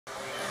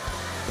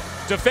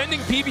Defending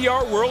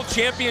PBR World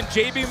Champion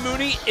JB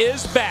Mooney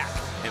is back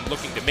and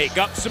looking to make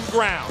up some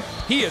ground.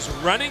 He is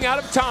running out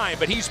of time,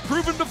 but he's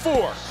proven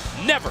before,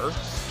 never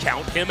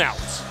count him out.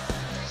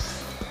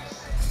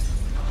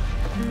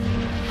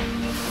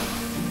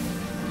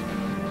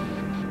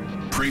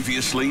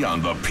 Previously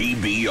on the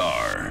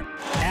PBR.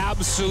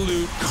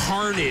 Absolute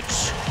carnage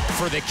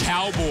for the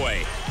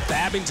Cowboy.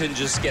 Babington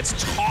just gets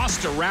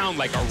tossed around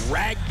like a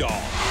rag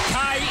doll.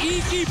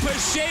 Kaique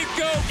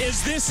Pacheco,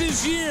 is this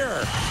his year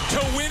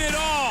to win it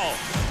all?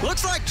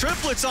 Looks like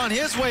triplets on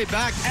his way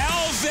back.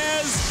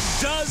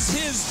 Alves does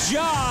his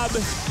job.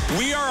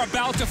 We are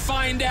about to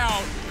find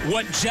out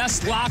what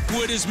Jess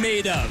Lockwood is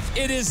made of.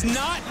 It is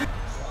not.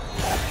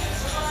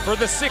 For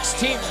the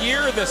 16th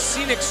year, the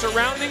scenic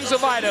surroundings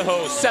of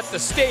Idaho set the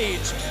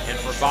stage and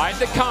provide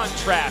the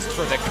contrast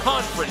for the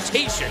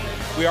confrontation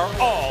we are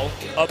all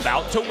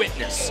about to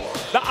witness.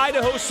 The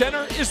Idaho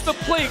Center is the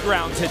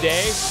playground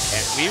today,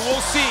 and we will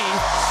see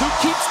who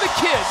keeps the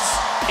kids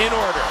in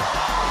order.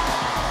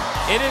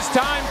 It is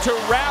time to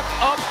wrap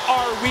up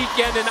our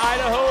weekend in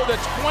Idaho, the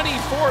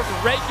 24th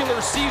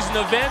regular season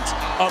event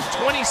of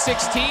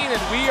 2016,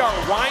 and we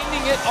are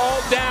winding it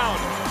all down.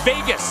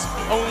 Vegas,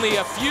 only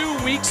a few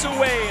weeks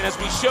away, and as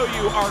we show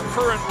you our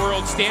current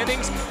world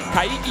standings,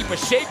 Kaique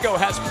Pacheco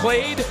has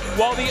played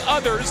while the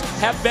others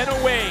have been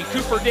away.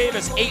 Cooper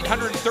Davis,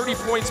 830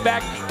 points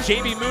back.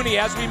 JB Mooney,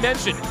 as we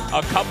mentioned,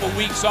 a couple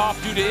weeks off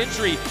due to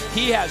injury.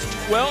 He has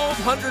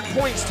 1,200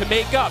 points to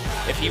make up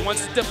if he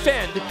wants to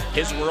defend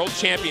his world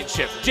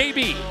championship.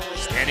 JB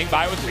standing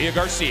by with Leah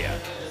Garcia.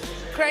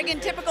 Craig, in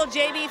typical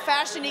JB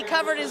fashion, he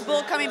covered his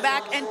bull coming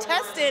back and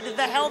tested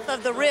the health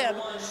of the rib.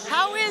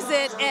 How is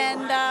it,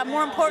 and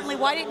more importantly,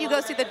 why didn't you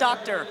go see the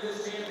doctor?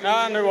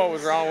 I knew what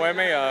was wrong with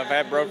me. I've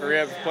had broken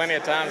ribs plenty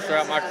of times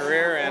throughout my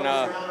career, and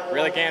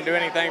really can't do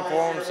anything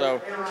for them. So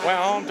went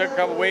home, took a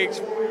couple weeks,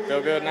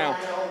 feel good now.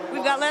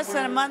 We've got less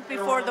than a month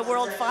before the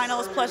World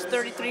Finals, plus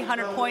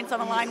 3,300 points on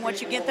the line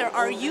once you get there.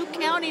 Are you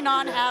counting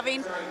on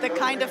having the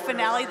kind of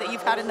finale that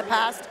you've had in the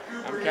past?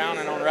 I'm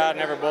counting on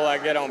riding every bull I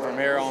get on from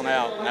here on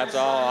out. That's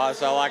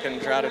all I can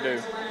try to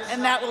do.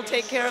 And that will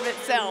take care of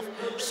itself.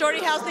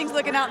 Shorty, how's things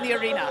looking out in the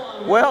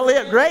arena? Well,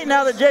 Leah, great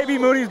now that JB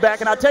Mooney's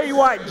back, and I'll tell you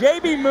why.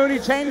 JB Mooney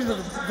changes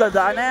the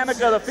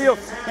dynamic of the field,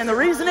 and the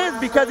reason is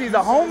because he's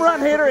a home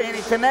run hitter and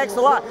he connects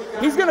a lot.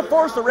 He's going to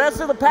force the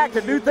rest of the pack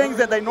to do things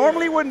that they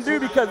normally wouldn't do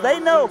because they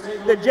know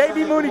that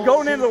JB Mooney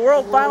going into the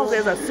World Finals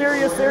is a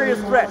serious, serious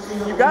threat.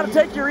 You got to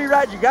take your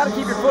re-ride. You got to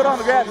keep your foot on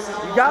the gas.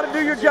 You got to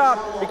do your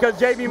job because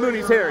JB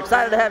Mooney's here.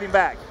 Excited to have him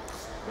back.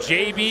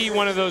 JB,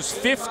 one of those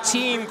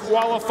 15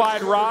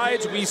 qualified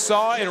rides we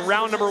saw in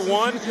round number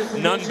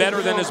 1, none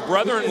better than his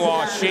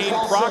brother-in-law, Shane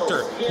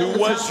Proctor, who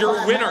was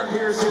your winner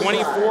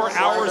 24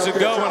 hours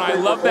ago. And I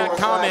love that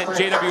comment,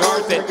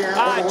 JWR, that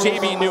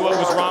JB knew what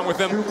was wrong with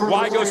him.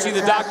 Why go see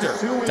the doctor?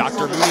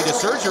 Dr. Mooney to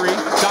surgery.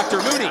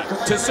 Dr. Mooney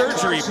to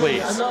surgery,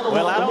 please.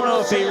 Well, I don't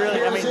know if he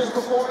really,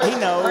 he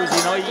knows,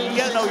 you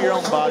got to know your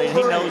own body, and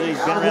he knows that he's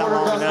been around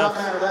long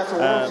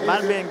enough.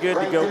 Might have been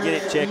good to go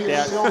get it checked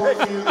out.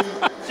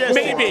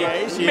 Maybe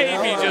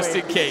just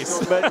in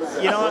case. But,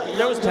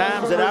 there was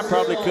times that I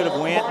probably could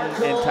have went,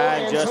 and Ty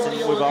and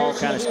Justin, we've all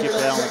kind of skipped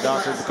out on the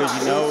doctor because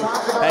you know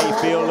how you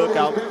feel. Look,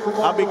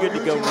 I'll be good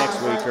to go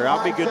next week, or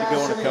I'll be good to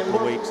go in a couple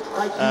of weeks.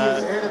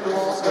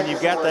 When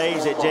you've got the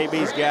age that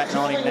JB's gotten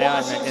on him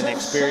now and the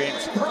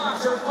experience,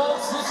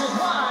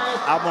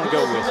 I'm going to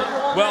go with it.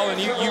 Well,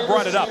 and you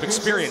brought it up,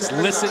 experience.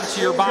 Listen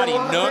to your body.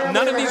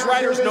 None of these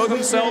riders know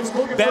themselves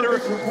better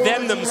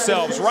than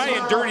themselves.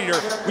 Ryan Dirt Eater,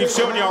 we've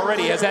shown you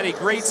already, has had a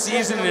great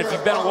season, and if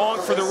you've been along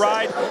for the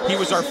ride, he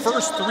was our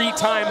first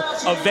 3-time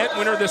event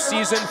winner this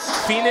season.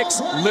 Phoenix,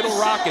 Little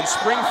Rock, and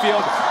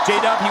Springfield.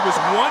 J-Dub, he was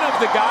one of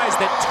the guys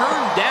that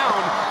turned down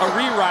a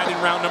re-ride in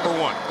round number 1.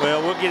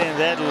 Well, we'll get into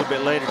that a little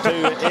bit later,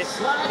 too.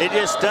 It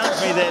just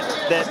stuns me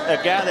that a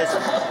guy that's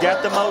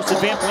got the most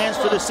event wins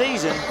for the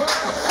season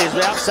is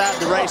outside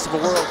the race of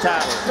a world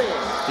title.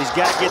 He's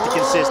got to get the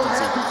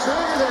consistency.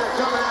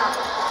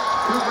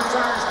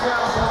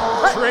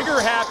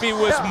 Trigger Happy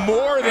was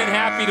more than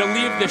happy to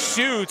leave the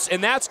chutes,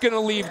 and that's going to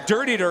leave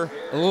Dirt Eater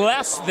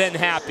less than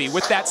happy.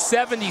 With that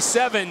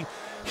 77,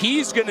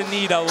 he's going to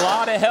need a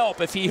lot of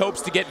help if he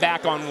hopes to get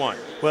back on 1.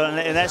 Well,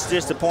 and that's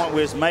just the point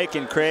we was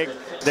making, Craig,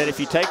 that if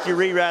you take your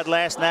re-ride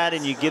last night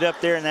and you get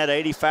up there in that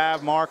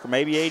 85 mark or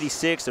maybe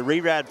 86, the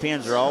re-ride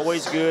pins are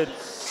always good.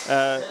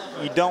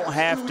 You don't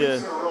have to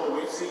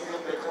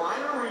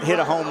hit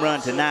a home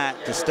run tonight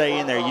to stay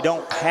in there. You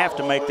don't have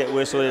to make that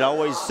whistle. It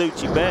always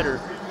suits you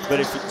better. But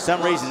if for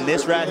some reason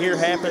this right here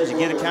happens, you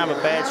get a kind of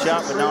a bad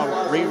shot but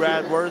not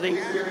re-ride worthy,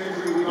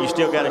 you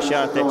still got a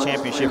shot at that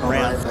championship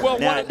round. Well,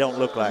 now it don't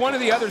look like one of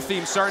the other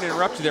themes, sorry to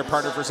interrupt you there,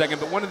 partner, for a second,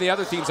 but one of the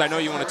other themes I know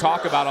you want to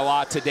talk about a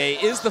lot today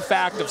is the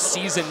fact of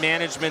season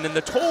management and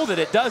the toll that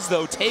it does,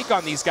 though, take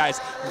on these guys.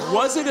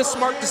 Was it a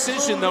smart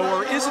decision, though,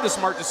 or is it a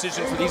smart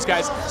decision for these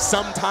guys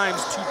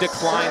sometimes to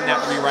decline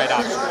that re-ride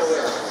option?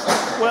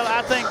 Well,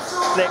 I think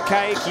that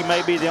Kaiki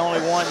may be the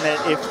only one that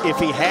if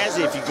he has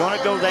it, if you're going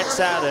to go that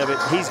side of it,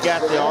 he's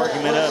got the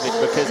argument of it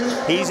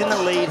because he's in the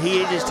lead.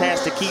 He just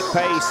has to keep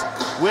pace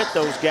with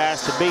those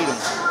guys to beat them.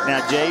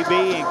 Now,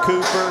 JB and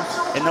Cooper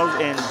and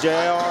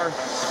JR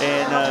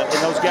and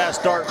those guys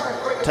start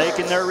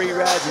taking their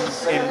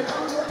re-rides and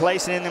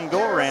placing in them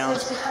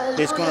go-arounds,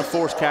 it's going to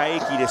force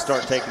Kaiki to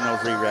start taking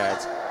those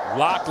re-rides.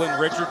 Lachlan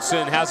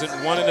Richardson hasn't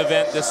won an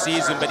event this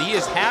season, but he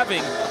is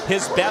having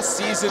his best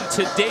season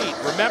to date.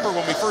 Remember,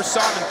 when we first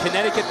saw him in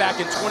Connecticut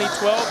back in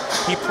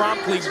 2012, he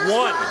promptly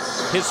won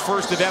his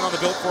first event on the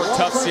Built Ford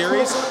Tough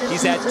Series.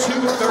 He's had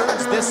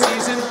 2/3 this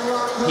season.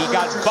 He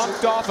got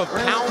bucked off of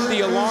Pound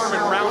the Alarm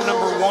in round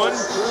number 1.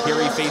 Here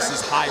he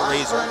faces High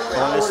Razor.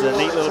 Well, this is a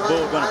neat little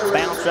bull, going to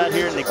bounce right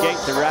here and negate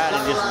the ride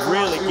and just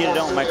really get it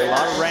on, make a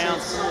lot of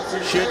rounds.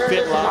 Should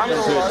fit Lachlan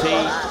to a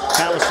tee,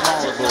 kind of a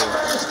smaller bull.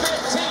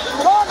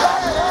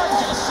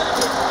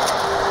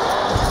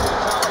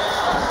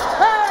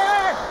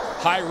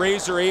 High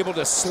Razor able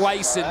to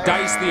slice and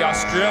dice the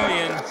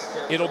Australian.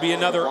 It'll be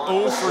another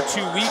 0 for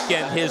 2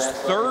 weekend, his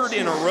 3rd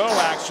in a row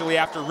actually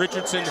after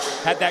Richardson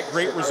had that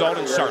great result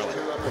in Charlotte.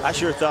 I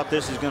sure thought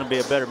this was going to be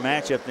a better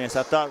matchup than this.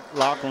 I thought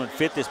Lachlan would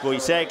fit this bull. You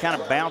say it kind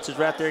of bounces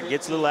right there,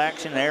 gets a little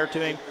action there to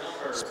him,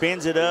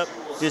 spins it up,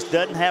 just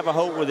doesn't have a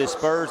hope with his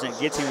spurs and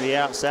gets him to the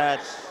outside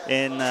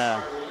and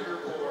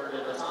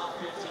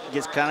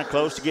gets kind of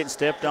close to getting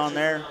stepped on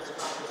there.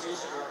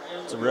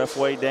 It's a rough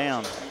way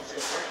down.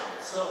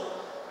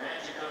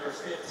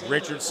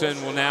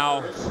 Richardson will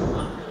now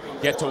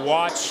get to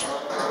watch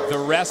the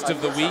rest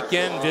of the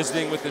weekend,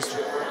 visiting with his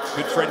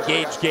good friend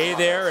Gage Gay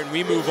there, and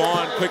we move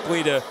on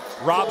quickly to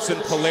Robson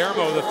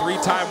Palermo, the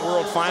 3-time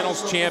World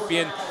Finals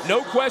champion.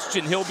 No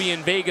question he'll be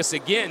in Vegas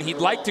again. He'd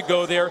like to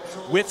go there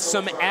with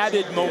some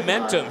added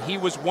momentum. He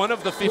was one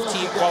of the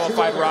 15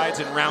 qualified rides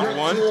in round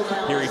 1.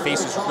 Here he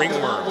faces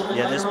Ringworm.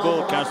 Yeah, this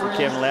bull comes from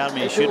Kevin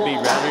Loudman. He should be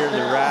right here to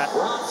the right.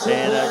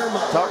 And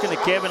talking to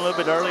Kevin a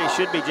little bit earlier, it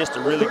should be just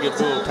a really good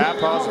bull. Ty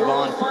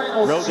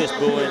Posabon rode this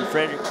bull in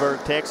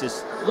Fredericksburg,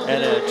 Texas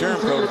at a Touring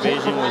Pro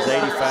division, was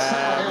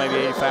 85,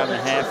 maybe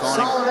 85.5 on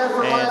him.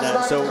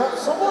 And so,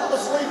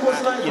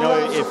 you know,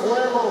 if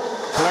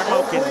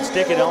Palermo can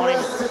stick it on him,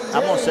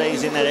 I'm going to say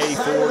he's in that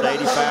 84 to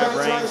 85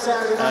 range.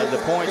 The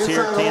points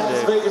here tend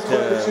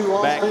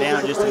to back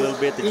down just a little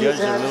bit. The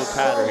judges are a little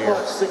tighter here.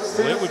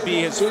 Well, it would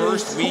be his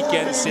first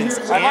weekend since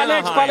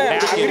Anaheim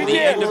back in the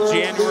end of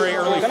January,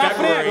 early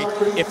February.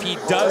 If he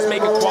does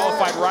make a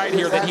qualified ride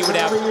here, then he would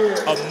have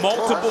a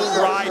multiple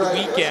ride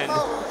weekend.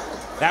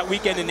 That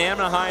weekend in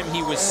Anaheim,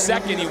 he was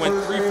 2nd. He went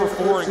 3 for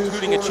 4,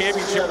 including a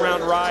championship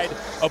round ride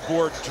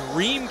aboard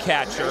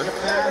Dreamcatcher.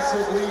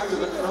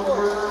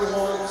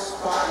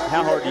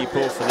 How hard do you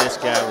pull for this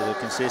guy with the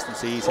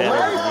consistency he's had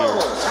over the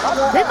years?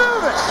 Keep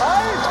moving!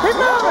 Keep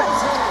moving!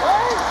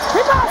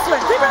 Keep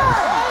hustling! Keep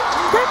moving!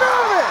 Keep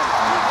moving!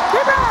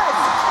 Keep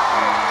riding!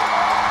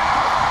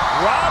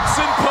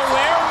 Robson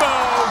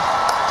Palermo,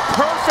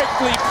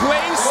 perfectly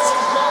placed.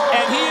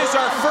 And he is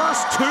our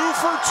first 2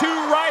 for 2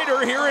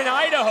 rider here in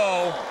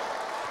Idaho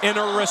in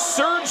a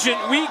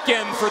resurgent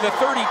weekend for the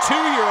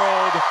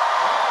 32-year-old.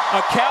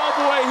 A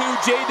cowboy who,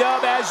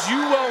 J-Dub, as you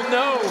well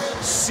know,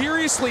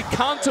 seriously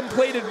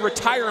contemplated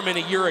retirement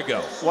a year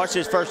ago. Watch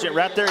this first hit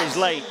right there. He's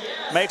late.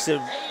 Makes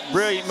a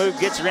brilliant move,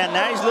 gets around.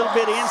 Now he's a little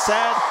bit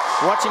inside.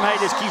 Watch him how he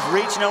just keeps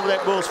reaching over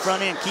that bull's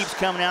front end, keeps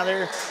coming out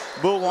there.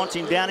 Bull wants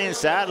him down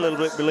inside a little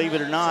bit, believe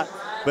it or not.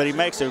 But he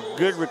makes a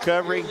good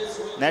recovery,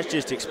 and that's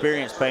just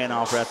experience paying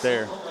off right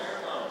there.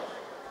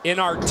 In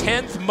our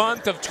 10th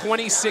month of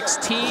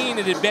 2016,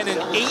 it had been an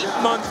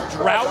 8-month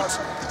drought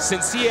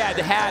since he had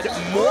had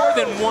more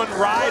than one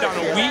ride on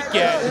a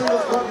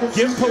weekend.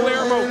 Give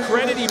Palermo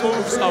credit, he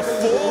moves a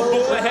full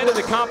bull ahead of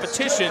the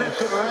competition.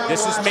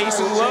 This is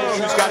Mason Lowe,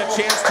 who's got a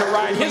chance to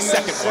ride his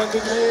second one.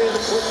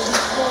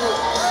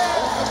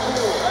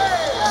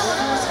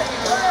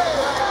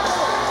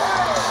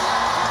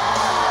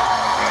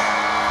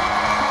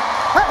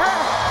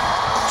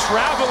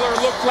 Traveler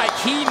looked like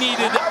he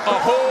needed a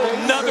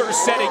whole nother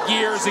set of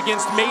gears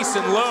against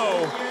Mason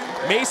Lowe.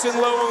 Mason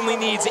Lowe only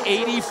needs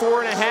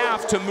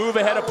 84.5 to move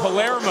ahead of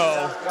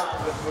Palermo.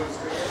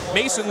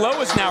 Mason Lowe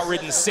has now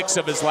ridden 6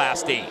 of his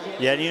last 8.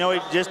 Yeah, you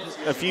know, just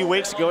a few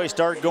weeks ago he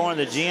started going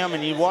to the gym,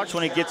 and you watch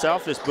when he gets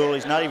off this bull,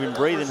 he's not even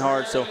breathing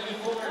hard. So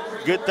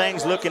good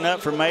things looking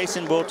up for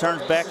Mason. Bull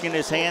turns back in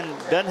his hand.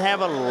 Doesn't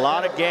have a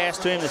lot of gas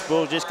to him. This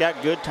bull's just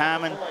got good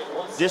timing.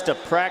 Just a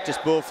practice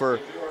bull for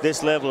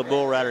this level of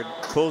bull rider.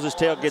 Pulls his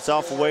tail, gets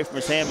off away from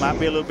his hand, might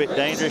be a little bit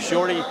dangerous.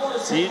 Shorty,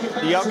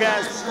 y'all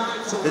guys,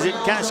 is it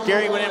kind of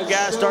scary when them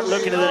guys start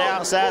looking to the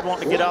outside,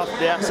 wanting to get off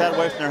the outside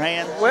away from their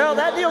hand? Well,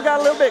 that deal got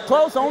a little bit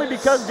close only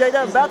because,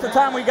 J-Dub, about the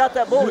time we got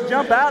that bull to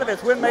jump out of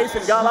it, when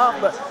Mason got off.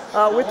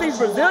 But with these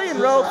Brazilian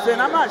ropes, and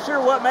I'm not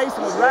sure what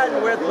Mason was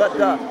riding with, but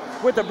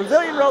with the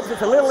Brazilian ropes,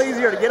 it's a little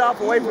easier to get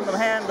off away from the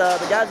hand. The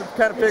guys have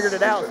kind of figured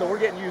it out, so we're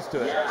getting used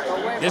to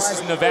it. This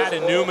is Nevada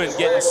Newman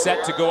getting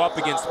set to go up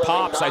against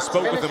Pops. I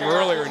spoke with him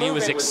earlier, and he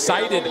was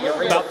excited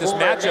about this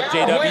matchup,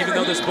 J-Dub, even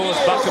though this bull has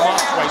bucked him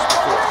off twice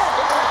before.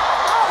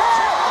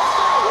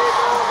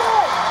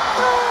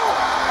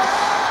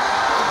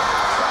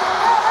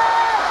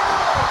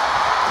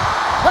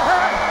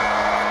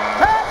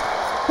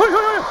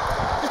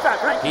 45,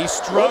 Frank. He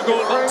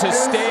struggled to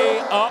stay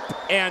up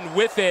and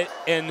with it,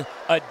 and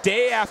a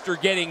day after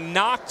getting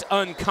knocked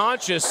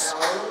unconscious,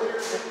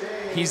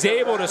 he's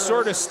able to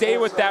sort of stay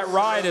with that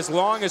ride as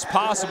long as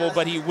possible,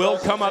 but he will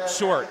come up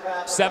short,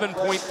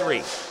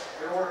 7.3.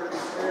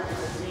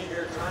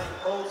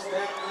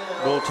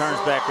 Bull turns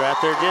back right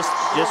there, just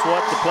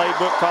what the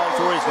playbook called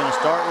for. He's going to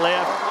start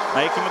left,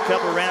 make him a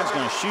couple of rounds,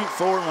 going to shoot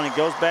forward. When he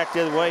goes back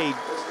the other way, he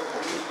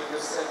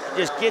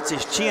just gets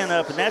his chin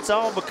up, and that's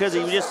all because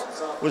he just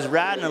was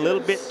riding a little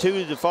bit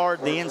too far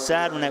to the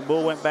inside. When that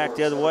bull went back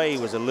the other way, he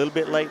was a little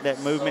bit late that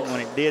movement. When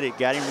it did, it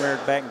got him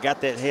reared back and got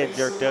that head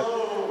jerked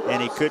up,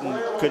 and he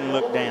couldn't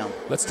look down.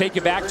 Let's take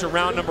you back to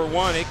round number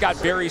 1. It got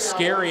very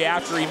scary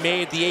after he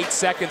made the 8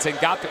 seconds and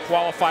got the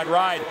qualified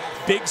ride.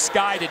 Big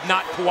Sky did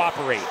not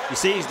cooperate. You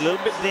see, he's a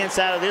little bit to the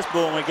inside of this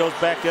bull. When he goes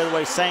back the other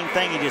way, same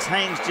thing. He just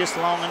hangs just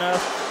long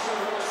enough,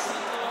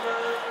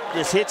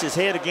 just hits his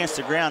head against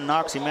the ground,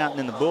 knocks him out, and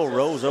then the bull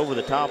rolls over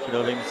the top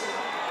of him.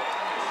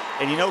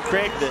 And you know,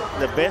 Craig,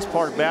 the best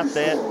part about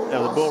that,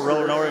 of the bull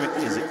rolling over him,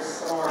 is,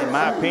 in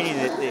my opinion,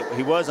 that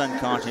he was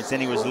unconscious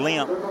and he was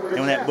limp. And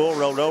when that bull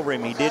rolled over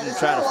him, he didn't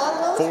try to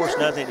force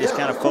nothing, just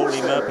kind of folded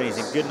him up, and he's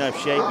in good enough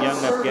shape, young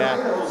enough guy,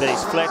 that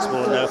he's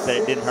flexible enough that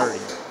it didn't hurt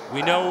him.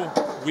 We know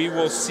we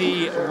will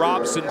see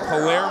Robson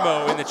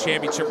Palermo in the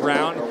championship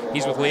round.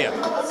 He's with Leah.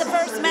 The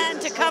first man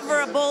to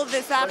cover a bull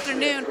this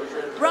afternoon.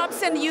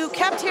 Robson, you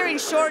kept hearing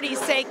Shorty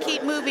say,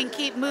 keep moving,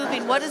 keep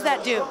moving. What does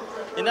that do?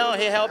 You know,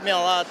 he helped me a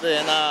lot,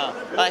 and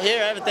I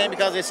hear everything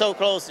because he's so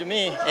close to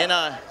me. And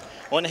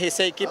when he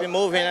said keep it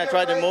moving, I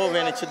tried to move,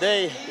 and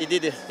today he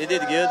did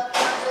good.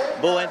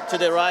 Bull went to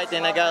the right,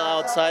 and I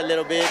got outside a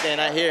little bit,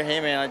 and I hear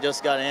him, and I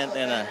just got in,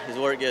 and he's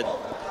worked good.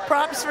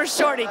 Props for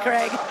Shorty,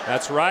 Craig.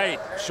 That's right.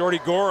 Shorty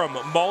Gorham,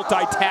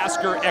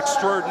 multitasker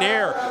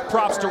extraordinaire.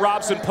 Props to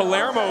Robson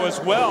Palermo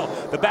as well.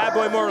 The Bad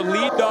Boy Moore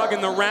lead dog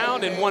in the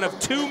round and one of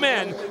 2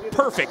 men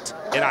perfect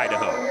in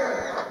Idaho.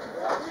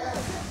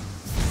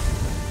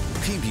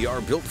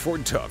 PBR Built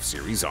Ford Tough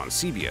series on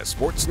CBS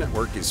Sports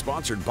Network is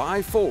sponsored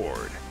by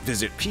Ford.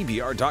 Visit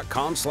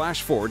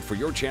PBR.com/Ford for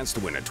your chance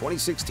to win a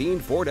 2016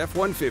 Ford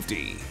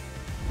F-150.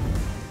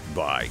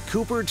 By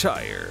Cooper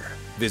Tire.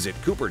 Visit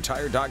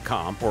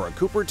CooperTire.com or a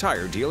Cooper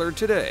Tire dealer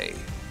today.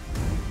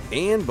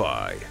 And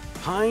by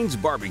Heinz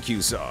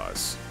Barbecue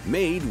Sauce,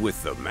 made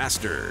with the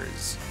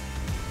masters.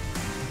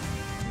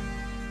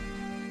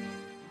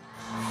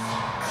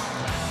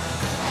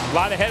 A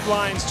lot of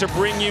headlines to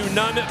bring you,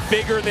 none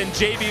bigger than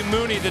JB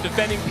Mooney, the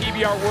defending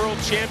PBR World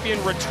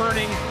Champion,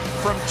 returning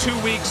from 2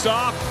 weeks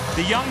off.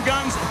 The Young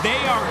Guns, they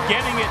are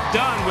getting it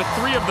done with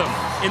 3 of them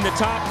in the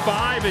top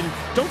 5. And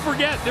don't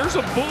forget, there's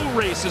a bull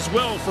race as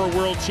well for a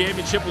World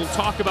Championship. We'll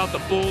talk about the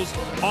bulls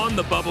on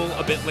the bubble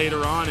a bit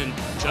later on. And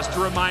just a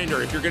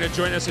reminder, if you're going to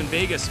join us in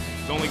Vegas,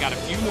 we've only got a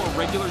few more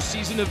regular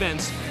season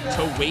events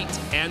to wait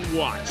and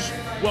watch.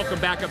 Welcome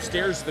back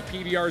upstairs to the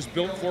PBR's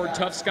Built Ford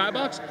Tough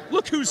Skybox.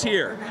 Look who's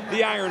here,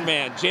 the Iron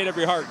Man,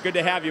 J.W. Hart. Good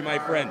to have you, my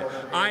friend.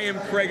 I am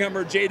Craig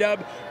Hummer.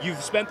 J-Dub,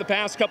 you've spent the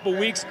past couple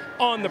weeks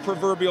on the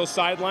proverbial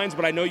sidelines,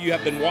 but I know you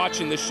have been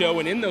watching the show,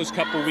 and in those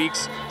couple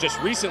weeks,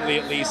 just recently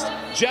at least,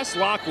 Jess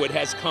Lockwood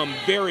has come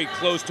very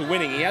close to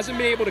winning. He hasn't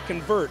been able to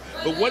convert,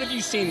 but what have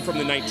you seen from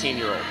the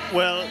 19-year-old?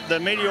 Well, the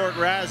meteoric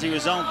rise he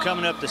was on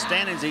coming up the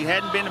standings, he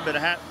hadn't been but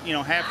half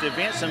the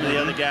events some of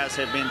the other guys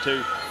had been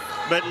to.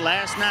 But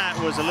last night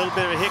was a little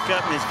bit of a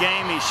hiccup in his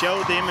game. He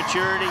showed the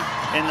immaturity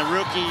and the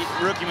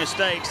rookie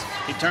mistakes.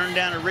 He turned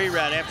down a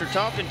rewrite. After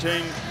talking to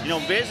him,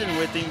 visiting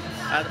with him,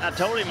 I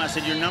told him, I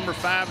said, you're number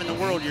 5 in the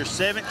world. You're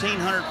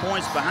 1,700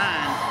 points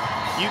behind.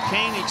 You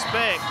can't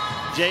expect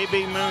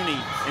JB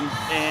Mooney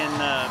and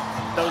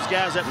those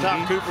guys up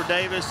top, Cooper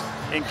Davis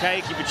and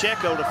Keiki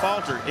Pacheco, to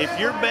falter. If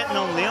you're betting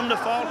on them to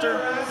falter,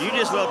 you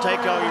just well take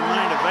all your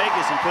money to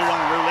Vegas and put it on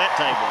the roulette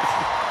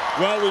table.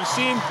 Well, we've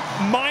seen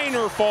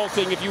minor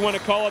faulting, if you want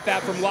to call it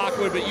that, from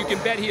Lockwood, but you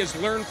can bet he has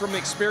learned from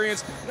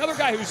experience. Another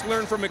guy who's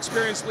learned from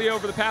experience, Leo,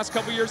 over the past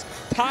couple years,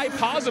 Ty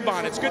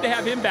Posabon. It's good to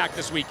have him back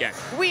this weekend.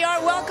 We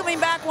are welcoming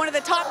back one of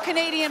the top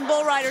Canadian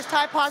bull riders,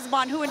 Ty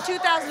Posabon, who in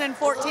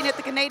 2014 at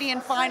the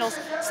Canadian Finals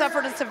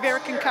suffered a severe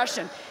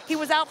concussion. He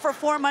was out for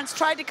 4 months,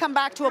 tried to come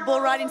back to a bull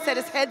riding, said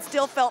his head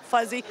still felt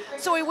fuzzy,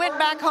 so he went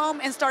back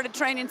home and started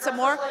training some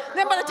more.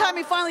 Then by the time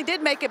he finally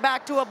did make it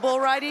back to a bull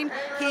riding,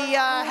 he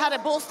had a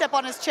bull step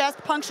on his chest,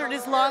 punctured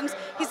his lungs.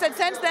 He said,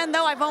 since then,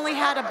 though, I've only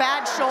had a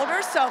bad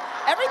shoulder, so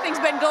everything's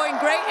been going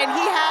great, and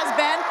he has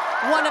been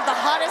one of the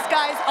hottest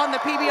guys on the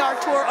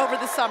PBR Tour over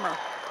the summer.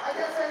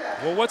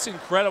 Well, what's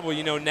incredible,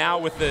 now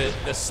with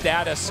the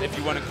status, if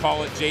you want to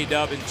call it,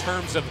 J-Dub, in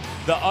terms of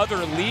the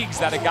other leagues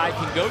that a guy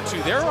can go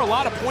to, there are a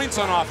lot of points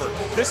on offer.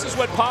 This is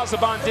what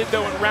Posabon did,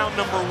 though, in round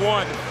number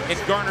 1. It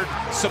garnered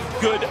some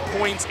good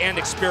points and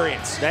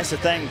experience. That's the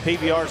thing.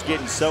 PBR's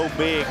getting so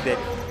big that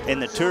in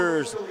the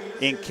tours,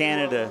 in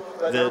Canada,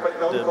 the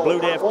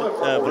Blue Def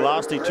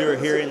Velocity Tour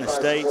here in the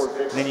States,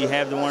 and then you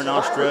have the one in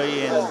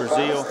Australia and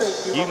Brazil.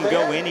 You can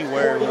go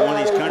anywhere in one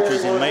of these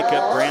countries and make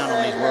up ground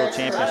on these World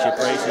Championship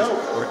races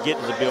or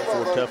get to the Built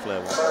Ford Tough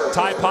level.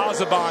 Ty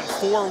Pozzobon,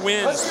 4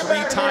 wins,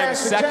 3 times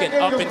second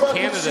up in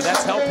Canada.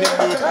 That's helped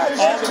him move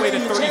all the way to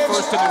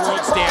 31st in the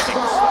world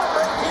standings.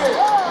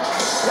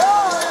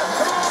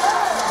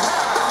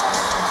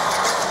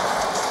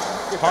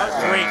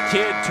 Heartbreak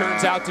Kid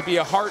turns out to be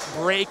a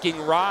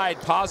heartbreaking ride.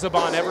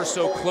 Pozzobon ever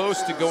so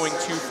close to going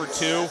 2 for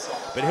 2,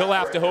 but he'll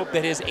have to hope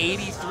that his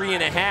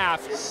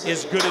 83.5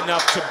 is good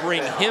enough to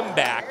bring him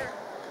back.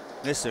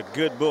 This is a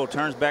good bull,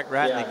 turns back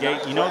right in the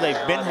gate. You know,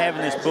 they've been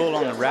having this bull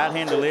on the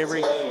right-hand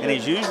delivery, and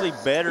he's usually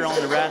better on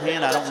the right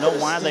hand. I don't know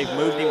why they've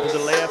moved him to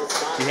the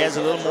left. He has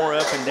a little more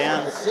up and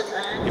down.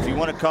 If you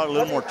want to call it a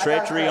little more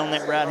treachery on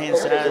that right-hand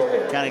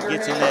side, kind of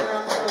gets in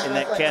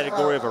that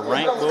category of a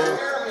rank bull.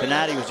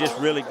 Tonight he was just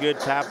really good.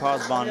 Ty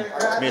Pozzobon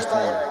missed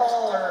one.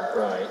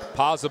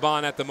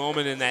 Pozzobon at the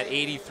moment in that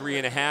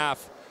 83.5,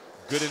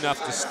 good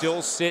enough to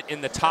still sit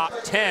in the top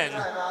 10.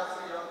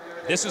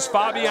 This is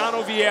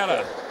Fabiano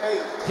Vieira.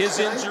 His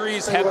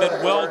injuries have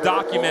been well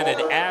documented,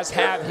 as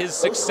have his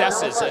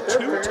successes. A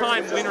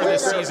 2-time winner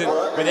this season.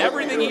 With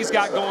everything he's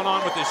got going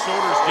on with his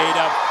shoulders,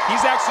 J-Dub,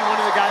 he's actually one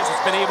of the guys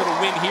that's been able to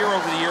win here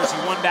over the years.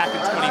 He won back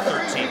in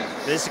 2013.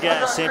 This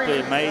guy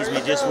simply amazed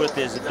me just with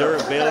his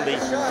durability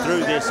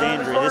through this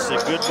injury. This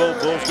is a good bull.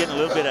 Bull's getting a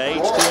little bit of age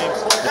to him,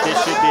 but this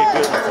should be a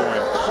good one for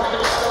him.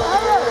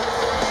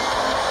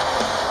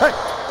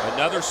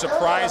 Another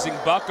surprising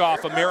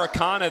buck-off,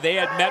 Americana. They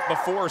had met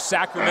before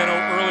Sacramento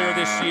earlier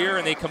this year,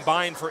 and they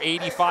combined for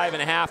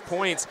 85.5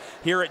 points.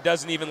 Here it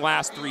doesn't even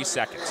last 3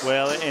 seconds.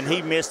 Well, and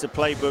he missed the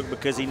playbook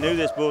because he knew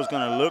this bull was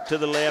going to look to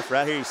the left.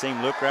 Right here, you see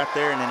him look right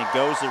there, and then he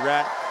goes to the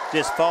right,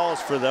 just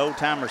falls for the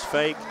old-timer's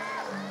fake.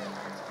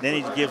 Then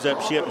he gives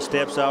up ship and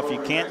steps off.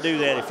 You can't do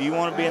that. If you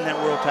want to be in that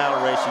world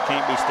title race, you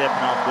can't be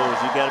stepping off bulls.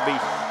 You got to be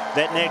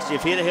that next.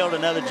 If he'd have held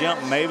another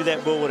jump, maybe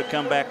that bull would have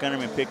come back under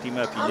him and picked him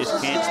up. You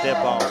just can't step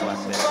off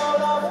like that.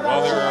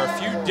 Well, there are a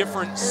few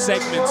different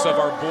segments of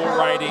our bull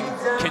riding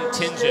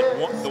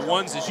contingent. The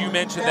ones, as you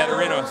mentioned, that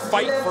are in a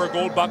fight for a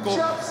gold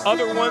buckle.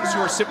 Other ones who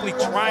are simply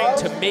trying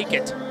to make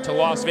it to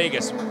Las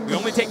Vegas. We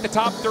only take the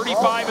top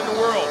 35 in the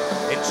world,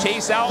 and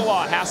Chase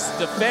Outlaw has to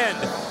defend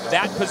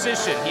that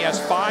position. He has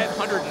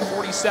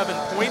 547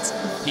 points.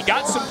 He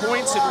got some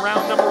points in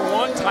round number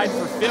 1, tied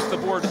for 5th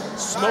aboard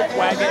Smoke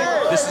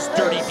Wagon. This is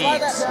Dirty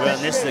Deeds. Well,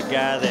 and this is a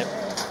guy that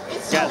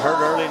got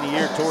hurt early in the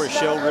year, tore his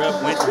shoulder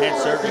up, went and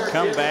had surgery,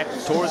 come back,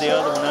 tore the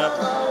other one up,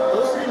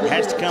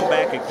 has to come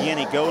back again.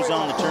 He goes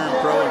on the Turn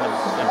Pro and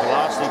the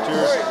Velocity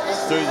Tour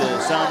through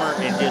the summer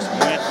and just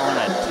went on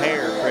a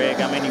tear,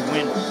 Craig. I mean, he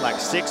went like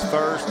 6th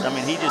first. I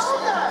mean, he just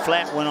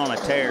flat went on a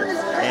tear.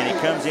 And he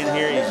comes in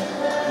here,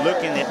 he's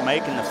looking at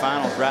making the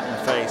finals right in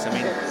the face. I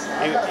mean,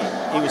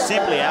 he was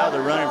simply out of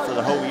the running for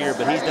the whole year,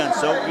 but he's done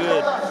so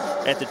good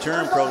at the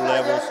Turn Pro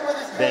levels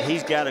that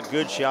he's got a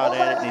good shot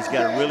at it, and he's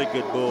got a really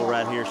good bull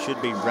right here. Should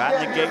be right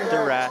in the gate to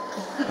right.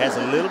 Has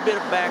a little bit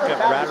of backup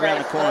right around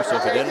the corner, so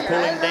if it doesn't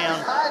pull him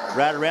down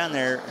right around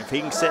there, if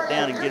he can sit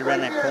down and get around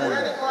that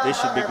corner, this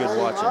should be good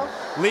watching.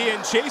 Lee,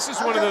 and Chase is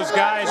one of those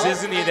guys,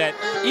 isn't he, that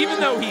even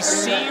though he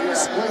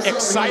seems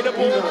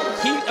excitable,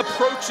 he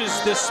approaches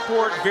this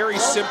sport very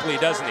simply,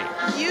 doesn't he?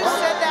 You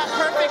said that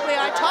perfectly.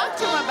 I talked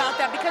to him about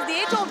that because the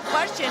age-old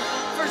question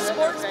for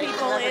sports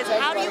people is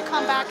how do you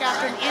come back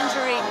after an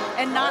injury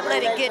and not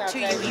let it get to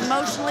you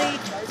emotionally,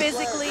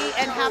 physically,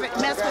 and have it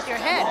mess with your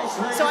head?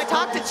 So I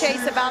talked to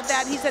Chase about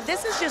that, and he said,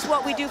 this is just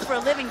what we do for a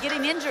living.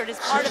 Getting injured is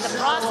part of the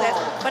process,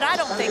 but I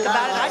don't think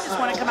about it. I just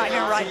want to come out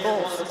here and ride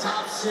bulls.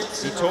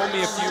 He told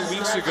me a few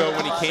weeks ago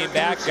when he came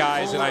back,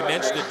 guys, and I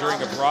mentioned it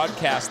during a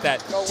broadcast, that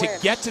to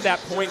get to that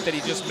point that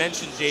he just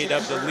mentioned,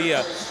 J-Dub, the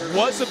Leah,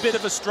 was a bit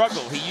of a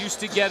struggle. He used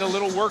to get a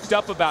little worked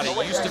up about it.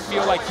 He used to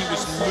feel like he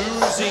was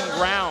losing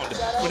ground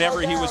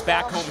whenever he was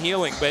back home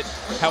healing. But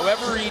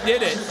however he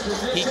did it,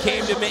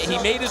 he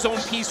made his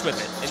own peace with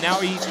it, and now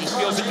he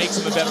feels it makes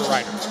him a better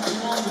rider.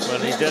 Well,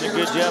 he's done a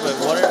good job of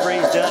whatever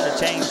he's done to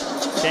change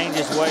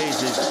his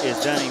ways is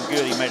done him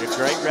good. He made a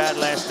great ride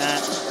last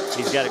night.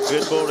 He's got a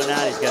good bull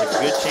tonight. He's got a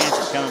good chance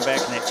at coming back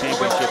in that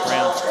championship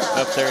round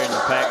up there in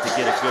the pack to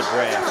get a good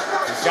draft.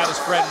 He's got his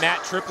friend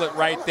Matt Triplett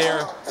right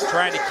there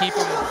trying to keep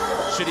him,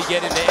 should he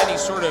get into any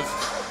sort of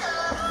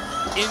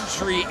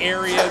injury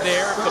area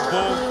there, if the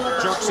bull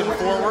jerks him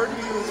forward.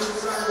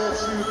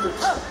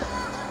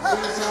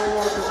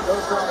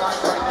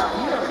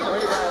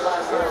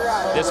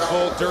 This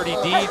bull, Dirty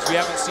Deeds, we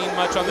haven't seen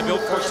much on the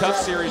Built Ford Tough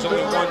Series,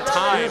 only one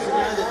time,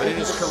 but in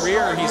his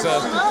career he's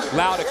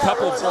allowed a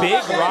couple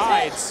big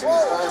rides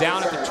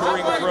down at the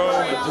Touring Pro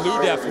and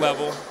Blue Def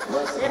level,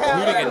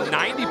 including a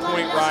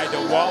 90-point ride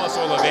to Wallace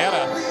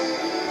Oliveira.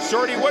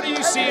 Shorty, what are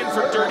you seeing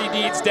for Dirty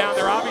Deeds down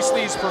there?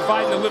 Obviously, he's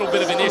providing a little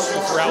bit of an issue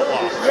for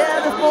Outlaw.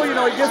 Yeah, this bull, you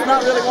know, he's just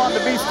not really wanting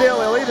to be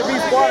still. He'll either be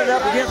squatted up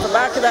against the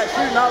back of that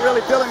chute, not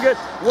really feeling good.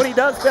 When he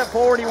does step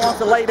forward, he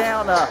wants to lay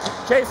down.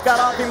 Chase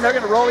got off him. They're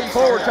going to roll him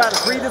forward, try to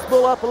free this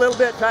bull up a little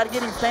bit, try to get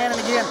him standing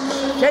again.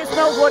 Chase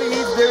knows what he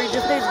needs to do. He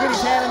just needs to get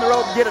his hand in the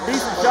rope, get a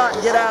decent shot,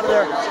 and get out of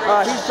there.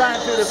 He's trying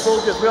to. This bull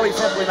just really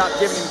simply not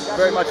giving him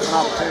very much of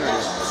an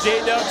opportunity.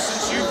 J-Dub,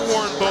 since you've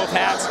worn both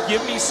hats,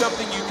 give me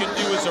something you can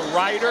do as a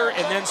rider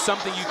and then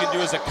something you can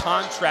do as a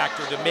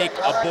contractor to make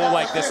a bull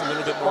like this a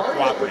little bit more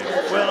cooperative.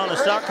 Well, on the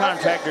stock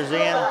contractor's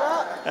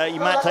end,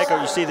 you might take, or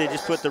you see they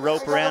just put the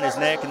rope around his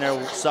neck and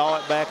they'll saw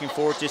it back and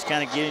forth, just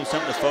kind of give him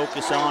something to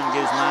focus on and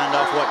get his mind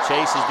off what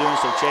Chase is doing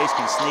so Chase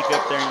can sneak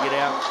up there and get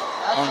out.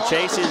 On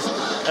Chase's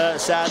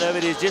side of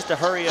it is just to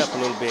hurry up a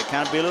little bit,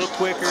 kind of be a little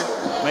quicker,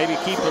 maybe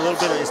keep a little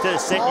bit of, instead of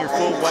setting your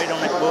full weight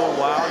on that bull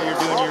while you're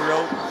doing your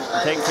rope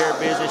and taking care of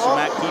business, you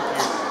might keep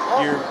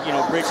your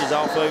britches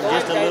off of him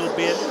just a little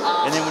bit,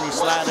 and then when you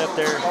slide up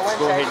there,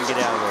 go ahead and get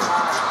out of there.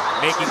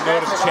 Making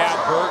note of Chad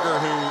Berger,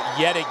 who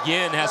yet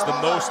again has the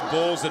most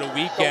bulls at a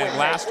weekend.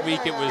 Last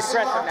week it was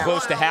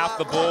close to half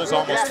the bulls,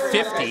 almost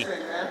 50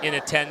 in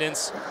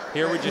attendance.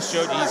 Here we just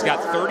showed you he's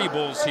got 30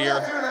 bulls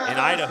here in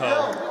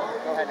Idaho.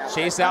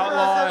 Chase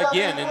Outlaw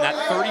again in that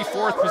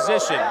 34th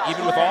position,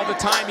 even with all the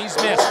time he's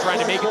missed, trying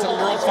to make it to the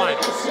World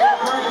Finals.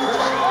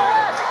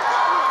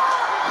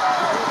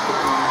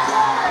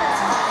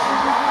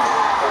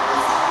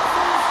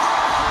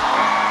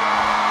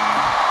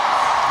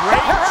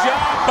 Great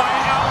job by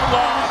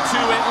Outlaw to,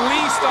 at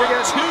least on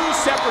 2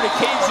 separate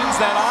occasions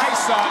that I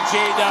saw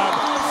J-Dub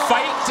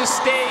fight to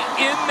stay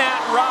in that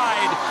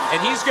ride,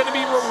 and he's going to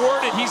be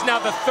rewarded. He's now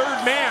the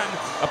 3rd man,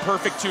 a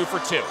perfect 2 for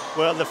 2.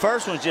 Well, the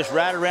first one's just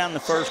right around the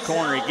first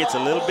corner. He gets a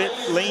little bit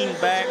leaned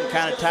back and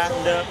kind of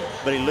tightened up,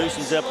 but he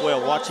loosens up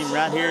well. Watch him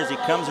right here as he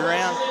comes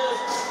around.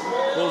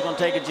 Bull's going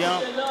to take a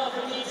jump.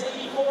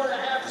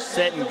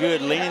 Setting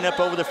good, leaning up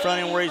over the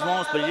front end where he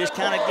wants, but he just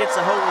kind of gets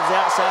a hold of his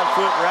outside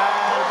foot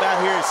right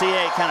about here, and see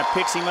how it kind of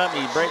picks him up,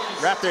 and he breaks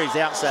right there, he's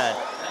outside.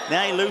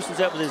 Now he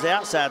loosens up with his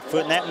outside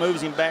foot, and that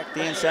moves him back to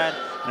the inside,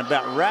 and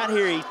about right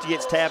here he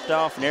gets tapped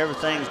off, and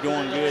everything's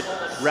going good.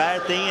 Right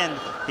at the end,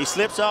 he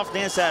slips off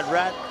the inside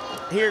right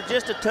here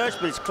just a touch,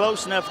 but it's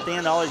close enough at the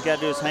end. All he's got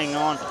to do is hang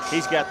on.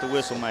 He's got the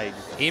whistle made.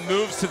 He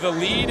moves to the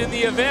lead in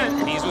the event,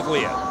 and he's with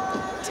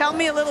Leah. Tell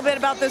me a little bit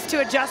about those 2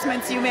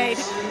 adjustments you made.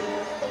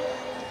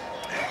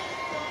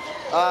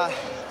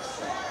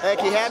 Heck,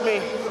 he had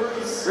me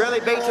really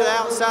beat to the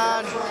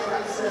outside,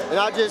 and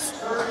I just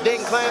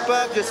didn't clamp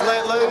up, just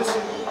let loose,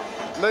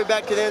 moved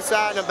back to the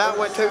inside, and about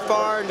went too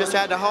far and just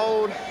had to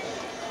hold.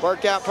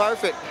 Worked out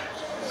perfect.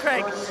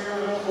 Craig. This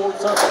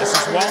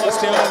is Wallace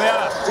de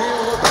Oliveira.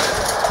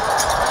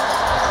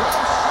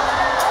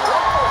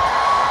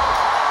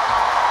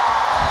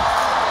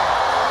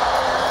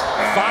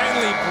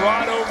 Finally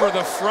brought over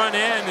the front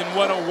end, and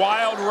what a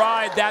wild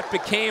ride that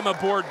became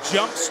aboard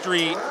Jump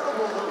Street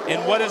in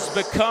what has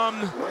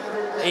become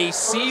a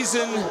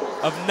season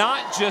of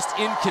not just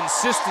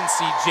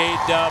inconsistency,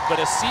 J-Dub, but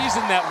a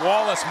season that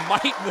Wallace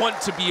might want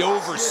to be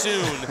over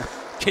soon.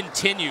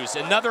 Continues.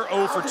 Another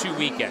 0 for 2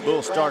 weekend.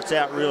 Bull starts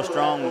out real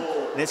strong,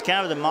 and it's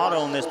kind of the motto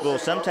on this bull.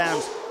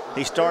 Sometimes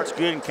he starts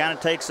good and kind of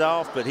takes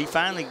off, but he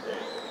finally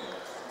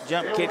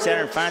kicks out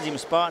and finds him a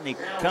spot, and he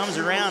comes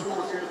around.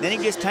 Then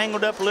he gets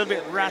tangled up a little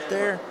bit right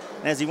there,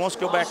 and as he wants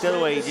to go back the other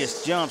way, he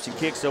just jumps and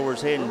kicks over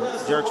his head and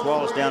jerks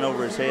Wallace down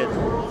over his head.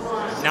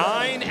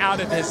 9 out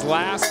of his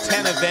last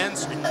 10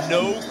 events,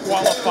 no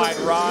qualified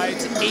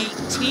rides,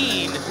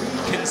 18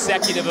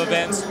 consecutive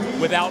events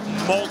without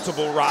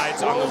multiple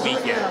rides on the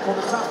weekend.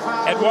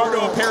 Eduardo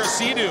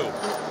Aparecido,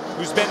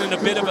 who's been in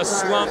a bit of a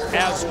slump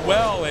as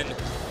well, and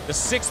the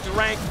 6th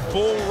ranked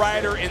bull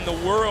rider in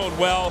the world.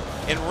 Well,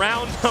 in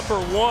round number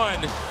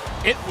 1,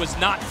 it was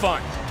not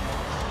fun.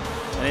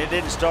 And it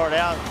didn't start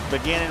out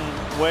beginning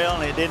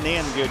well, and it didn't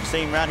end good. You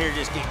see him right here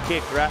just get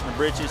kicked right in the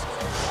britches,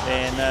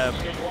 and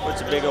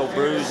puts a big old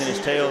bruise in his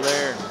tail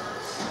there.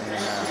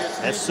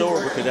 And that's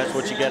sore because that's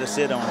what you got to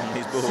sit on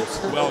these bulls.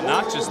 Well,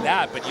 not just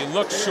that, but you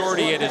look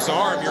Shorty at his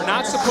arm. You're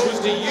not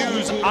supposed to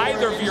use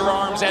either of your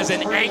arms as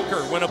an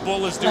anchor when a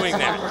bull is doing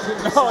that.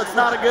 No, it's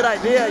not a good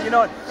idea, you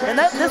know. And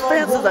this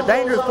fence is a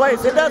dangerous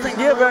place. It doesn't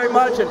give very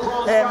much, and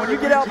when you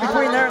get out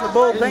between there and the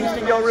bull, things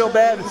can go real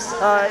bad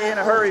in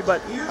a hurry.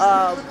 But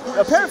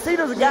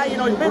Aparecido's a guy, you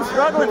know, he's been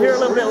struggling here a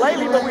little bit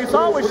lately, but we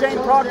saw with Shane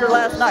Proctor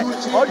last night.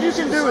 All you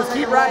can do is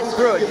keep riding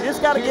through it. You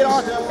just got to get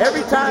on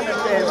every time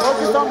and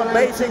focus on the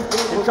basics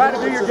and try to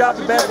do your job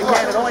the best you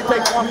can. It only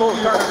takes one bull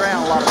to turn it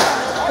around a lot of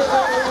times.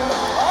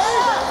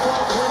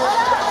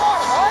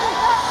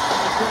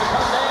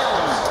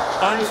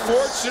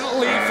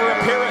 Unfortunately for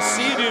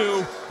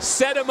Aparecido,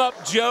 set him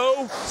up,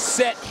 Joe,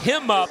 set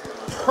him up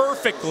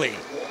perfectly.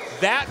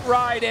 That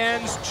ride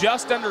ends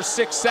just under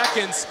 6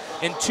 seconds,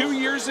 and 2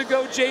 years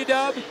ago,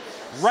 J-Dub,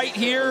 right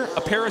here,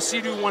 a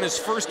Parasitu won his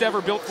first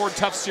ever Built Ford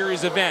Tough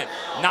Series event.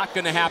 Not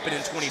going to happen in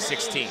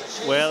 2016.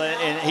 Well,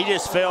 and he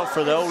just fell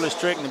for the oldest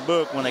trick in the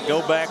book. When they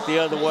go back the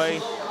other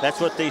way, that's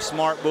what these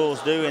smart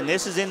bulls do. And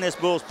this is in this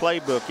bull's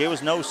playbook. It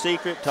was no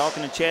secret,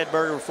 talking to Chad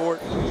Berger before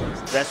it.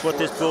 That's what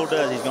this bull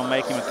does. He's going to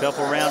make him a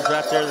couple rounds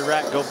right there to the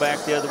right, go back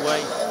the other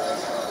way.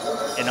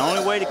 And the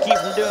only way to keep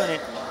him doing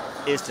it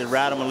is to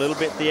ride him a little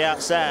bit to the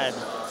outside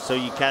so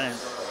you kind of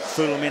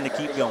fool him in to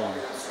keep going.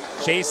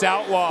 Chase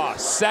Outlaw,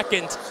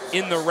 second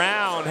in the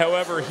round.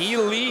 However, he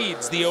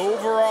leads the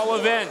overall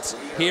event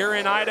here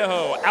in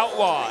Idaho.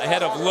 Outlaw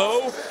ahead of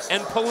Lowe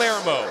and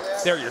Palermo.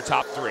 They're your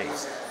top three.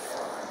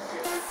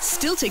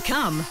 Still to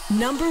come,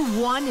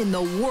 #1 in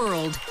the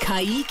world,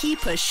 Kaique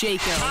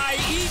Pacheco.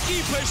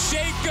 Kaique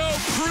Pacheco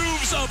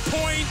proves a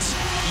point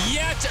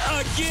yet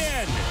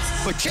again.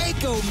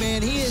 Pacheco,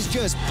 man, he is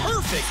just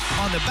perfect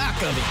on the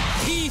back of it.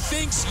 He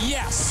thinks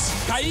yes.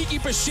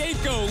 Kaique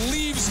Pacheco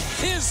leaves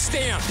his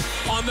stamp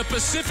on the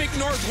Pacific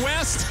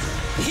Northwest.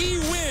 He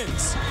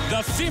wins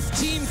the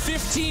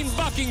 15-15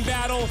 bucking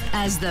battle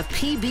as the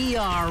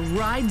PBR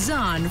rides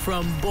on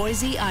from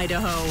Boise,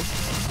 Idaho.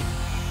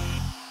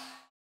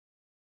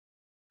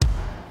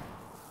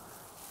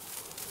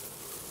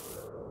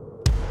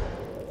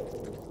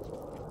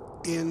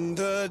 In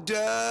the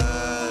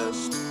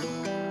dust,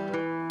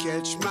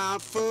 catch my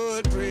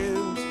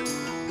footprints.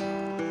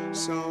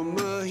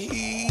 Summer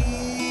heat,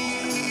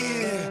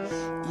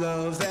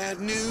 love that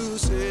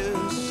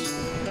nuisance.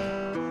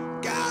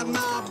 Got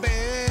my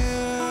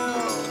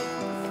belt,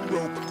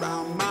 rope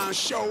around my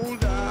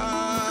shoulder.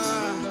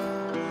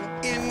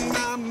 In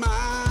my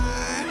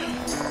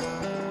mind,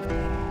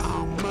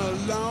 I'm a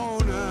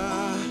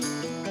loner,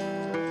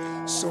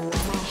 so I'ma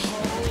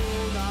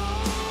hold on.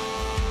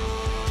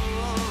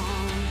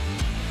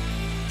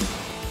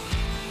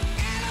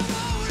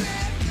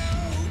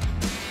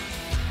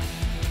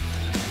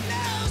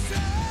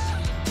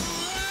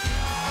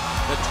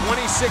 The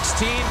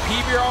 2016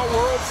 PBR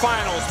World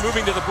Finals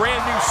moving to the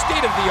brand new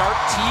state-of-the-art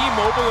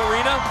T-Mobile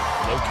Arena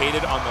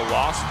located on the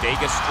Las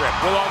Vegas Strip.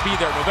 We'll all be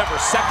there November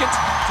 2nd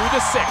through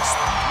the 6th.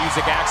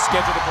 Music acts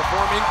scheduled to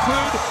perform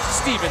include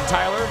Steven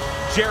Tyler,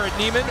 Jared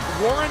Neiman,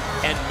 Warren,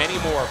 and many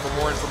more. For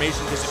more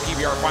information, visit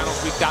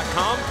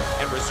PBRFinalsWeek.com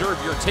and reserve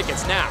your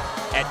tickets now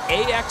at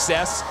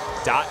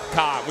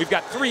AXS.com. We've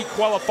got 3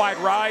 qualified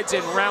rides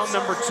in round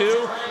number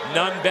 2.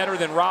 None better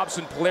than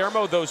Robson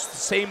Palermo. Those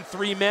same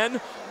 3 men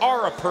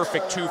are a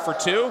perfect 2 for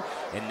 2.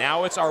 And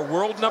now it's our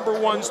world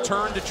 #1's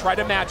turn to try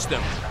to match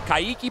them.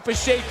 Kaique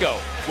Pacheco.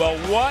 Well,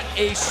 what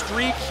a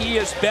streak he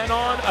has been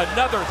on.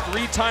 Another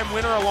 3-time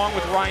winner along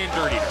with Ryan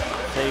Dirty.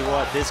 Tell you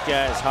what, this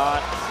guy is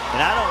hot.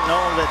 And I don't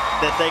know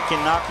that they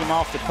can knock him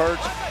off the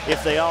perch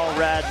if they all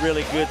ride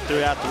really good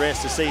throughout the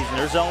rest of the season.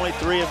 There's only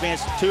 2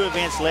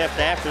 events left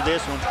after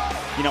this one.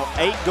 You know,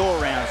 8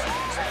 go-arounds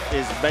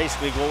is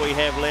basically what we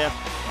have left.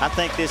 I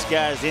think this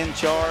guy's in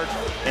charge,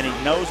 and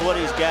he knows what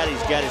he's got.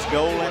 He's got his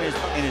goal in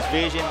his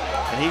vision,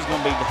 and he's going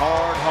to be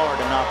hard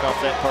to knock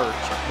off that perch.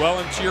 Well,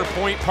 and to your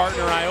point,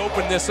 partner, I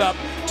open this up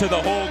to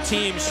the whole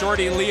team.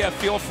 Shorty, Leah,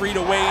 feel free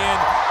to weigh in.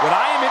 What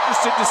I am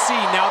interested to see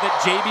now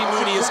that JB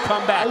Mooney has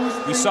come back,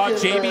 we saw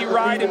JB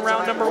ride in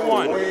round number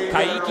 1,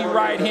 Kaique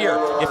ride here.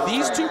 If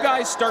these 2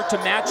 guys start to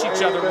match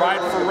each other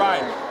ride for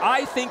ride,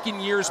 I think in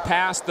years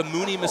past the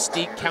Mooney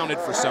mystique counted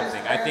for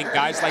something. I think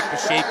guys like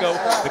Pacheco,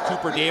 the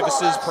Cooper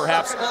Davises,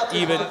 perhaps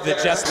even the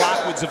Jess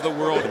Lockwoods of the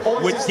world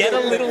would get a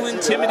little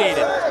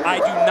intimidated. I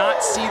do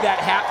not see that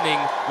happening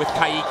with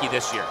Kaique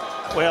this year.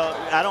 Well,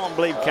 I don't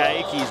believe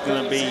Kaique's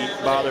going to be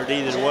bothered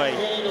either way,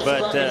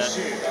 but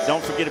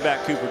don't forget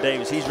about Cooper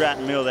Davis. He's right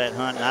in the middle of that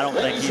hunt, and I don't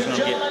think he's going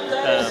to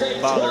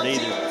get bothered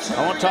either.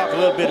 I want to talk a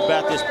little bit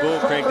about this bull,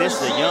 Craig.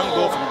 This is a young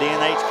bull from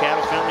D&H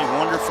Cattle Company,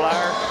 Wonder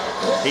Flyer.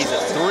 He's a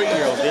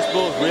 3-year-old. This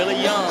bull's really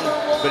young,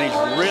 but he's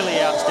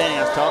really outstanding.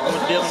 I was talking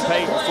with Dylan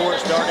Page before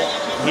it started.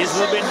 He's a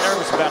little bit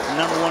nervous about the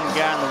 #1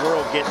 guy in the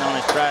world getting on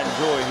his pride and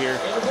joy here,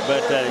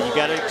 but you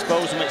got to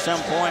expose him at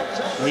some point.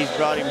 He's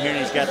brought him here, and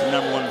he's got the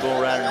 #1 bull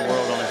rider in the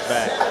world on his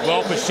back.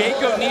 Well,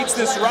 Pacheco needs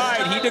this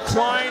ride. He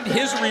declined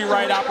his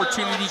re-ride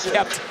opportunity,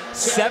 kept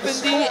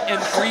 70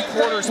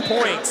 3/4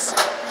 points.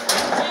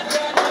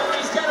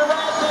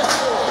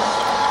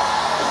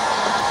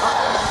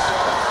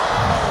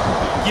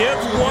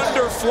 Give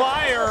Wonder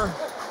Flyer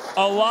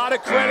a lot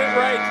of credit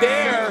right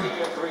there.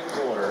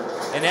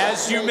 And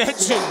as you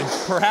mentioned,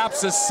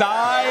 perhaps a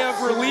sigh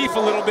of relief a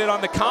little bit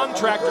on the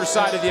contractor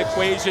side of the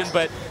equation,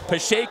 but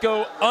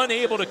Pacheco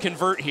unable to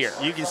convert here.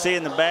 You can see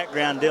in the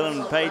background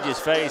Dylan Page's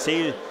face.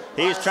 He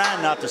was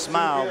trying not to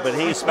smile, but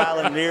he's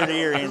smiling ear to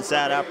ear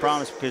inside, I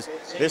promise, because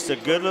this is a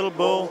good little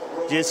bull.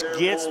 Just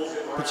gets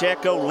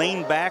Pacheco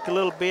lean back a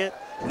little bit,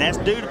 And that's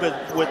due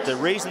to with the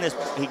reason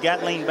he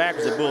got leaned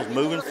backwards, the bull's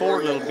moving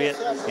forward a little bit,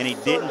 and he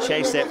didn't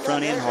chase that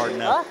front end hard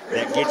enough.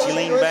 That gets you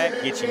leaned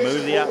back, gets you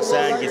moved to the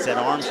outside, gets that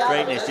arm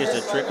straight, and it's just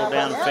a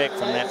trickle-down effect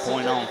from that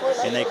point on,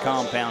 and they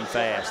compound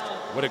fast.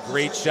 What a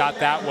great shot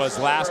that was.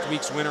 Last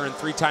week's winner and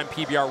three-time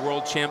PBR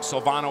world champ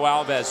Silvano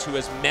Alves, who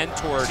has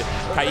mentored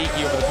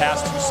Kaiki over the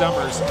past 2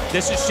 summers.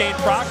 This is Shane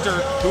Proctor,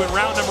 who in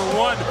round number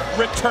 1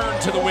 returned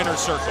to the winner's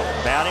circle.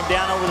 Bowed him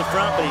down over the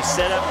front, but he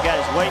set up and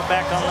got his weight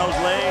back on those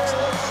legs.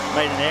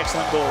 Made an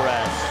excellent bull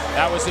ride.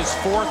 That was his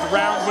 4th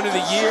round win of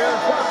the year.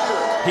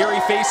 Here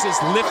he faces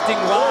Lifting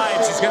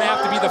Lives. He's going to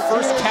have to be the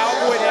first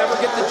cowboy to ever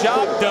get the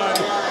job done.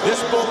 This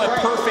bull a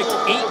perfect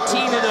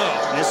 18-0.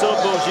 And this little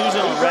bull's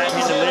usually on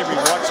right-hand delivery.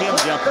 Watch him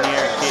jump in the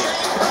air and kick.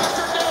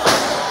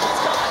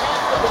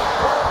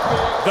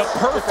 The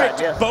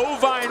perfect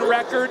bovine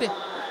record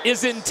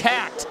is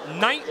intact.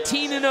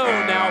 19-0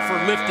 now for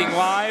Lifting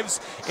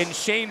Lives. And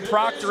Shane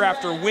Proctor,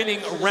 after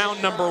winning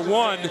round number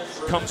 1,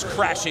 comes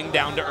crashing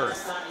down to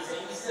earth.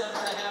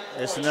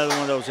 It's another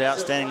one of those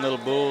outstanding little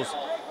bulls.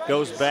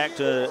 Goes back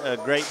to a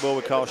great bull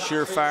we call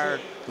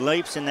Surefire,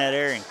 leaps in that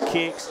air and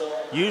kicks.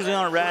 Usually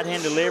on a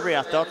right-hand delivery,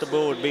 I thought the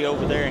bull would be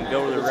over there and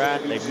go to the right.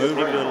 They moved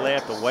him to the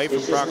left, away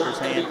from Proctor's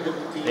hand,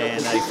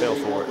 and they fell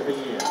for it.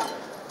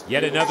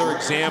 Yet another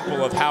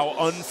example of how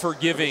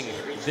unforgiving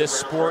this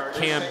sport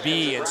can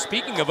be. And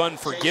speaking of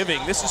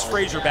unforgiving, this is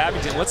Fraser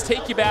Babington. Let's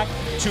take you back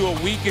to a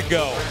week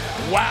ago.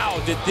 Wow,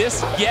 did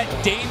this get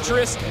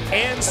dangerous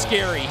and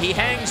scary. He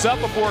hangs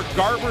up aboard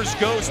Garber's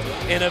Ghost,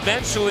 and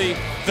eventually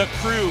the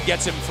crew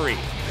gets him free.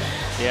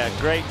 Yeah,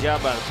 great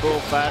job by the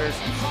bullfighters.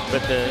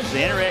 But the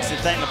interesting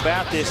thing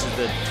about this is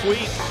the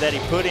tweak that he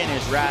put in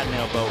his riding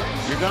elbow.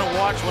 You're going to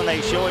watch when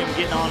they show him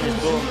getting on his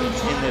bull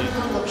in the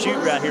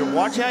chute right here.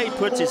 Watch how he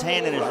puts his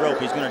hand in his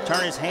rope. He's going to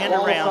turn his hand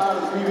around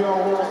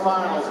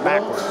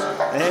backwards.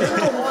 And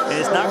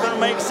it's not going to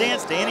make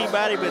sense to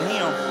anybody but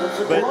him,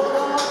 but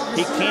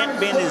he can't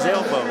bend his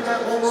elbow.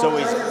 So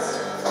he's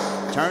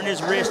turned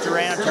his wrist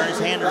around, turned his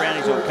hand around.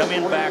 He's going to come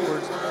in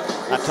backwards.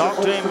 I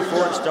talked to him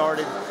before it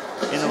started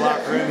in the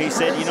locker room. He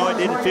said, you know, it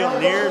didn't feel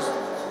near as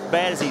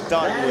bad as he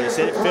thought it would. He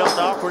said it felt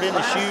awkward in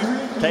the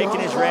chute, taking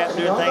his wrap,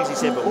 doing things. He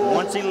said, but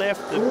once he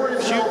left the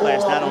chute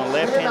last night on a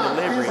left-hand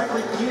delivery,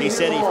 he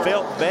said he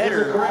felt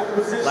better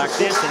like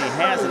this than he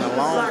has in a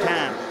long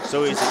time.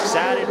 So he's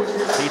excited.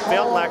 He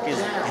felt like his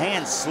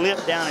hand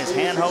slipped down his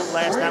handhold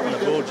last night when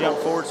the bull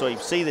jumped forward, so you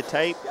see the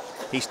tape.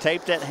 He's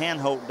taped that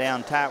handhold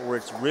down tight where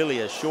it's really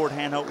a short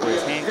handhold where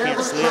his hand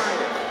can't slip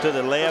to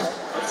the left.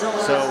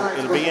 So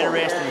it'll be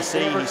interesting to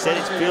see. He said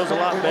it feels a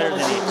lot better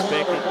than he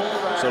expected,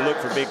 so look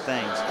for big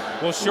things.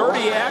 Well,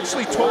 Shorty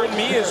actually told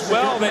me as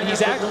well that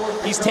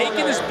he's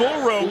taken his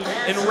bull rope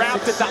and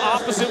wrapped it the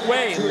opposite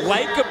way,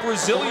 like a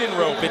Brazilian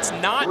rope. It's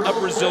not a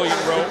Brazilian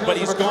rope, but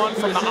he's gone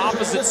from the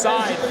opposite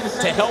side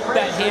to help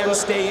that hand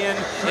stay in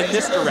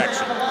this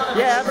direction.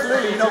 Yeah,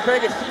 absolutely. You know,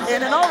 Craig,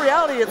 and in all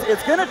reality,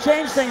 it's going to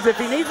change things. If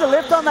he needs to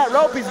lift on that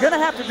rope, he's going to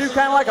have to do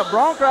kind of like a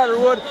bronc rider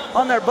would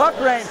on their buck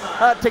rein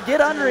to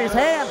get under his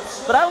hand.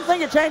 But I don't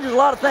think it changes a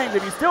lot of things.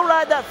 If you still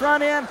ride that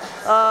front end,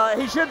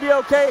 he should be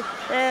okay.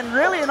 And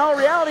really, in all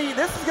reality,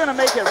 this is going to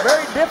make it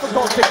very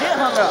difficult to get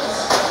hung up.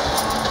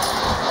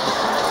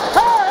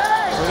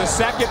 For the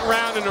second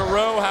round in a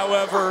row,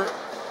 however,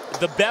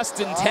 the best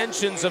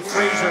intentions of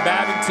Fraser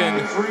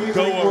Babington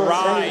go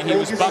awry. He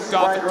was bucked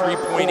off at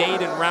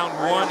 3.8 in round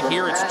 1.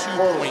 Here it's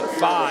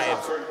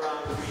 2.5.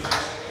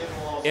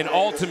 And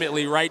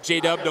ultimately, right,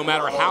 J-Dub, no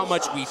matter how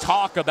much we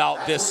talk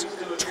about this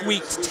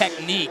tweaked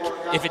technique,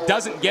 if it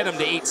doesn't get him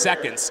to 8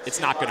 seconds, it's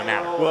not going to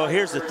matter. Well,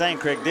 here's the thing,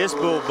 Craig. This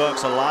bull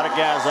bucks a lot of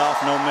guys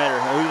off no matter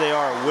who they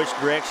are or which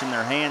direction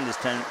their hand is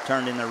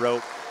turned in the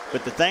rope.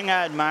 But the thing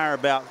I admire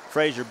about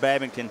Fraser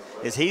Babington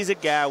is he's a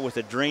guy with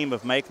a dream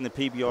of making the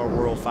PBR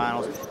World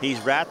Finals. He's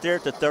right there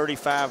at the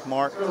 35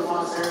 mark,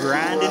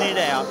 grinding it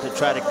out to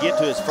try to get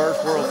to his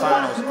first World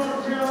Finals.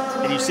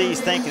 And you see he's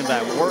thinking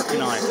about it,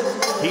 working on it.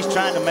 He's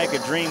trying to make a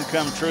dream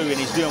come true, and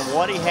he's doing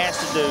what he has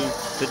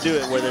to do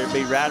it, whether it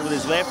be ride with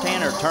his left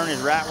hand or turn his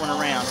right one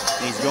around,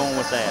 and he's going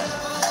with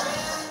that.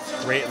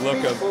 Great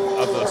look of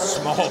a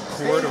small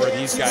corridor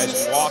these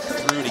guys walk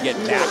through to get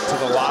back to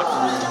the locker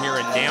room here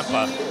in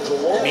Nampa.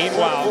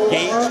 Meanwhile,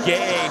 Gage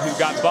Gay, who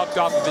got bucked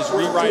off of his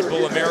re-ride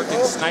bull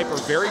American Sniper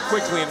very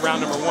quickly in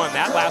round number 1.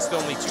 That lasted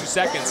only 2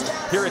 seconds.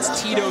 Here it's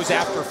Tito's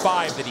after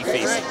 5 that he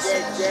faces.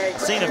 I've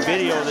seen a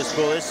video of this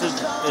bull. This is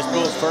this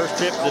bull's first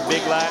trip to the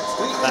big lights.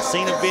 I've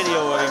seen a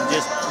video of him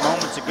just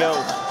moments ago,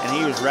 and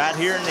he was right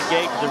here in the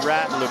gate to the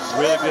right. Looked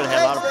really good.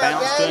 Had a lot of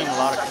bounce to him, a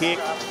lot of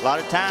kick, a lot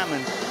of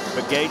timing.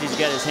 But Gage has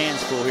got his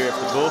hands full here. If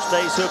the bull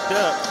stays hooked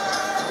up,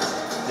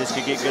 this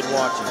could get good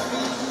watching.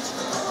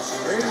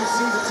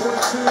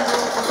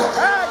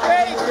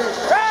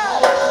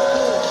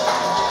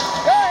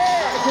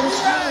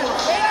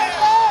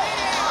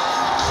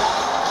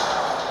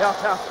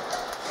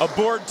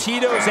 Aboard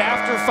Tito's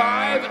after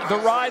 5, the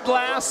ride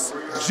lasts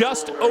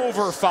just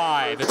over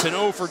 5. It's an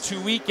 0 for 2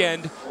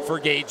 weekend for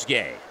Gage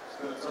Gay.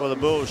 Well, the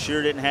bull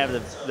sure didn't have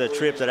the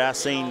trip that I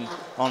seen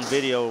on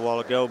video a while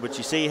ago, but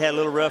you see he had a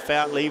little rough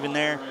out leaving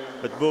there,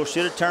 but the bull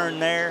should have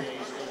turned there.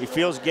 He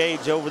feels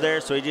Gage over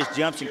there, so he just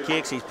jumps and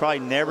kicks. He's probably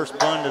never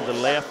spun to the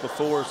left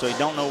before, so he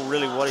don't know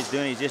really what he's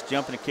doing. He's just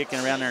jumping and kicking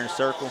around there in a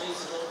circle,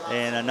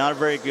 and not a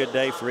very good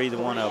day for either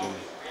one of them.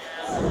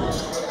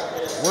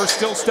 We're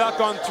still stuck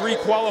on 3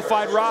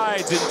 qualified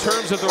rides. In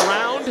terms of the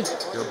round,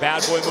 your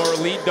Bad Boy Mower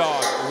lead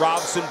dog,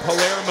 Robson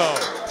Palermo.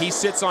 He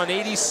sits on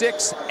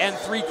 86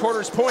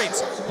 3/4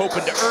 points,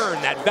 hoping to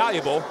earn that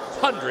valuable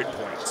 100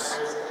 points.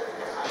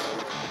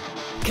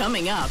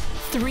 Coming up,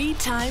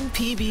 3-time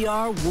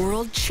PBR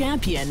world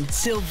champion,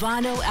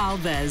 Silvano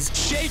Alves.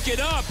 Shake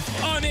it up,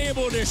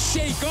 unable to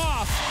shake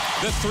off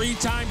the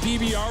 3-time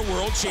PBR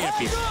world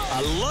champion. I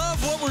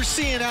love what we're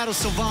seeing out of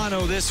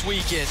Silvano this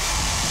weekend.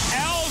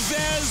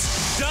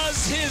 Alves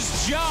does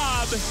his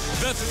job.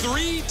 The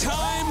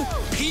 3-time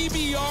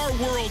PBR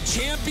world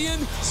champion,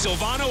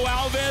 Silvano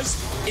Alves,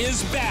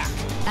 is back.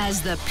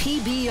 As the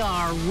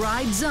PBR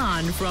rides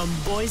on from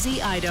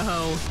Boise,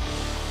 Idaho.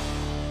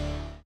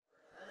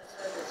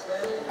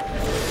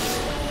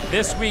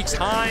 This week's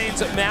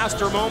Heinz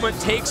Master Moment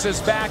takes us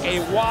back a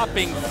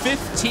whopping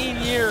 15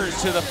 years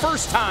to the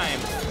first,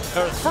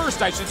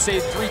 I should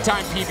say,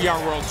 3-time PBR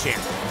world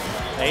champion.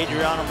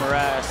 Adriano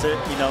Moraes,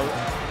 you know,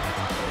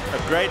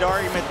 a great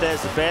argument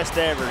that's the best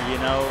ever, you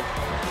know.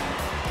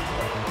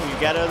 You've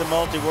got other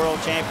multi-world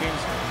champions.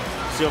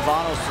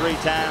 Silvano's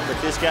 3-time,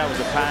 but this guy was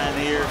a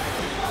pioneer.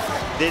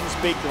 Didn't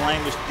speak the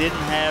language, didn't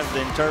have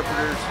the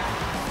interpreters,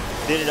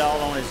 did it all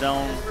on his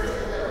own.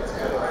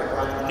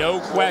 No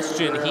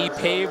question, he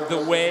paved the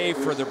way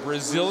for the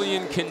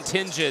Brazilian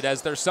contingent,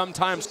 as they're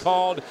sometimes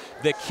called,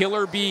 the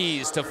Killer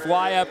Bees, to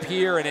fly up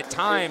here and at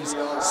times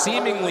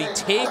seemingly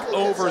take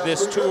over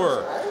this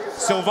tour.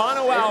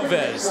 Silvano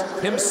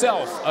Alves,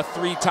 himself a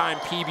 3-time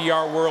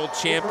PBR world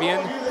champion.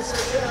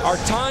 Our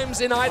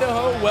times in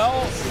Idaho,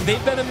 well,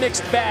 they've been a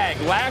mixed bag.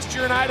 Last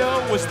year in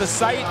Idaho was the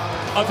site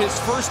of his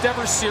first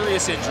ever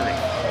serious injury.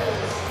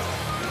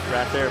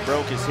 Right there,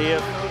 broke his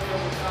hip.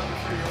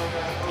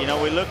 You know,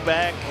 we look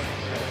back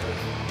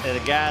at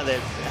a guy that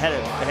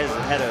has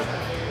had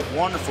a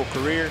wonderful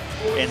career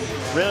and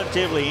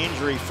relatively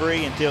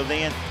injury-free until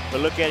then.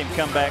 But look at him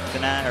come back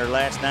tonight or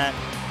last night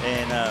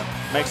and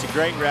makes a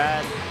great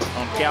ride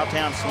on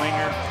Cowtown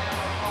Slinger.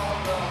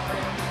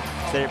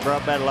 Said it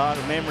brought back a lot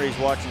of memories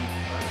watching,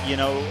 you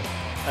know,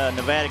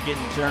 Nevada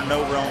getting turned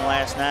over on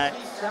last night.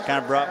 Kind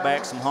of brought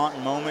back some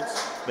haunting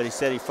moments, but he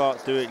said he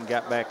fought through it and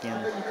got back in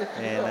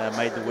and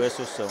made the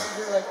whistle, so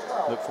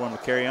look for him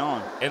to carry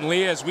on. And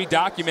Leah, as we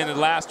documented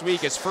last week,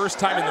 his first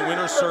time in the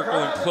winner's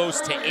circle in close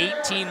to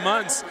 18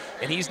 months,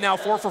 and he's now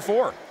 4 for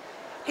 4.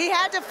 He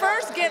had to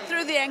first get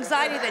through the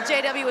anxiety that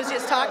JW was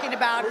just talking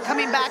about,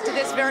 coming back to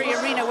this very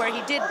arena where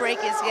he did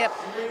break his hip.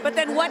 But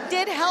then what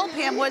did help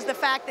him was the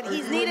fact that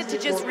he's needed to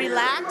just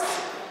relax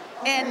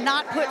and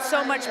not put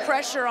so much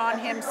pressure on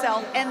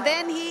himself. And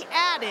then he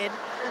added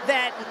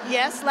that,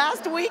 yes,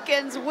 last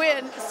weekend's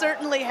win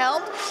certainly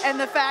helped, and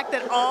the fact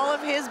that all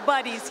of his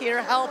buddies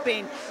here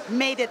helping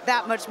made it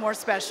that much more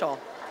special.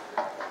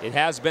 It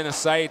has been a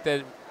site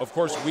that, of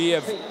course, we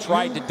have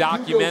tried to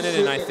document it,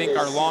 and I think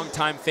our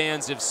longtime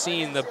fans have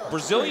seen. The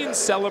Brazilians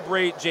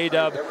celebrate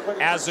J-Dub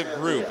as a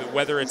group,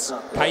 whether it's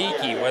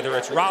Kaique, whether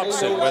it's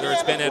Robson, whether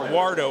it's been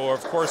Eduardo, or,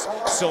 of course,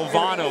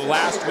 Silvano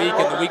last week,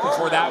 and the week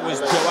before that was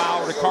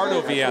Joao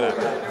Ricardo Vieira.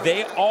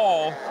 They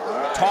all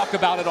talk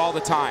about it all the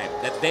time,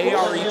 that they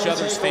are each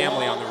other's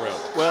family on the road.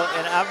 Well,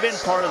 and I've been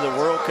part of the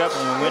World Cup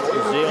when we went to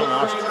Brazil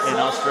and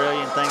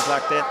Australia and things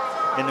like that,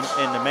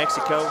 in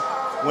Mexico.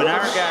 When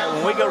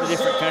we go to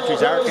different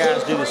countries, our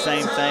guys do the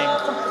same thing,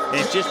 and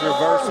it's just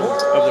reversal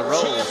of the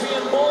roles.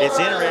 It's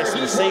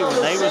interesting to see when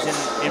they was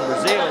in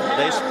Brazil,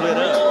 they split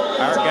up.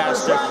 Our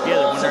guys stuck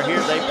together. When they're here,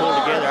 they pull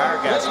together.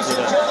 Our guys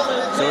split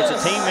up. So it's a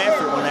team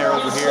effort when they're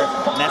over here,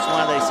 and that's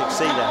why they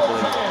succeed, I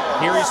believe.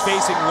 Here he's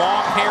facing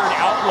long-haired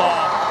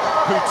Outlaw,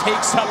 who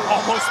takes up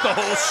almost the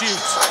whole shoot.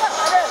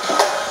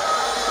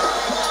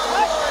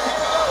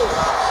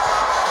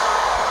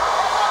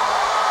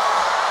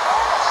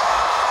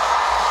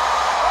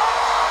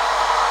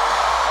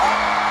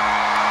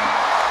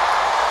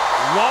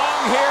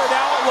 Long-haired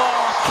Outlaw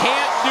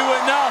can't do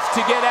enough to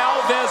get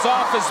Alves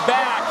off his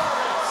back.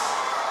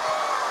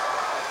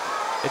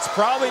 It's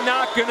probably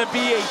not going to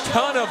be a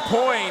ton of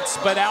points,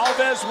 but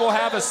Alves will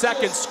have a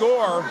second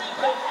score.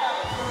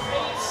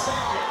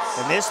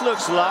 And this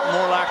looks a lot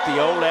more like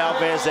the old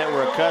Alves that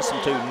we're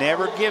accustomed to,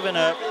 never giving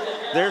up.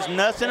 There's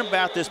nothing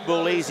about this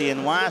bull easy,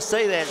 and why I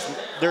say that is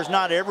there's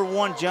not every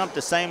one jump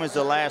the same as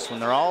the last one.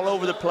 They're all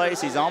over the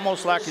place. He's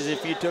almost like as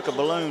if you took a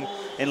balloon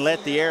and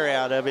let the air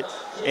out of it,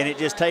 and it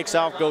just takes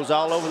off, goes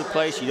all over the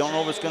place. You don't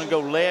know if it's going to go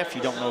left.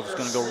 You don't know if it's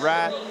going to go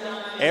right.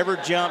 Every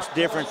jump's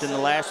different than the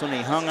last one.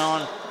 He hung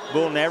on.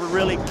 Bull never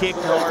really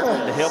kicked hard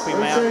to help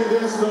him out.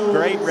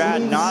 Great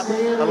ride, not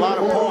a lot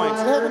of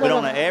points, but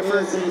on the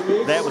effort,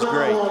 that was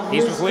great.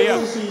 He's with Leo.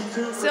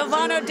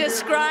 Silvano,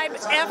 describe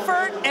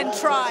effort and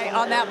try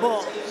on that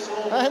bull.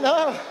 I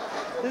know.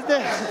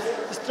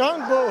 It's a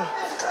strong bull.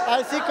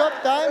 I see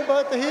cup time,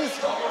 but he's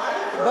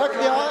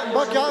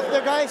buck off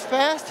the guys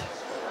fast.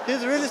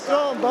 He's really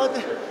strong, but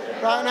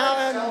right now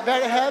I'm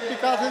very happy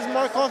because he's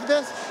more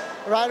confident.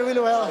 Ride really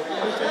well.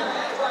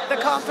 The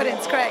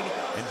confidence, Craig.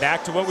 And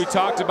back to what we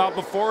talked about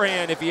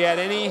beforehand, if he had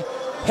any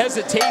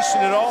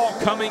hesitation at all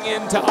coming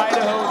into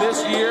Idaho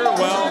this year,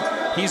 well,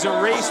 he's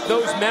erased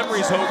those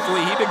memories,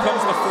 hopefully. He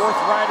becomes the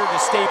 4th rider to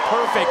stay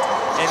perfect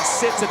and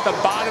sits at the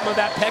bottom of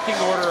that pecking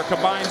order, a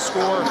combined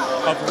score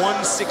of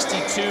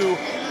 162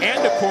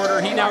 and a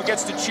quarter. He now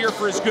gets to cheer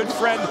for his good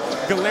friend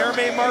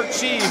Guilherme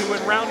Marchi, who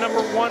in round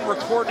number 1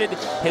 recorded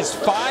his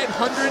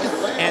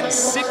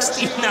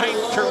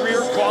 569th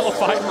career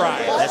qualified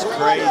ride. That's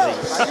crazy.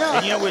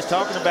 And you know, we was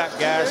talking about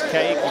guys,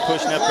 Cake,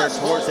 pushing up there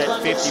towards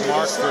that 50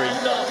 mark for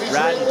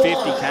riding 50,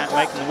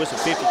 making the whistle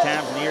 50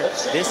 times a year.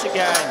 This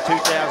guy in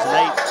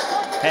 2008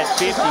 had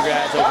 50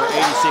 rides over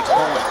 86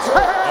 points.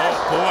 Oh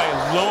boy,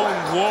 Lone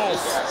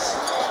Wolf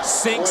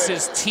sinks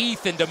his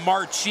teeth into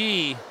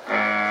Marchi.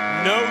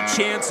 No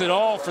chance at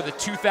all for the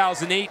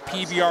 2008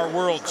 PBR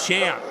World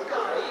Champ.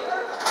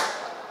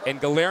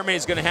 And Guilherme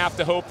is going to have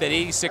to hope that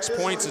 86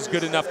 points is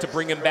good enough to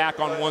bring him back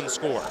on 1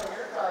 score.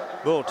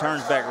 Bull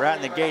turns back right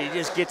in the gate. He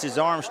just gets his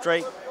arm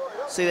straight.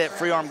 See that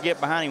free arm get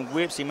behind him,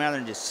 whips him out there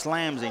and just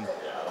slams him.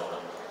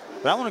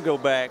 But I want to go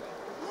back.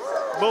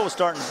 Bull was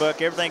starting to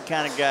buck. Everything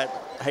kind of got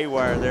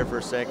haywire there for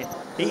a second.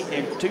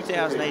 In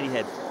 2008, he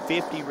had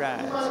 50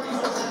 rides,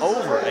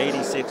 over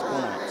 86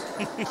 points.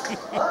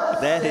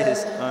 That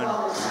is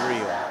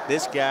unreal.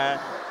 This guy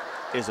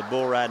is a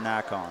bull riding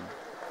icon.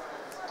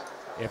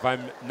 If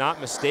I'm not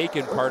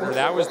mistaken, partner,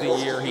 that was the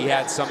year he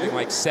had something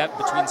like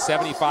between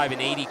 75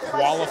 and 80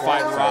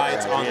 qualified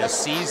rides on the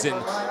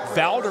season.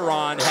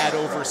 Valderon had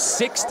over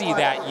 60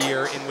 that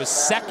year and was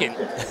 2nd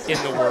in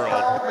the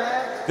world.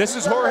 This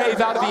is Jorge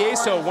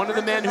Valdivieso, one of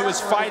the men who is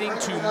fighting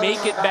to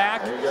make it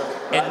back,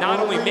 and not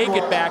only make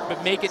it back,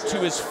 but make it to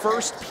his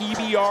first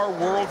PBR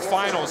World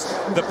Finals.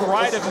 The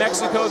pride of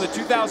Mexico, the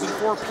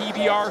 2004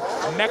 PBR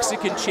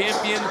Mexican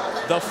champion,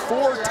 the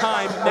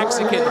 4-time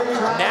Mexican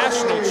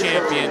national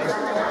champion.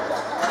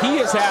 He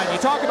has had, you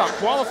talk about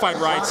qualified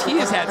rides, he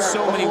has had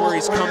so many where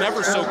he's come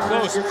ever so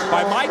close.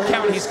 By my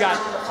count, he's got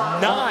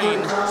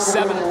 9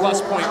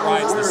 7+ point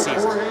rides this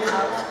season.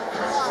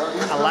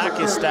 I like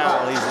his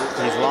style. He's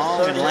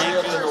long and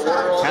lanky,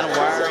 kind of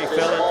wiry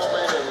fella.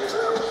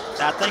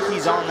 I think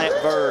he's on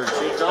that verge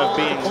of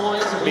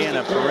being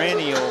a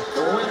perennial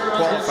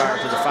qualifier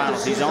to the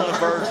finals. He's on the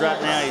verge right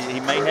now.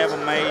 He may have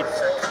them made.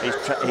 He's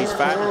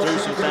fighting through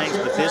some things,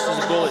 but this is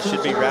a bull that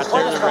should be right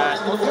there to the right,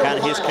 kind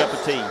of his cup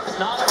of tea.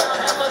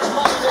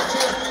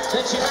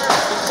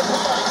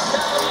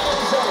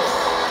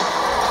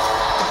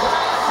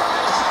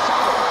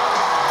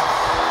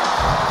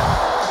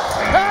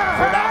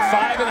 For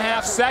about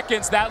 5.5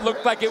 seconds, that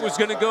looked like it was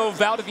going to go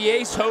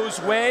Valdivieso's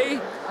way.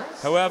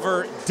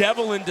 However,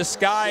 devil in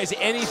disguise,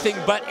 anything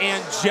but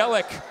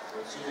angelic.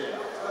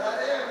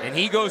 And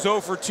he goes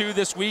 0 for 2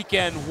 this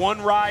weekend.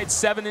 1 ride,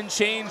 7 and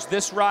change.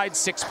 This ride,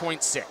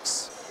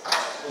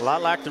 6.6. A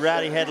lot like the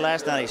ride he had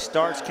last night. He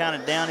starts kind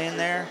of down in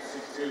there,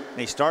 and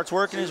he starts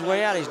working his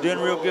way out. He's doing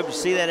real good. You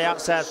see that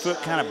outside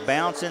foot kind of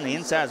bouncing, the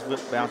inside foot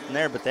bouncing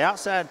there, but the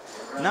outside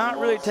not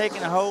really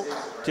taking a hold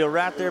till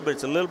right there, but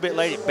it's a little bit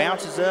late. It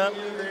bounces up,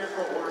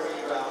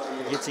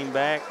 gets him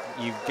back.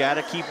 You've got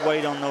to keep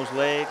weight on those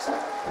legs.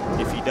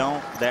 If you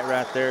don't, that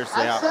right there is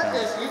the outcome.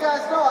 You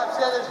guys know I've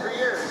said this for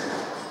years.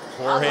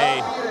 Jorge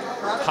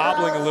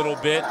hobbling a little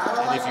bit,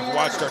 and if you've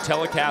watched our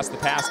telecast the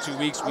past 2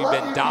 weeks, we've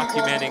been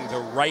documenting the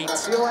right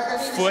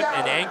foot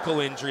and ankle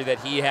injury that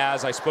he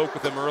has. I spoke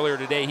with him earlier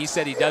today. He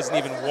said he doesn't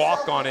even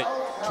walk on it,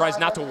 tries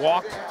not to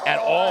walk at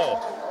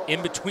all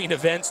in between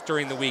events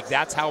during the week.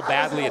 That's how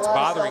badly it's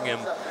bothering him.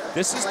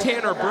 This is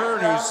Tanner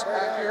Byrne, who's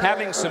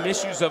having some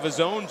issues of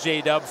his own,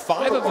 J-Dub.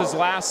 5 of his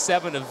last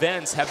 7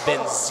 events have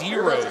been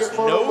zeros,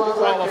 no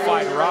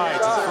qualified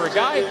rides. And for a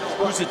guy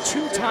who's a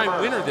 2-time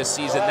winner this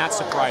season, that's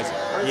surprising.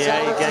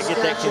 Yeah, you got to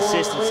get that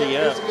consistency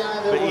up.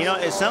 But, you know,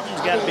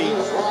 something's got to be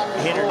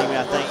hindering him,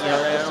 I think. You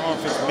know, I don't know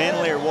if it's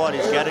mentally or what.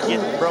 He's got to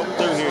get broke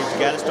through here. He's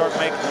got to start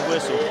making the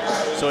whistle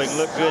so he can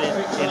look good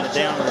in the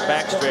down to the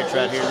back stretch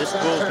right here. This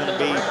bull's going to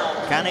be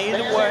kind of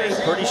either way,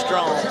 pretty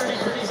strong.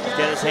 He's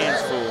got his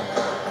hands full.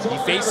 He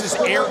faces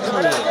Air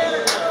Cool.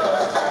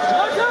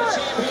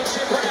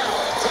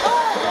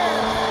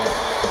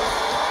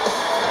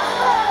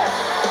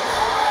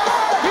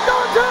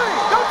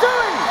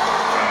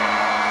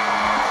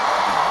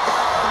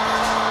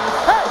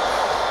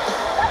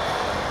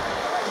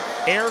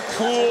 Air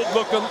Cooled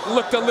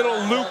looked a little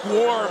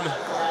lukewarm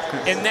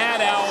in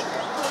that out,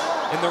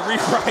 and the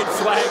re-ride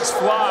flags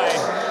fly.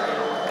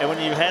 And when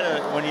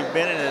you've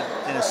been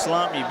in a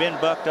slump, you've been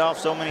bucked off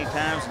so many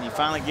times, and you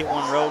finally get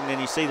one rolled, and then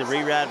you see the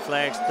re-ride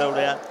flags thrown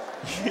out,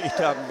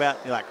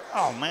 you're like,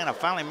 oh man, I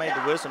finally made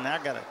the whistle. Now I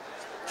got to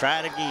try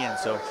it again.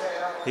 So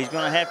he's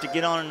going to have to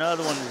get on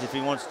another one if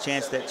he wants a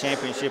chance at that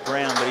championship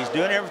round. But he's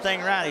doing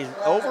everything right. He's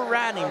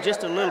overriding him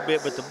just a little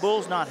bit, but the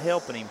bull's not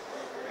helping him.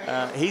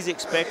 he's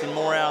expecting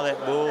more out of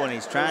that bull, and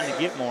he's trying to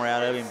get more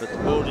out of him, but the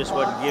bull just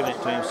wasn't giving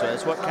it to him, so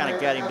that's what kind of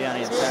got him down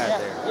inside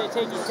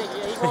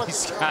there.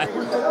 He's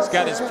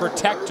got his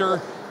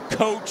protector,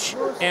 coach,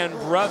 and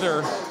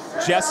brother,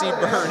 Jesse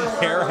Byrne,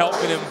 there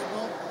helping him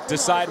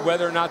decide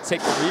whether or not to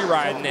take the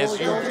re-ride. And as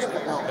you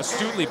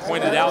astutely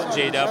pointed out,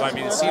 J-Dub, I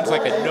mean, it seems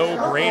like a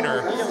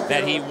no-brainer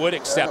that he would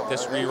accept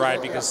this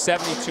re-ride because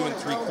 72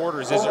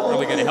 3/4 isn't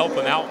really going to help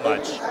him out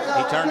much.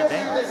 He turned it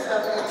down.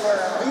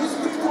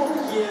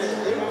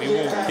 We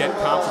will get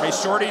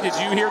confirmation. Shorty, did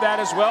you hear that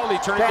as well? Did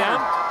he turn it down?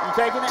 You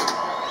taking it?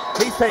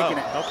 He's taking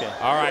it. Okay.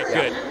 All right,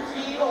 good.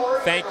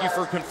 Thank you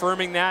for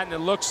confirming that. And it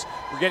looks,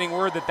 we're getting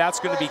word that that's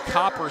going to be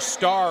Copper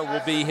Star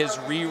will be his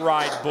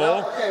re-ride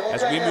bull.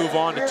 As we move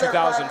on to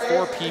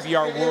 2004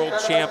 PBR World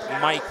Champ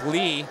Mike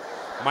Lee.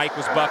 Mike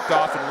was bucked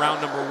off in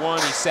round number 1.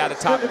 He sat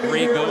atop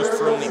Gray Ghost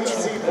for only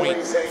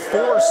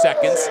 2.4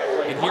 seconds.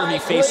 And here he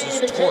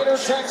faces Torch. Bull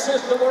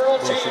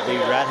should be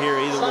right here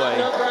either way.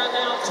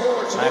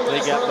 Mike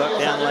Lee got bucked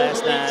down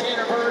last night.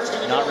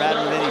 Not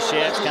riding with any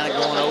shafts, kind of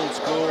going old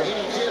school.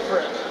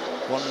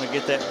 Wanting to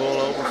get that bull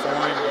over for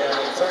him.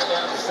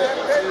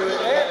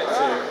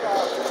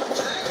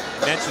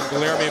 Mentioned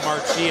Guilherme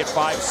Marchi at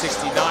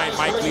 569.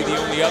 Mike Lee, the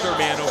only other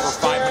man over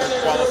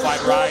 500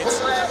 qualified rides.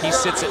 He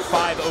sits at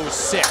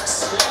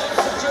 506.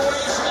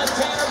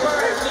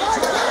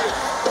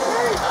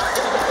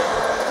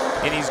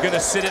 And he's going to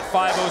sit at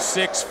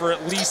 506 for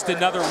at least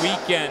another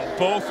weekend.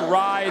 Both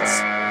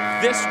rides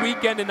this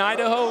weekend in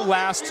Idaho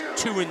last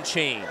 2 and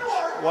change.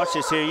 Watch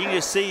this here. You can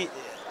just see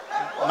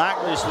Mike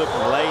just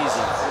looking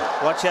lazy.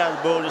 Watch how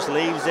the bull just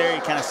leaves there.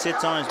 He kind of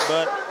sits on his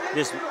butt,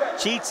 just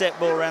cheats that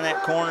bull around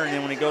that corner, and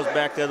then when he goes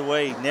back the other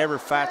way, he never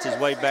fights his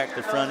way back to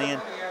the front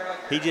end.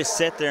 He just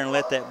sat there and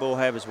let that bull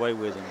have his way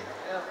with him.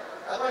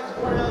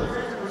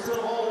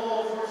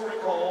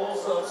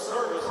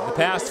 In the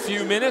past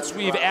few minutes,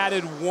 we've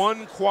added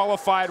 1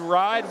 qualified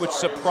ride, which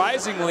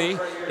surprisingly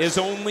is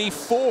only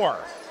 4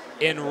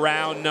 in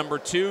round number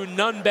 2.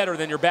 None better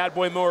than your Bad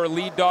Boy Mower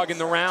lead dog in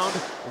the round,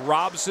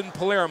 Robson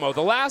Palermo.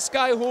 The last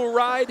guy who will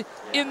ride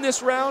in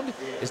this round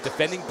is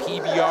defending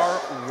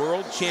PBR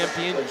World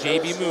Champion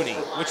JB Mooney,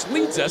 which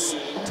leads us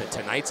to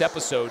tonight's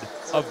episode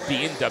of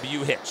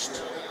B&W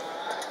Hitched.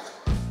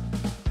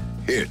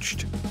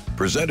 Hitched,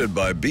 presented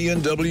by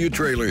B&W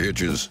Trailer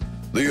Hitches,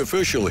 the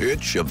official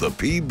hitch of the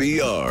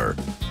PBR.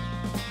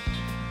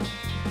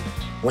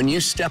 When you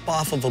step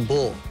off of a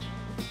bull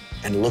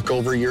and look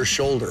over your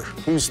shoulder,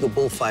 who's the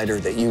bullfighter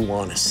that you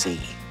want to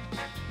see?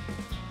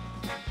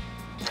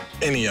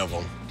 Any of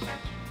them.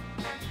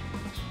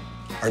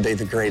 Are they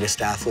the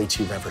greatest athletes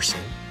you've ever seen?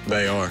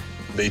 They are.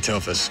 The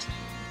toughest.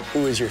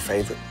 Who is your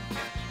favorite?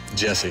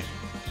 Jesse.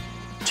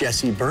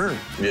 Jesse Byrne?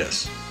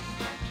 Yes.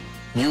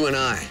 You and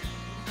I,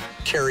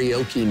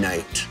 karaoke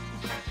night.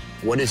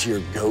 What is your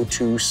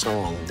go-to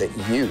song that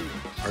you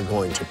are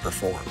going to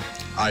perform?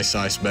 Ice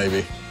Ice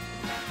Baby.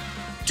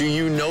 Do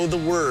you know the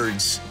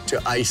words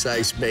to Ice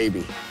Ice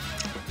Baby?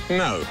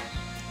 No.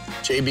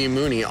 JB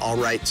Mooney, all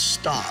right,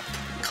 stop,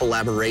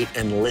 collaborate,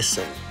 and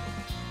listen.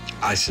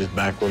 Ice is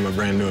back with my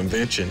brand new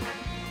invention.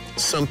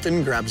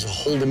 Something grabs a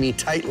hold of me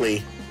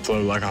tightly.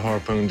 Flow like a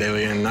harpoon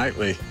daily and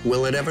nightly.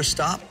 Will it ever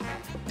stop?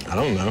 I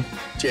don't know.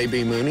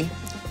 JB Mooney,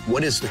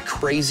 what is the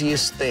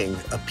craziest thing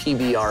a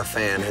PBR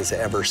fan has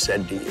ever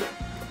said to you?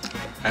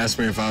 Asked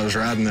me if I was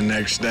riding the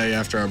next day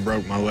after I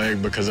broke my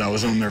leg because I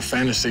was on their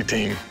fantasy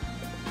team.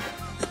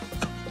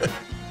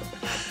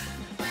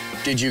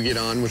 Did you get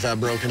on with that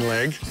broken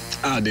leg?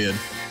 I did.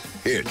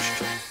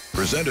 Hitched,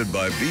 presented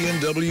by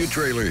B&W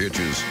Trailer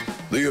Hitches,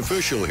 the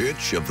official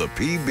hitch of the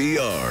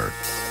PBR.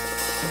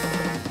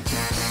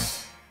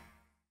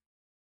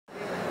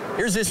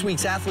 Here's this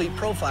week's athlete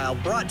profile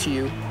brought to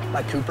you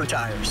by Cooper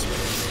Tires.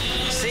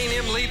 Seen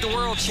him lead the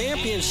world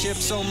championship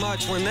so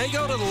much. When they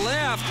go to the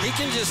left, he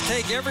can just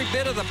take every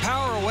bit of the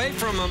power away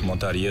from them.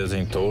 Montarias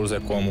em touros é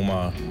como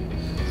uma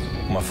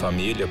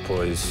família,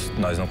 pois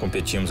nós não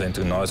competimos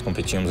entre nós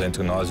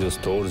e os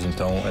touros,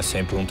 então é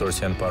sempre um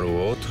torcendo para o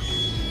outro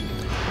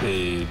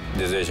e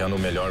desejando o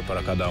melhor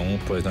para cada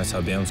pois nós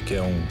sabemos que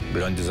é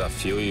grande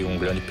desafio e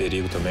grande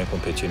perigo também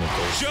competir em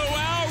touros.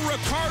 João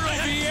Ricardo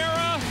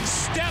Vieira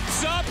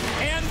steps up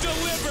and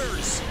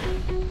delivers.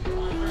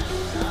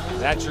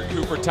 That's your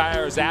Cooper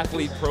Tires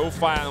athlete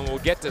profile, and we'll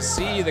get to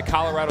see the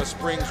Colorado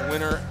Springs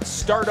winner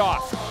start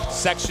off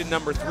section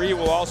number 3.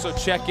 We'll also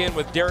check in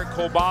with Derek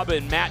Kolbaba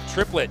and Matt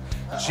Triplett.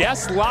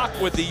 Jess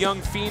Lockwood, the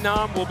young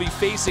phenom, will be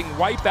facing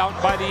Wipeout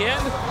by the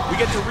end. We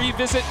get to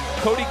revisit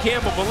Cody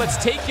Campbell, but let's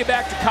take you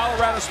back to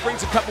Colorado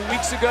Springs a couple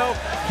weeks ago.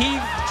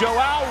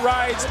 João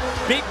rides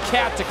Big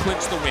Cat to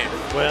clinch the win.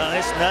 Well,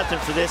 it's nothing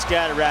for this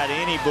guy to ride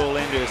any bull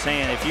into his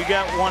hand. If you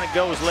got one that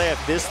goes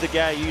left, this is the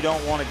guy you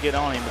don't want to get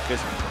on him, because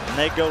when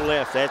they go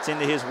left, that's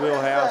into his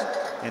wheelhouse,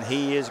 and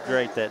he is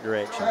great that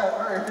direction.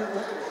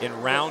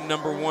 In round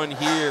number 1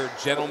 here,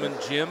 Gentleman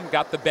Jim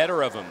got the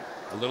better of him.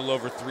 A little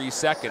over 3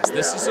 seconds.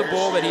 This is a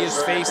bull that he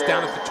has faced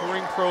down at the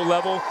Touring Pro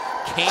level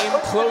Came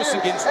close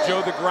against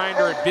Joe the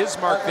Grinder at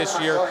Bismarck this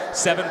year,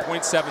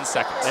 7.7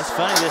 seconds. That's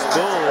funny, this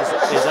bull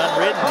is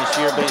unridden this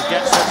year, but he's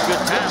got such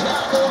good time.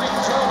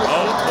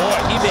 Oh boy,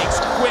 he makes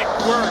quick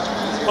work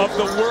of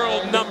the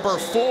world number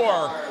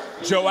 4.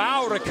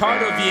 Joao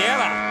Ricardo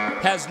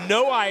Vieira has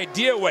no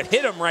idea what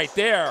hit him right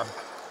there.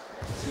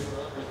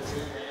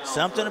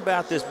 Something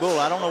about this bull,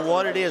 I don't know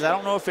what it is. I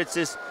don't know if it's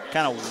this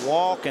kind of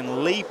walk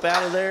and leap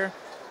out of there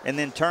and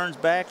then turns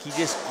back. He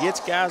just gets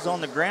guys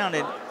on the ground.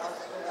 And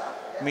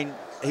I mean,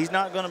 he's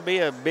not going to be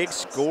a big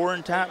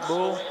scoring type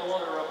bull.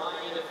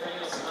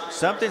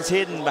 Something's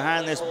hidden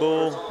behind this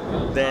bull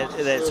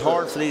that's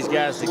hard for these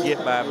guys to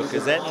get by,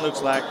 because that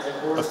looks like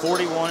a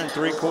 41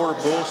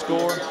 3/4 bull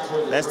score.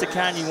 That's the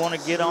kind you want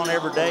to get on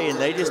every day, and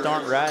they just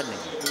aren't riding him.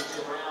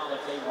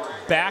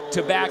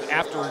 Back-to-back.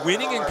 After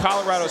winning in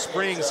Colorado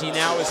Springs, he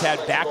now has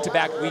had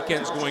back-to-back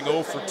weekends going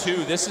 0 for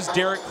 2. This is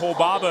Derek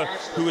Kolbaba,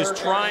 who is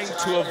trying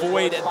to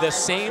avoid the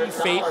same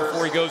fate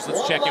before he goes.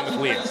 Let's check in with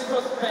Leah.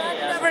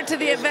 Over to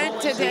the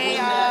event today,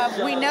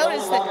 we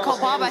noticed that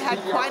Kolbaba had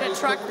quite a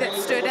truck that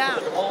stood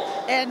out.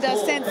 And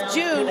since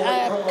June,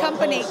 a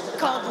company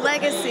called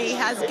Legacy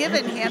has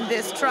given him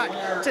this truck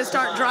to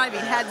start driving.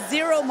 Had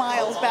 0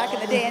 miles back in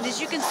the day. And as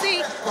you can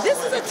see,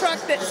 this is a truck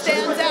that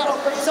stands out.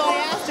 So I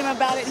asked him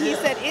about it. He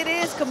said it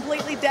is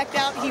completely decked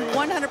out. He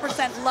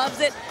 100% loves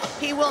it.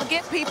 He will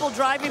get people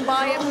driving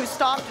by him who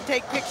stop to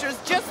take pictures,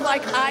 just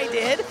like I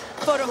did.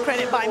 Photo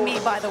credit by me,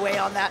 by the way,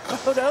 on that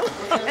photo.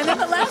 And then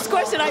the last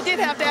question I did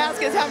have to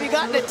ask is, have you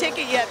gotten a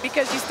ticket yet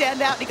because you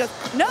stand out? And he goes,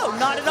 no,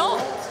 not at all.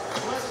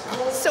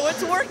 So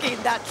it's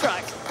working, that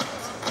truck.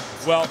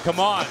 Well, come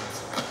on.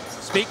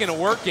 Speaking of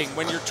working,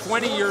 when you're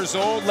 20 years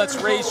old, let's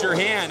raise your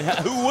hand.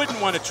 Who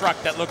wouldn't want a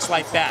truck that looks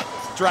like that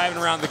driving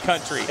around the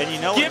country? And you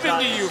know, given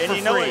to you for free. And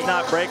you know he's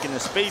not breaking the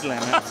speed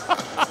limit.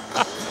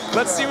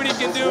 Let's see what he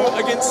can do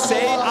against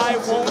Say I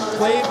Won't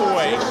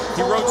Playboy.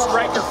 He rode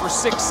striker for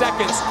 6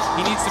 seconds.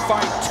 He needs to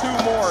find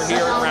 2 more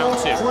here in round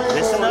 2.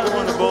 This is another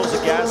one of the bulls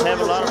that guys have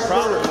a lot of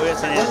problem with.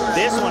 And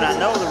this one, I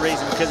know the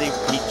reason, because he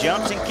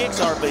jumps and kicks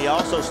hard, but he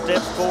also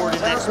steps forward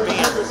in that spin,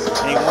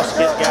 and he wants to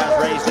get guys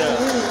raised up.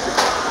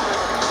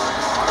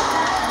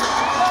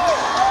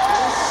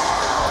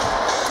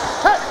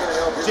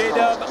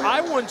 J-Dub,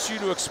 I want you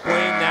to explain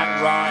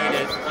that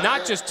ride,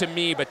 not just to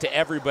me, but to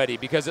everybody,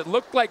 because it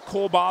looked like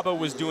Kolbaba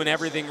was doing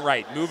everything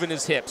right, moving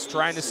his hips,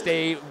 trying to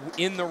stay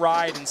in the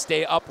ride and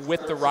stay up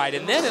with the ride,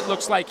 and then it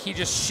looks like he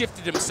just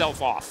shifted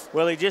himself off.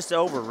 Well, he just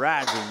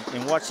overrides him,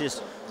 and watch this.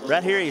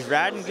 Right here, he's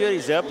riding good.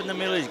 He's up in the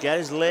middle. He's got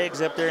his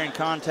legs up there in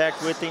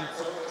contact with him.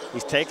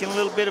 He's taking a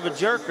little bit of a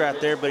jerk right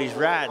there, but he's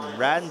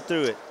riding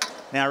through it.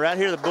 Now, right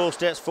here, the bull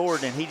steps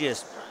forward, and he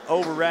just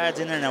overrides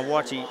in there. Now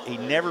watch, he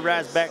never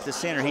rides back to the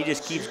center. He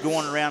just keeps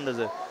going around to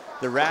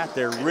the right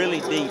there really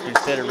deep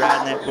instead of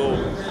riding that bull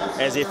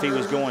as if he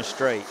was going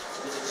straight.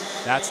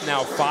 That's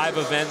now 5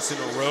 events in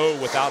a row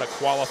without a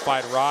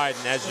qualified ride,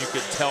 and as you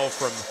could tell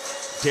from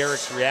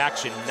Derek's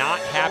reaction, not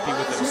happy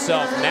with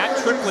himself. Matt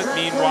Triplett,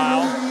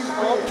 meanwhile,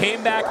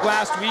 came back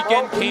last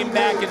weekend, came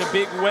back in a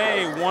big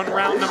way. Won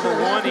round number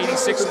 1,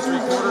 86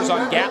 3/4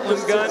 on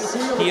Gatlin gun.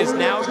 He is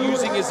now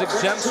using his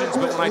exemptions,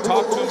 but when I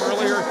talked to him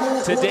earlier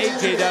today,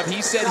 J-Dub,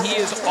 he said he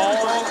is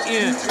all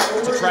in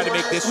to try to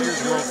make this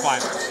year's World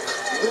Finals.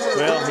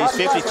 Well, he's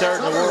 53rd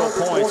in the world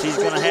points. He's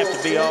going to have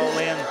to be all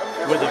in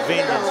with a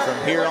vengeance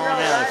from here on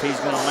out if he's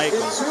going to make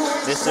them.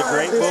 This is a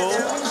great bull.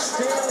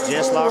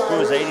 Jess Lockwood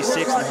was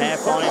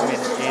 86.5 on him in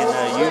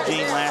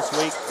Eugene last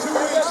week.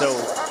 So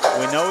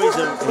we know he's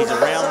a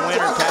round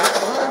winner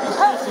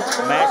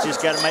type. Matt's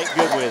just got to make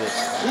good with it.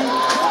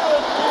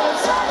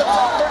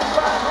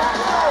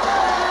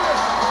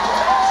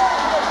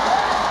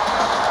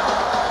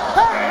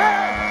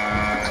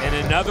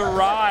 And another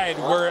ride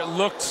where it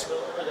looked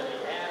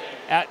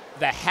at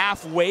the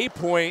halfway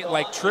point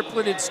like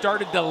Triplett had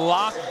started to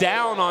lock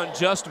down on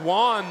just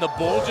Juan. The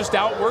bull just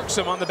outworks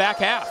him on the back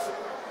half.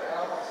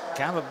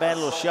 Kind of a bad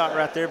little shot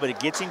right there, but it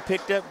gets him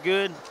picked up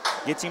good,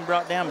 gets him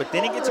brought down, but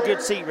then he gets a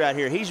good seat right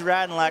here. He's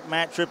riding like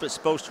Matt Triplett's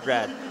supposed to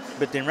ride.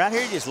 But then right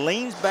here, he just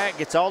leans back,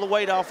 gets all the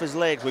weight off his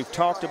legs. We've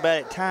talked about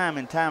it time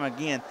and time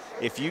again.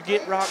 If you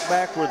get rocked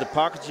back where the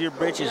pockets of your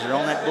britches are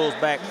on that bull's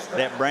back,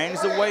 that brings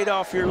the weight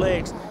off your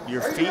legs.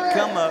 Your feet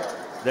come up,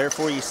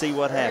 therefore you see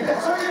what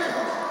happens.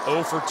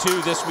 0 for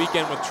 2 this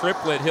weekend with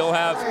Triplett. He'll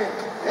have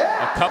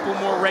a couple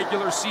more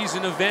regular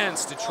season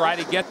events to try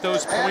to get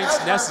those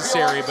points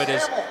necessary, but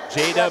as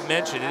J-Dub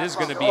mentioned, it is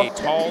going to be a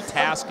tall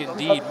task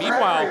indeed.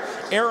 Meanwhile,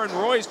 Aaron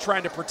Roy's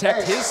trying to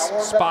protect his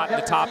spot in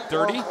the top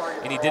 30,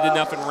 and he did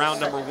enough in round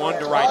number 1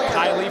 to ride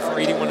Kylie for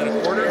 81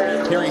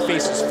 1/4. Here he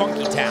faces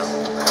Funky Town.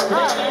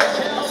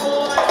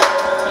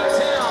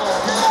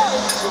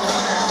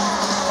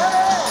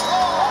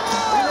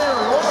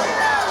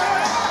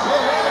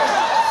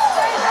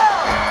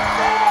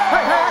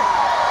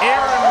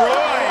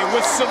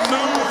 With some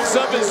moves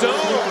of his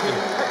own,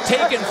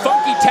 taking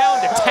Funky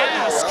Town to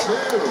task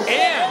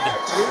and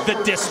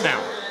the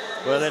dismount.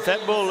 Well, if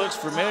that bull looks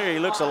familiar, he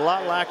looks a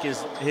lot like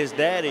his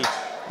daddy.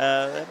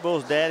 That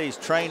bull's daddy's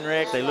train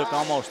wreck. They look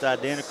almost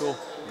identical.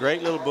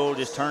 Great little bull,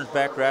 just turns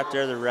back right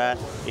there to the right.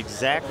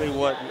 Exactly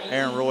what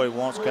Aaron Roy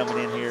wants coming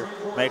in here.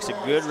 Makes a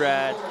good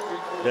ride.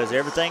 Does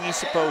everything he's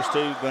supposed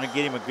to. Going to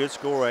get him a good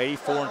score,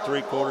 84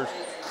 3/4.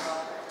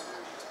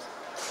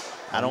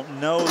 I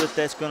don't know that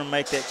that's going to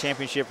make that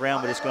championship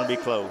round, but it's going to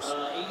be close.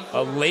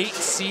 A late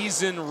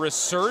season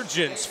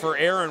resurgence for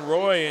Aaron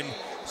Roy, and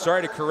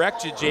sorry to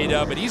correct you,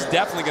 J-Dub, but he's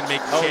definitely going to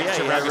make the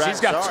championship round because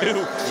he's got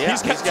two. Yeah,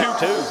 he's got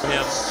two.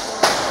 Him.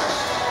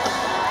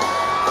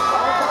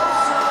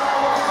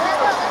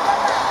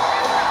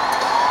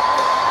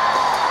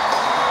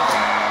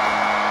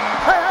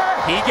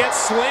 He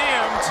gets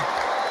slammed,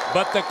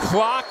 but the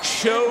clock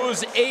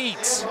shows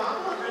 8.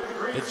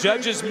 The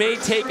judges may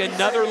take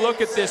another look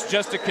at this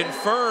just to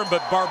confirm,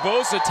 but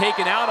Barbosa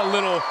taking out a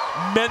little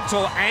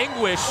mental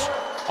anguish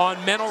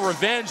on mental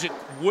revenge. It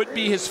would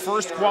be his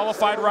first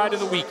qualified ride of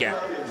the weekend.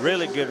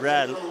 Really good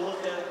ride.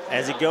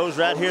 As he goes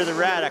right here to the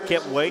right, I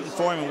kept waiting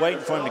for him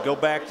to go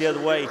back the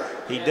other way.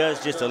 He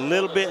does just a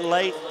little bit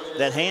late.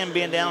 That hand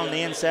being down on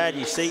the inside,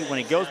 you see when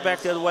he goes back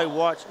the other way,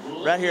 watch,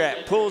 right here,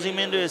 it pulls him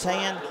into his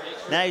hand.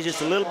 Now he's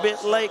just a little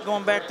bit late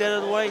going back the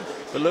other way,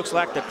 but looks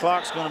like the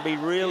clock's going to be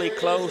really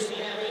close.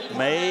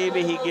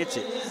 Maybe he gets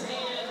it.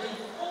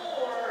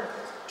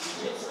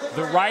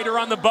 The rider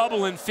on the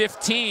bubble in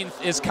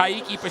 15th is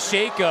Ka'iki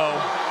Pacheco.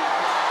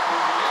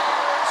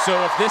 So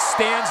if this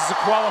stands as a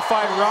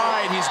qualified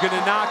ride, he's going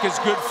to knock his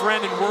good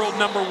friend and world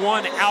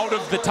 #1 out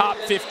of the top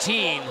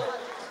 15.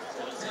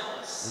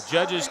 The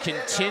judges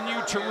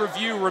continue to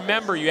review.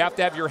 Remember, you have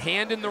to have your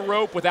hand in the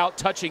rope without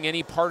touching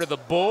any part of the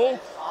bull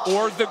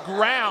or the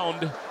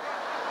ground.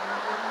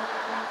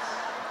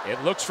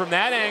 It looks from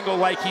that angle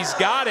like he's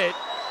got it.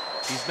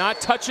 He's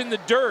not touching the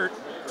dirt.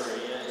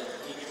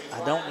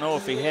 I don't know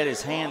if he had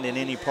his hand in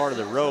any part of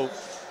the rope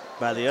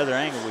by the other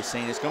angle we've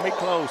seen. It's going to be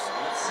close.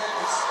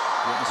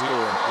 We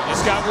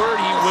just got word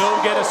he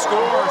will get a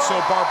score, so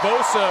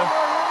Barbosa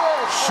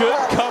should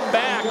come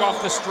back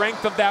off the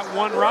strength of that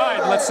one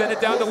ride. Let's send it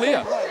down to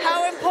Leah.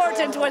 How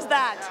important was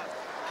that?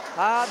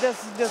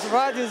 This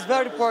ride is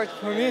very important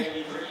for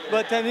me,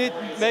 but I need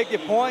to make the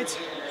point.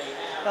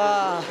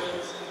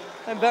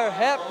 I'm very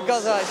happy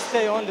because I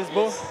stay on this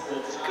bull.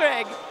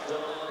 Craig.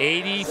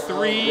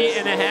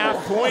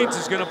 83.5 points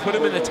is going to put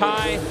him in the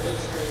tie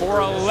for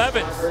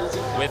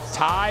 11th with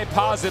Ty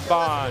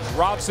Positbon.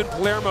 Robson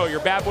Palermo,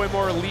 your Bad Boy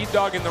Moore lead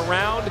dog in the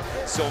round.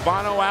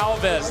 Silvano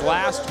Alves,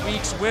 last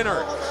week's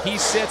winner. He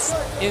sits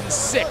in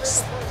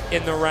 6th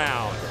in the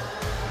round.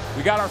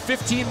 We got our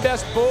 15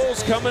 best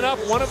bulls coming up.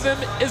 One of them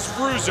is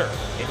Bruiser,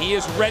 and he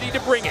is ready to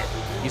bring it.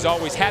 He's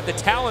always had the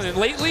talent, and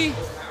lately,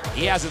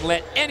 he hasn't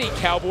let any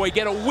cowboy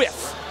get a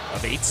whiff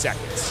of 8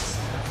 seconds.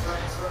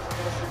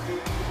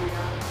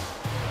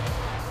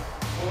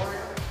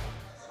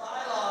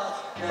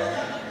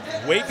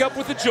 Wake up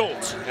with a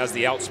jolt as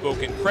the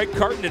outspoken Craig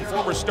Carton and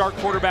former star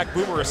quarterback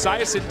Boomer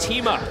Esiason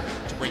team up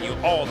to bring you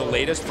all the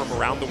latest from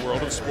around the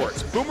world of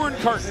sports. Boomer and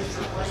Carton,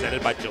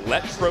 presented by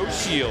Gillette Pro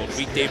Shield,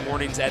 weekday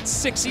mornings at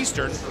 6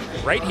 Eastern,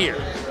 right here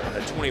on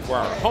the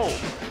 24-hour home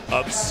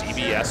of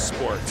CBS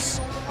Sports.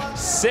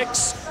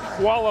 6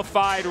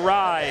 qualified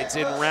rides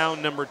in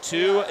round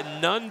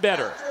 #2, none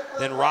better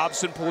than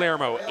Robson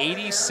Palermo,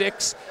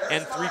 86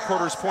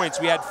 3/4 points.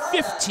 We had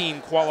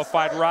 15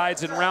 qualified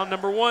rides in round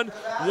 #1.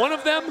 One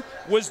of them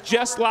was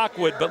Jess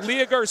Lockwood, but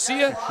Leah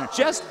Garcia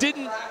just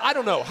didn't, I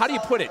don't know, how do you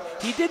put it?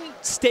 He didn't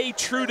stay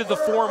true to the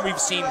form we've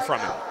seen from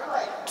him.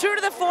 True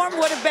to the form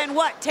would have been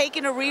what?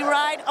 Taking a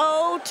re-ride?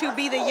 Oh, to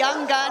be the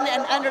young gun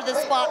and under the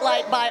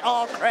spotlight by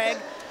all, Craig.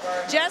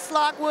 Jess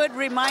Lockwood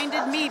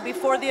reminded me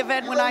before the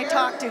event when I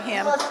talked to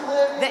him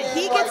that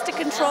he gets to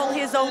control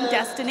his own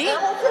destiny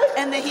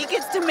and that he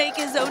gets to make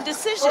his own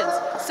decisions.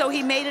 So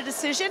he made a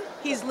decision,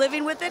 he's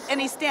living with it, and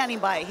he's standing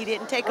by it. He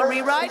didn't take a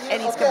re-ride,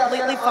 and he's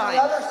completely fine.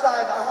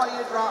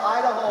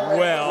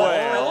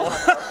 Well,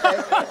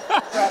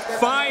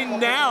 fine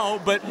now,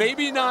 but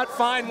maybe not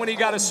fine when he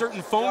got a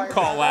certain phone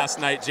call last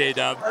night,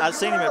 J-Dub. I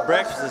seen him at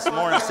breakfast this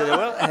morning. I said,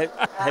 well,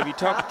 have you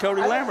talked to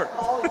Cody Lambert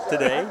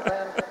today?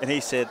 And he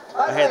said,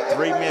 I had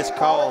 3 missed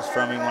calls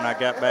from him when I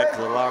got back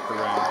to the locker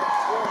room.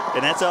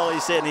 And that's all he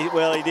said. He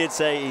did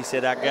say, he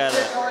said, I got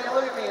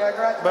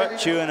a butt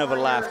chewing of a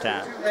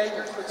lifetime.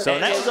 So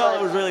that was all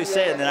that was really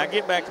said. And then I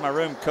get back to my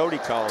room, Cody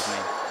calls me.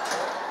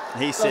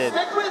 And he said,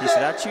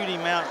 I chewed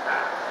him out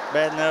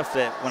bad enough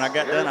that when I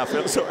got done, I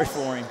felt sorry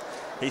for him.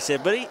 He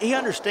said, but he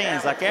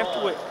understands, like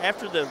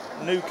after the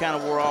new kind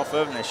of wore off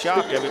of him, the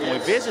shock of it, when we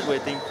visited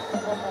with him,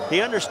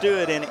 he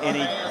understood, and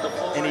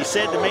he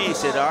said to me, he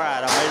said, all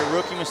right, I made a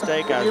rookie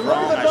mistake, I was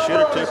wrong, I should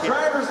have took it.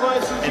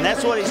 And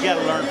that's what he's got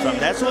to learn from.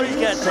 That's what he's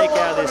got to take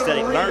out of this, that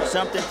he learned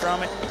something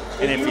from it.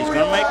 And if he's going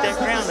to make that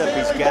ground up,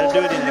 he's got to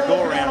do it in the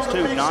go-arounds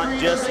too, not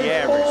just the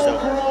average. So.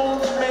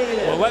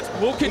 Well,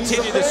 we'll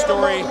continue this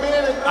story.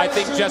 I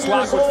think Jess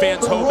Lockwood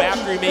fans hope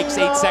after he makes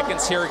 8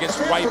 seconds here against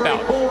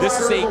Wipeout. This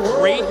is a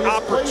great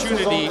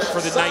opportunity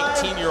for the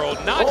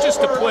 19-year-old, not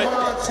just to put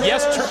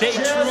yesterday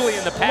truly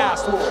in the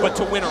past, but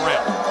to win a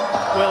round.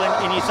 Well,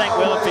 and you think,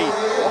 well, if he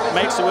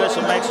makes the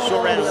whistle, makes a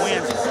short round and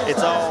wins,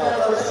 it's all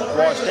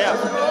washed out.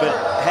 But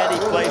had he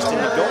placed in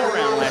the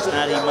go-around last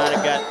night, he might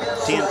have got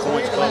 10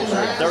 points closer,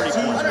 30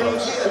 points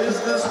closer.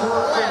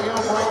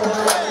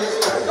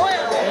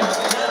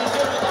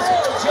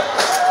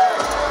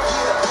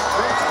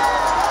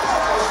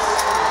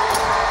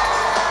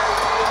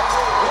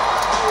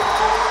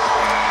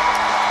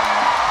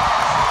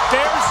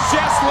 There's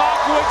Jess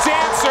Lockwood's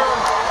answer,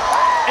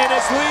 and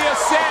as Leah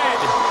said,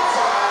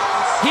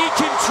 he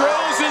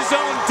controls his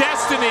own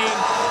destiny.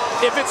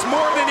 If it's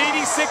more than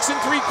 86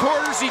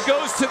 3/4, he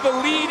goes to the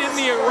lead in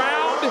the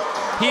round.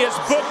 He has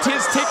booked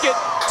his ticket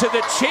to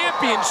the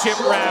championship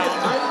round.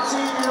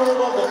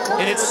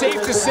 And it's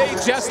safe to say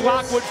Jess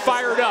Lockwood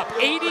fired up,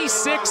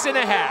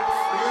 86.5.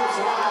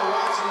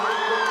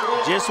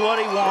 Just what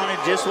he wanted,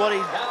 just what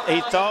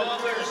he thought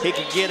he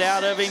could get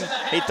out of him.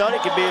 He thought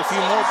it could be a few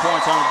more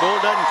points on the Bull.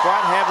 Doesn't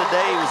quite have the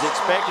day he was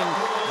expecting,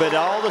 but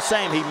all the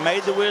same, he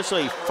made the whistle.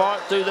 He fought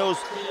through those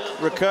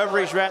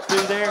recoveries right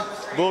through there.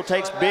 Bull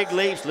takes big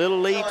leaps, little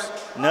leaps,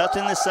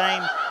 nothing the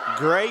same.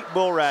 Great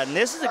bull riding.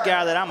 This is a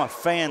guy that I'm a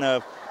fan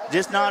of.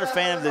 Just not a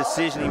fan of the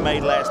decision he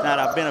made last night.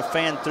 I've been a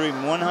fan through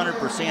him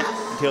 100%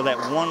 until that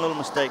one little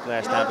mistake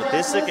last night. But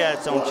this is a guy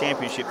that's on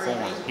championship form.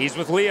 He's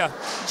with Leah.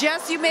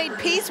 Jess, you made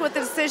peace with the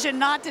decision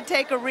not to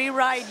take a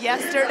re-ride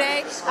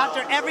yesterday.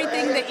 After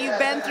everything that you've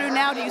been through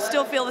now, do you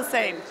still feel the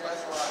same?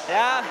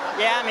 Yeah,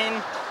 I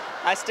mean,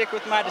 I stick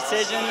with my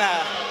decision.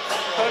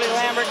 Cody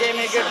Lambert gave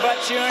me a good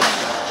butt chewing.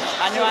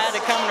 I knew I had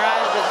to come and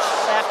ride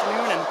this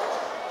afternoon, and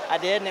I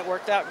did, and it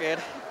worked out good.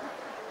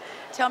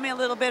 Tell me a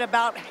little bit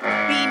about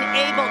being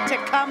able to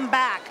come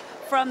back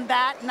from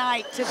that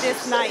night to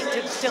this night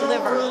to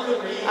deliver.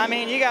 I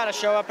mean, you got to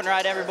show up and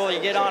ride every bull you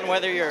get on,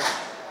 whether you're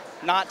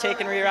not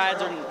taking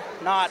re-rides or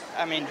not.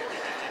 I mean,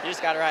 you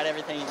just got to ride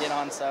everything you get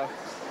on, so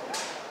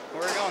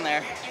we're going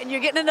there. And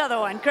you're getting another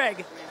one,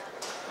 Craig.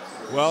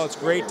 Well, it's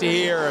great to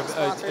hear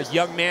a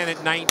young man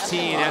at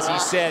 19, as he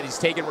said, he's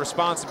taking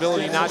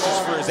responsibility not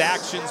just for his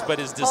actions, but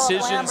his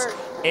decisions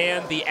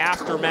and the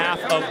aftermath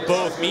of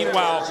both.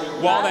 Meanwhile,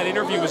 while that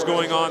interview was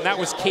going on, that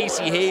was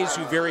Casey Hayes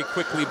who very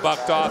quickly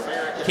bucked off.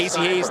 Casey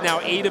Hayes now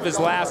 8 of his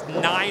last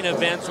 9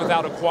 events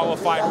without a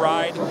qualified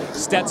ride.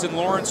 Stetson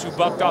Lawrence, who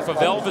bucked off of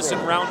Elvis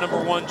in round number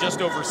 1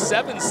 just over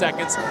 7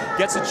 seconds,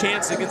 gets a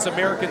chance against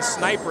American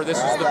Sniper. This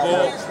is the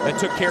bull that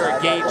took care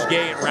of Gage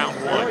Gay in round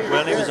 1.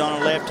 Well, he was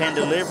on a left-hand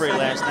delivery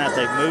last night.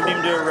 They moved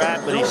him to a right,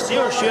 but he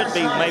still should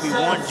be maybe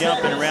one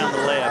jumping around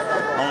the left.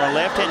 On the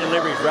left-hand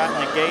delivery, he's right in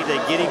the gate. They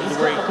get him to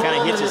where he kind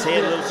of hits his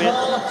head a little bit,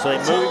 so they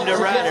move him to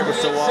the right every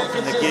so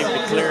often to get him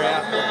to clear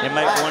out and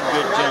make one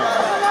good jump.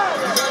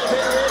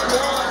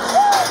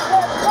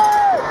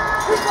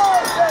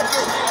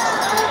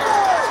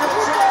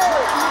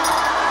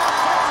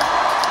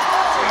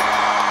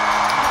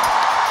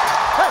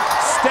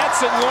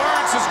 Stetson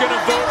Lawrence is going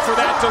to vote for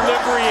that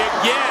delivery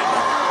again.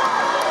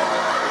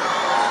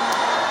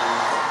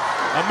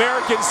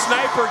 American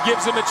Sniper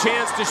gives him a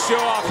chance to show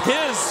off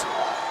his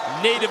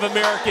Native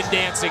American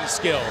dancing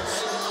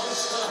skills.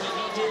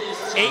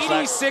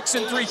 86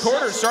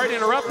 3/4. Sorry to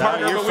interrupt,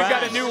 partner, but we've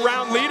got a new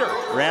round leader.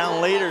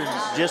 Round leader,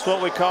 just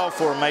what we called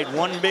for. Made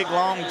one big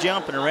long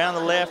jump and around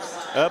the left,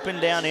 up and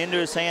down into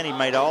his hand. He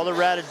made all the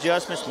right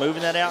adjustments,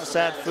 moving that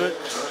outside foot.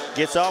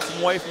 Gets off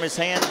and away from his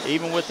hand,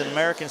 even with an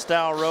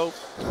American-style rope.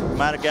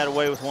 Might have got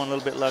away with one a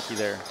little bit lucky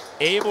there.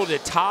 Able to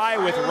tie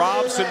with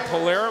Robson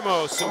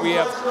Palermo, so we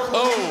have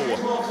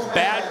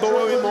Bad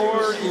Boy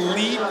Moore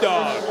lead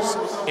dogs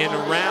in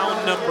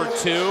round number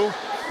 2.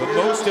 But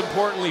most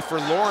importantly for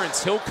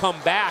Lawrence, he'll come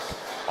back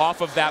off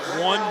of that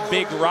one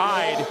big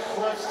ride.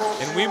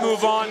 And we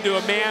move on to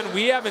a man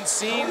we haven't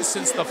seen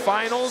since the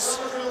finals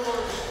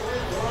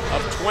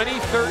of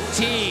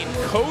 2013,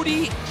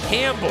 Cody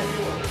Campbell.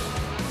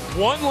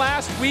 Won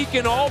last week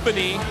in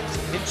Albany.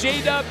 And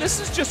J-Dub, this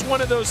is just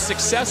one of those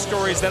success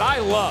stories that I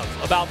love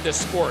about this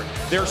sport.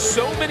 There's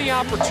so many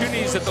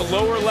opportunities at the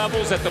lower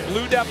levels, at the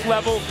Blue Def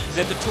level,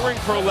 at the Touring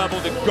Pro level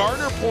to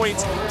garner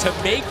points to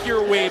make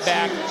your way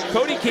back.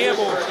 Cody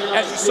Campbell,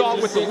 as you saw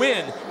with the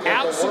win,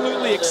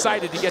 absolutely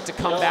excited to get to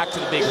come back to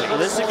the big leagues. Well,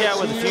 this is a guy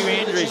with a few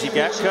injuries. He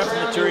got cut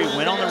from the tour. He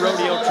went on the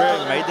rodeo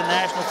trail, made the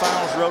national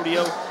finals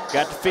rodeo,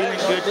 got to feeling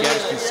good, got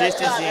his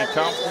consistency and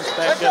confidence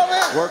back up,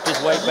 worked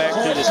his way back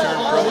to the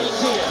Touring Pro and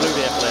Blue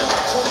Def level.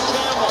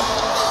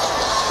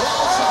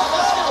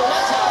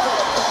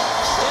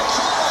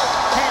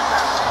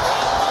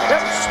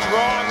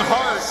 Strong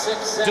heart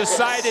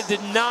decided to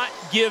not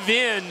give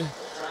in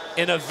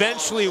and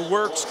eventually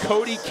works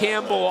Cody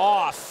Campbell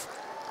off.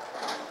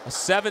 A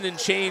 7 and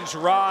change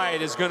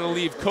ride is going to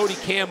leave Cody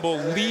Campbell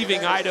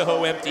leaving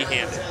Idaho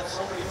empty-handed.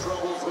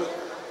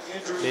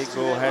 Big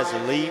bull has a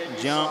leap,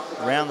 jump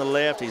around the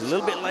left. He's a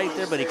little bit late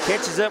there, but he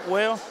catches up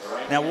well.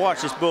 Now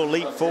watch this bull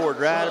leap forward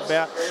right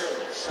about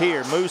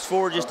here. Moves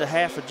forward just a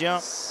half a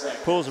jump,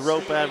 pulls the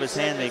rope out of his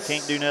hand. And he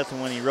can't do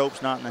nothing when he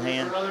rope's not in the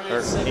hand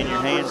or in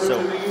your hand,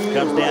 so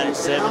comes down at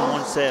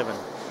 7-1-7.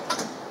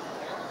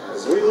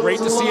 Great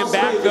to see him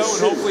back, though,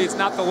 and hopefully it's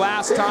not the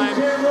last time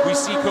we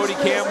see Cody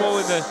Campbell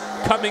in the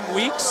coming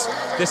weeks.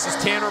 This is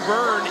Tanner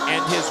Byrne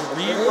and his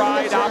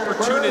re-ride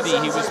opportunity.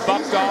 He was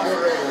bucked off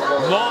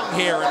long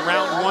hair in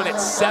round 1 at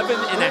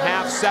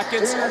 7.5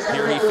 seconds.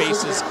 Here he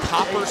faces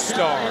Copper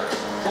Star.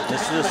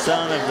 This is the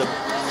son of the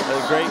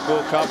great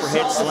bull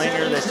Copperhead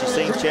Slinger that you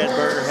seen Chad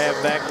Berger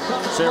have back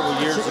several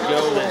years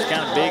ago. That's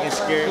kind of big and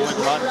scary, went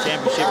a lot of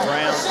championship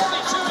rounds.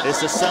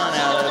 It's the son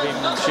out of him,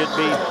 should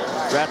be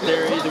right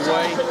there either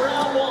way.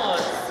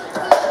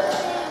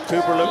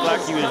 Cooper looked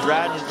like he was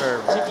riding,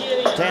 or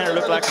Tanner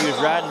looked like he was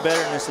riding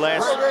better in this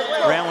last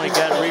round when he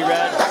got a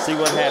re-ride. Let's see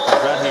what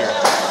happens right here.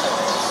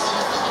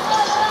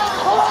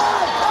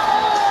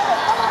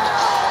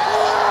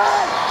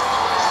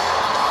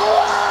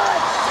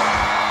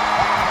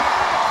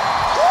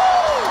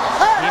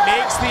 He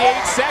makes the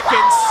 8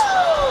 seconds.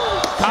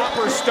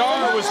 Copper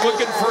Star was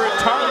looking for a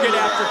target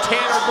after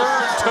Tanner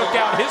Byrne took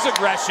out his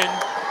aggression.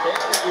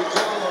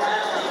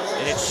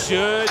 And it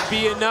should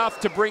be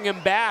enough to bring him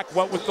back,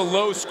 what with the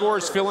low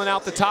scores filling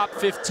out the top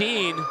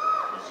 15.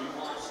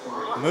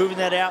 Moving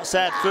that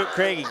outside foot,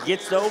 Craig, he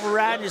gets the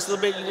override just a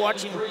little bit. You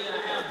watch him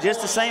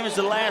just the same as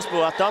the last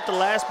bull. I thought the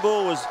last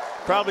bull was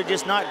probably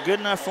just not good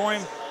enough for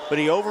him, but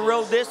he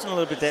overrode this one a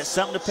little bit. That's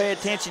something to pay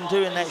attention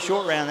to in that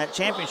short round, that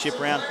championship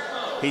round.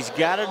 He's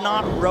got to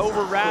not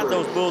override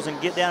those bulls and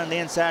get down on the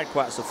inside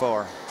quite so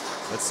far.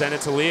 Let's send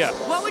it to Leah.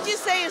 What would you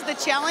say is the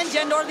challenge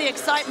and or the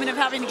excitement of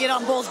having to get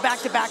on bulls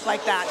back-to-back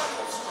like that?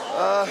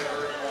 I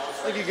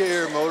think you get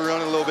your motor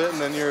running a little bit,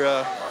 and then you're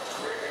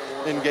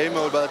in game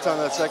mode by the time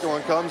that second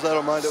one comes. I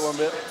don't mind it one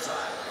bit.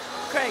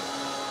 Craig.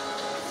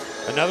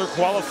 Another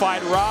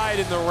qualified ride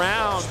in the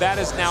round. That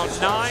is now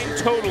 9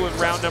 total in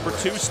round number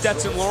 2.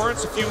 Stetson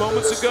Lawrence a few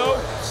moments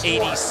ago,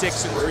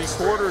 86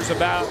 3/4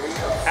 about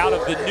out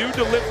of the new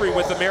delivery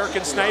with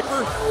American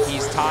Sniper.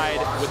 He's tied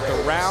with the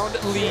round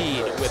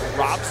lead with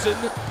Robson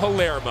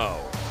Palermo.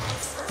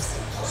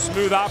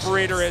 Smooth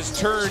Operator has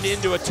turned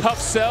into a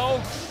tough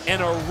sell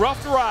and a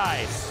rough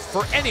ride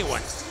for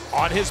anyone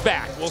on his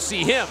back. We'll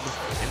see him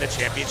in the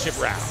championship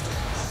round.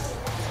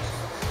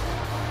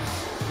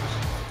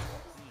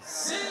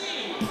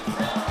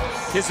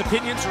 His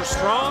opinions are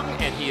strong,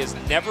 and he is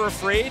never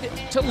afraid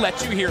to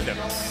let you hear them.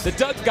 The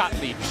Doug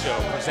Gottlieb Show,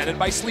 presented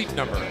by Sleep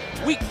Number.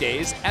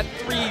 Weekdays at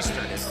 3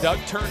 Eastern, as Doug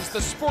turns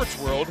the sports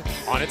world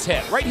on its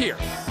head, right here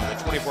on the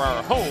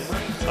 24-hour home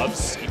of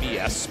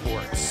CBS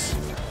Sports.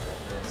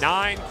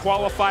 9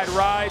 qualified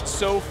rides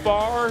so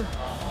far.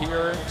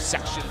 Here,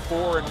 section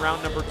 4 in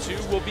round number 2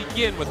 will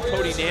begin with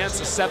Cody Nance,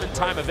 a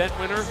 7-time event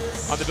winner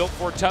on the Built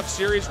Ford Tough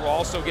Series. We'll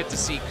also get to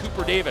see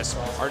Cooper Davis,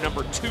 our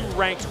number 2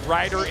 ranked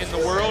rider in the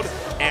world,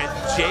 and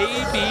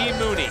J.B.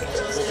 Mooney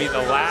will be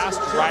the last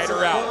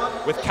rider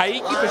out. With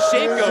Kaiki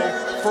Pacheco,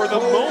 for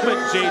the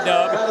moment,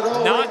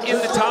 J-Dub, not in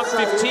the top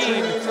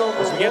 15.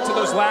 As we get to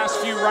those last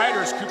few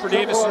riders, Cooper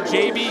Davis and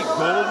J.B.,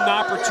 golden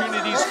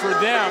opportunities for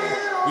them.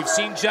 We've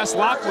seen Jess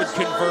Lockwood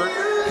convert.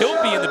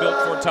 He'll be in the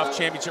Built Ford Tough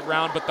Championship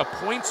round, but the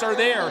points are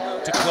there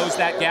to close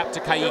that gap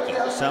to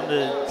Kaiki. Something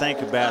to think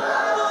about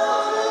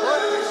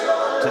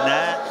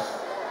tonight.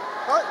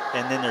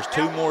 And then there's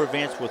 2 more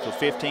events with the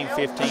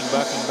 15-15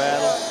 bucking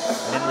battle,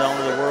 and then on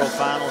to the World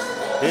Finals.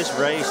 This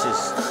race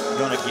is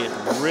going to get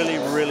really,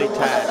 really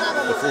tight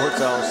before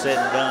it's all said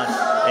and done.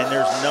 And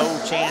there's no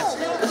chance,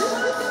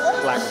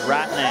 like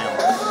right now,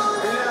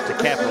 to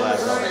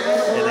capitalize on it.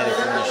 And then if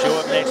you're going to show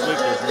up next week,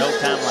 there's no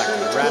time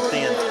like right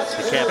then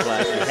to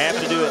capitalize. You have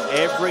to do it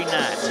every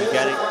night. You've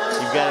got to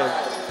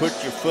put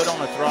your foot on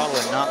the throttle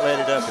and not let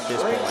it up at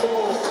this point.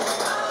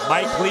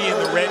 Mike Lee in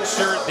the red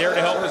shirt, there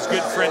to help his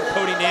good friend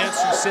Cody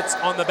Nance, who sits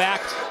on the back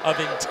of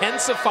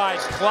Intensified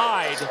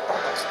Clyde,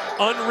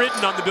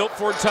 unwritten on the Built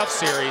Ford Tough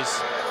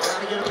Series.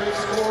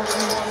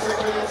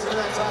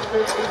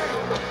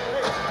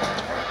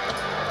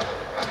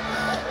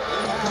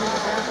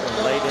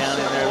 Lay down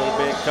in there a little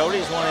bit.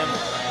 Cody's one of them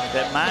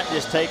that might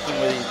just take him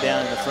with his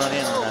down in the front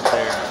end right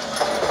there.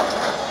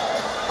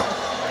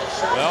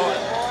 Well,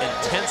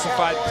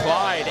 Intensified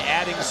Clyde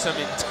adding some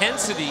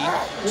intensity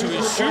to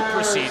his shoot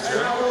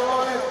procedure.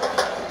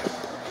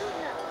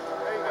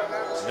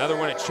 Another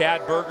one of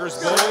Chad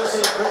Berger's bulls.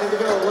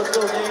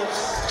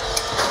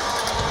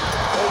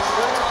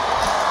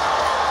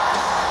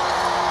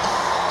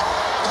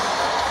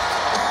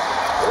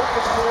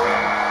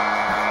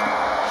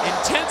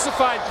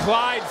 Intensified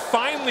Clyde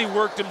finally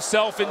worked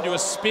himself into a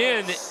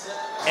spin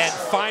and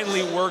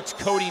finally worked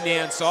Cody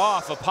Nance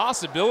off. A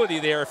possibility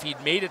there if he'd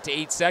made it to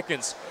 8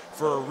 seconds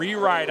for a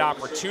re-ride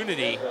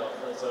opportunity.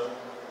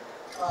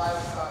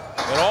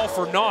 But all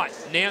for naught.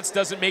 Nance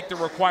doesn't make the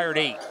required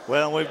 8.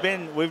 Well,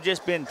 we've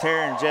just been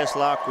tearing Jess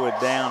Lockwood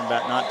down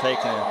about not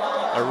taking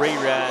a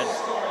re-ride.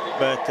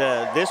 But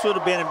this would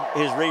have been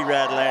his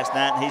re-ride last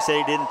night, and he said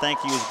he didn't think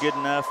he was good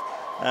enough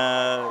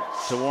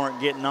to warrant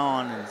getting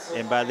on.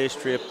 And by this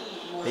trip,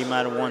 he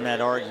might have won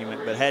that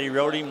argument. But had he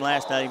rode him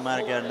last night, he might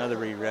have got another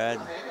re-ride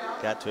and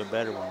got to a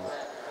better one.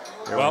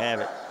 But there we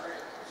have it.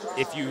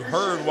 If you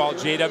heard while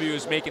JW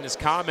was making his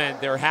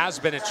comment, there has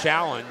been a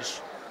challenge.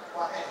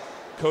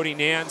 Cody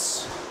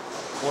Nance,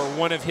 or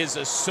one of his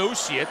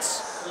associates,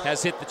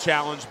 has hit the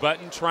challenge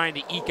button, trying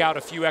to eke out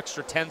a few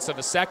extra tenths of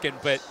a second,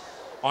 but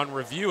on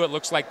review, it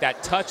looks like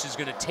that touch is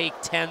going to take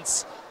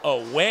tenths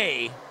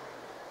away.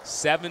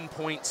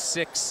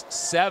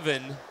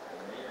 7.67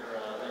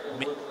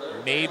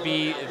 may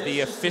be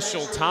the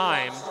official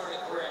time.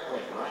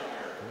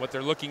 What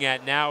they're looking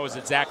at now is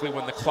exactly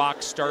when the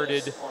clock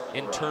started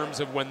in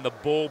terms of when the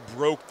bull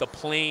broke the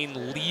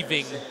plane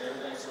leaving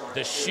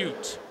the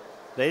chute.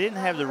 They didn't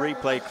have the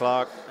replay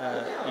clock,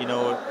 you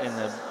know, in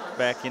the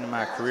back end of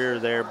my career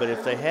there, but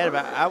if they had,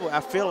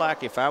 I feel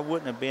like if I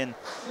wouldn't have been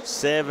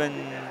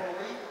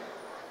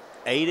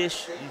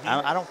 7-8-ish,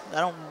 I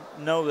don't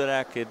know that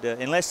I could,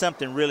 unless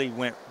something really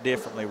went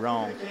differently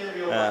wrong,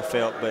 I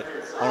felt. But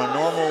on a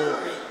normal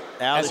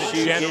out of the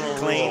chute, getting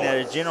clean,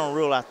 as a general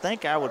rule, I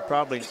think I would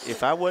probably,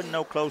 if I wasn't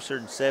no closer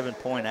than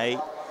 7.8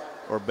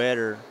 or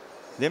better,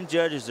 them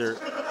judges are,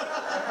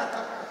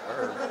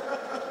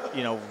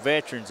 you know,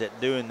 veterans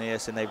at doing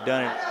this, and they've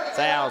done it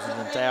thousands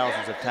and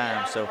thousands of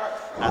times. So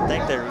I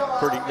think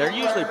they're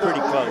usually pretty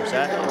close.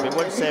 If it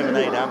wasn't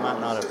 7-8, I might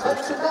not have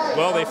pushed it.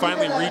 Well, they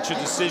finally reach a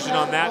decision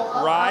on that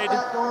ride.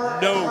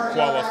 No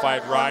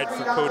qualified ride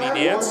for Cody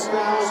Nance.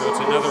 So it's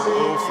another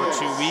 0 for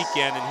 2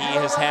 weekend, and he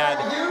has had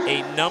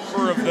a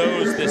number of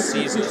those this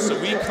season. So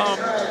we come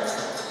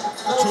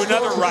to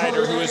another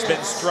rider who has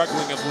been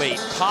struggling of late.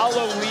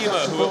 Paulo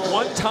Lima, who at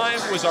one time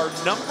was our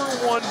 #1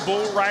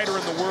 bull rider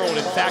in the world,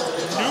 in fact,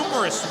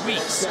 numerous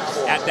weeks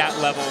at that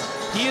level.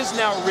 He has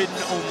now ridden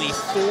only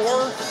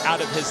 4 out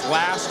of his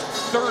last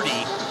 30,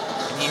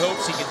 and he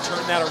hopes he can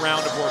turn that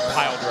around aboard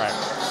Pile Driver.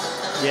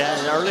 Yeah,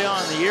 and early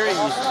on in the year, he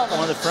was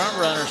one of the front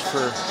runners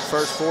for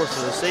first fourth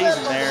of the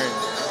season there.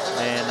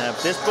 And if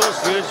this bull's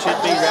good,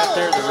 should be right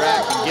there at the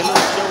rack and get a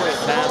little showy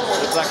at times.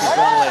 Looks like he's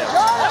going left.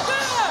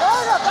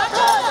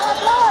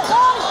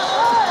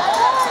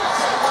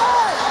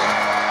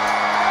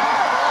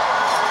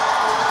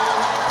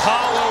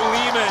 Paulo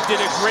Lima did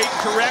a great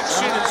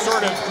correction and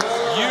sort of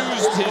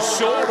used his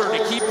shoulder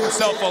to keep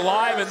himself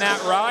alive in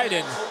that ride.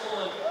 And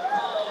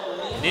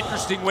an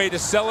interesting way to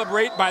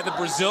celebrate by the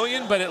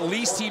Brazilian, but at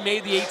least he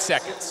made the 8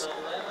 seconds.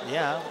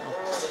 Yeah,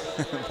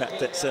 about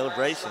that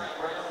celebration.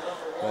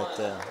 But,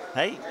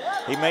 hey,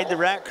 he made the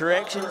right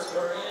corrections.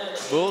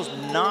 Bull's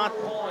not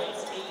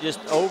just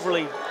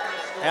overly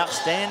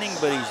outstanding,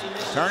 but he's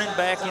turning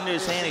back into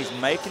his hand. He's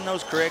making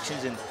those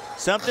corrections and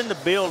something to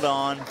build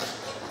on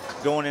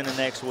going into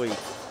next week.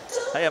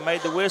 Hey, I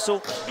made the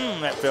whistle.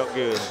 That felt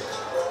good.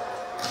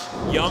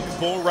 Young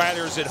bull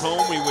riders at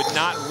home, we would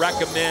not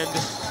recommend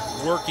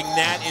working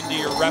that into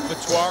your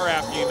repertoire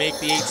after you make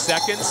the 8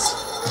 seconds.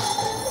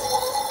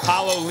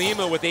 Paulo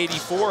Lima with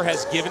 84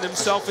 has given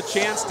himself a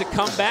chance to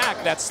come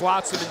back. That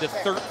slots him into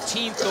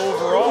 13th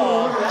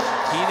overall.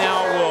 He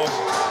now will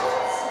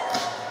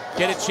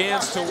get a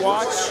chance to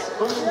watch,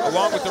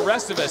 along with the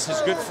rest of us, his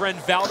good friend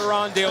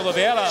Valderon de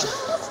Oliveira,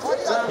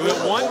 who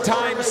at one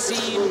time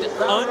seemed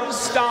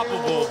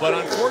unstoppable, but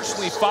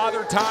unfortunately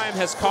Father Time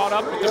has caught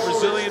up with the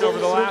Brazilian over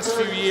the last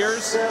few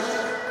years.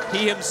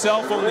 He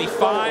himself only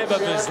 5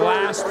 of his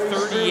last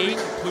 38,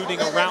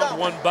 including a round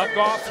 1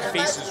 buck-off. He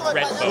faces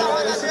Redbone.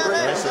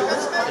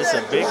 It's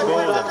a big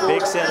bull with a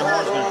big set of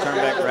horns, going to turn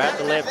back right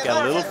to left,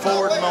 got a little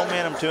forward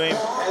momentum to him.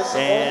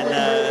 And,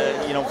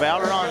 you know,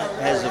 Valderon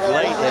has of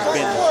late has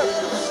been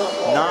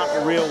not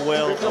real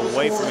well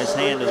away from his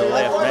hand to the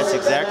left. And that's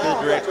exactly the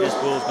direction this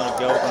bull is going to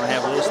go. Going to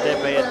have a little step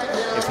ahead.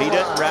 If he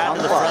doesn't ride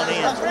to the front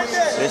end,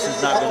 this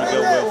is not going to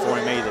go well for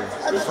him either.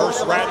 The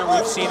first rider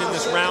we've seen in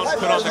this round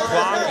put on the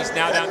clock. He's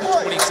now down to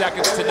 20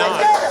 seconds to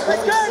 9.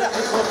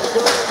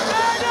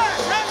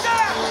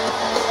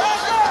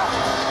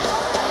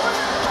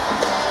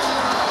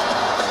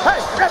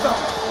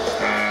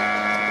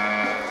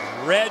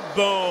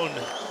 Redbone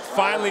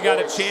finally got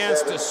a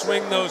chance to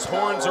swing those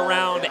horns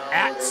around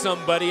at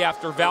somebody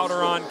after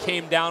Valderon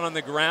came down on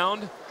the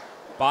ground.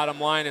 Bottom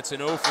line, it's an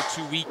 0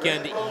 for 2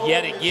 weekend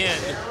yet again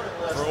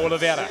for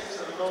Oliveira.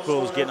 This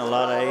bull's getting a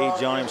lot of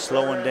age on him,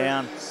 slowing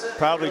down.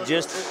 Probably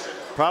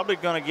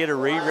going to get a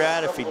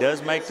re-ride if he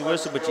does make the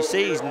whistle, but you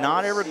see he's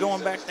not ever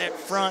going back that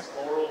front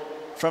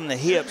from the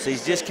hips.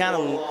 He's just kind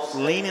of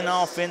leaning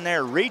off in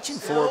there, reaching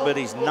for it, but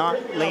he's not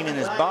leaning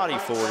his body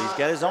forward. He's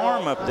got his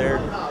arm up there,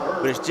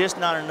 but it's just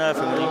not enough.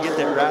 And when you get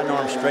that right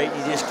arm straight,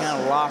 you just kind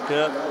of lock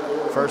up.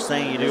 First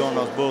thing you do on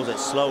those bulls that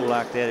slow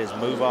like that is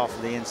move off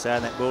of the inside,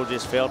 and that bull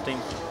just felt him,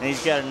 and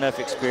he's got enough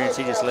experience,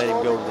 he just let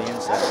him go to the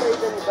inside.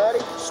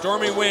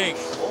 Stormy Wing.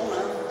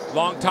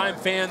 Longtime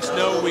fans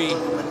know we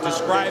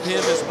describe him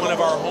as one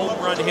of our home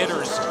run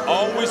hitters.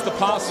 Always the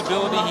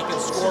possibility he can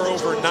score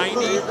over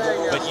 90,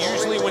 but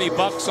usually when he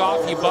bucks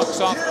off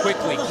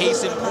quickly.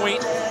 Case in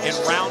point, in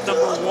round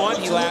number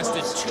 1, he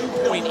lasted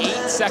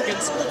 2.8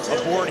 seconds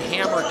aboard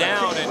Hammer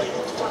Down, and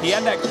he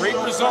had that great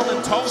result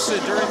in Tulsa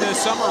during the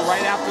summer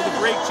right after the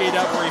break,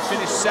 J-Dub, where he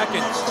finished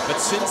 2nd. But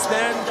since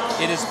then,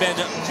 it has been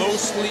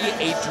mostly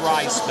a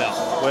dry spell.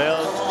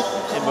 Well,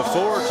 And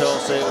before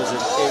Tulsa,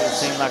 it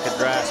seemed like a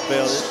dry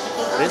spell.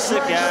 This is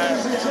a guy,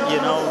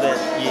 you know, that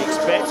you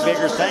expect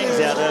bigger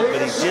things out of, but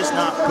he's just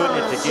not putting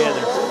it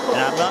together. And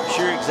I'm not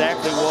sure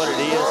exactly what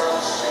it is,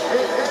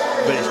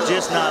 but it's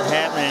just not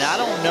happening. And I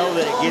don't know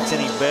that it gets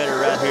any better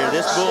right here.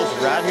 This bull's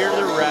right here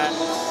to the right.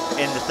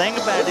 And the thing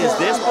about it is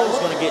this bull's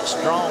going to get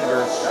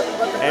stronger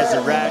as the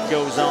ride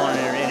goes on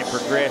and it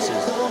progresses.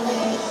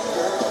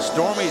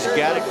 Stormy's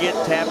got to get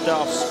tapped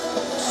off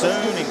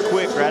soon and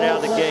quick right out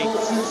of the gate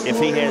if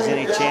he has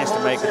any chance to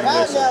make it a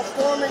whistle.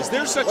 Is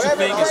there such a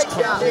thing as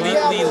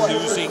completely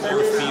losing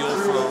your feel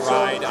for a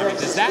ride? I mean,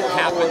 does that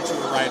happen to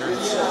a rider?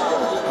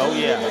 Oh,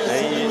 yeah.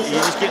 You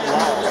just get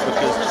lost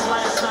because...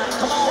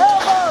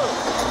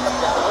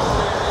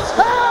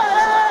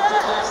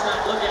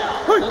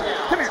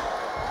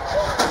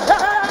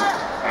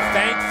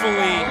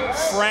 Thankfully,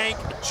 Frank,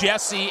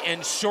 Jesse,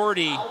 and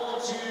Shorty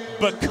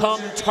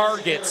become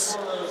targets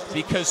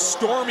because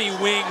Stormy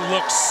Wing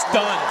looked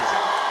stunned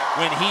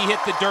when he hit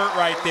the dirt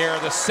right there.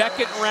 The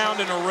second round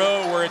in a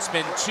row where it's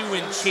been 2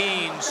 and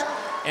change,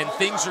 and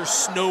things are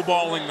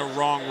snowballing the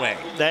wrong way.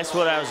 That's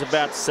what I was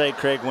about to say,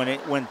 Craig.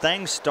 When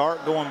things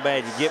start going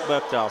bad, you get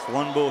bucked off.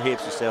 One bull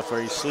hits himself or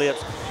he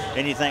slips,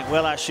 and you think,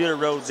 well, I should have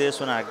rode this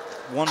one.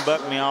 One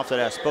bucked me off that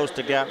I was supposed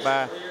to got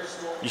by.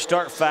 You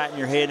start fighting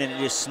your head, and it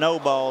just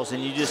snowballs,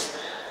 and you just,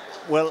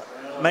 well,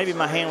 maybe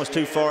my hand was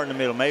too far in the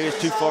middle. Maybe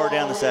it's too far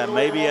down the side.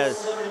 Maybe I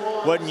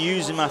wasn't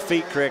using my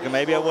feet correctly.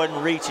 Maybe I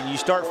wasn't reaching. You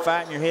start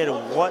fighting your head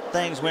of what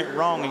things went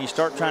wrong, and you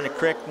start trying to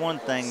correct one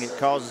thing, it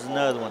causes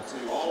another one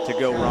to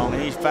go wrong.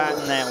 And he's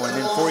fighting that one.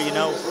 And then before you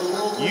know,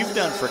 you've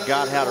done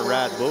forgot how to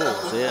ride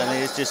bulls. I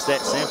mean, it's just that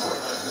simple.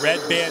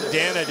 Red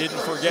Bandana didn't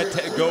forget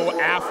to go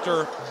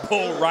after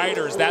bull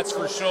riders, that's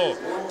for sure.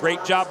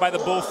 Great job by the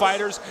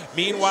bullfighters.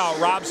 Meanwhile,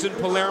 Robson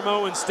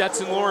Palermo and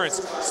Stetson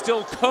Lawrence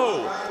still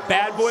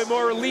Bad Boy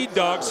Moore lead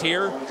dogs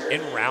here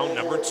in round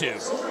number 2.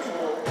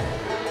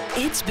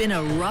 It's been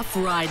a rough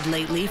ride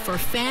lately for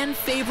fan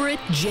favorite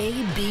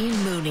J.B.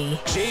 Mooney.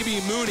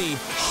 J.B. Mooney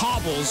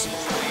hobbles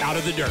out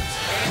of the dirt.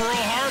 Pearl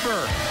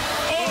Harbor.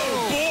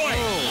 Oh, boy.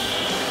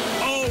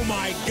 Oh,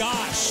 my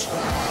gosh.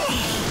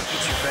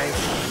 It's your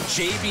face.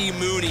 J.B.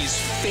 Mooney's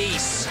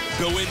face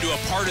go into a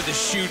part of the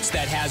chutes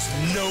that has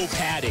no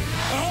padding.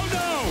 Oh,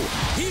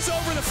 no. He's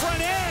over the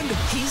front end.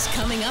 He's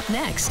coming up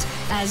next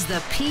as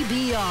the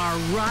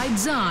PBR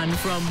rides on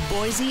from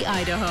Boise,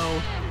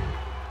 Idaho.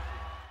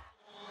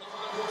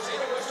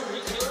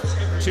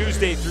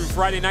 Tuesday through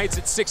Friday nights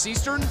at 6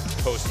 Eastern,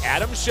 host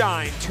Adam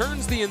Shine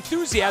turns the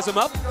enthusiasm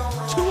up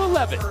to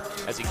 11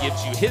 as he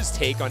gives you his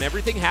take on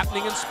everything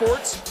happening in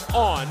sports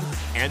on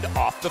and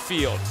off the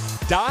field.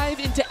 Dive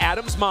into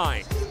Adam's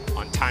mind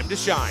on Time to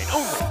Shine,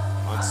 only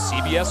on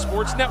CBS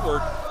Sports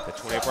Network, the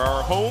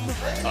 24-hour home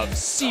of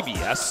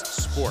CBS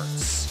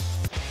Sports.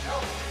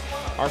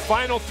 Our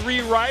final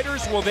 3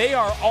 riders, well, they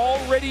are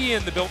already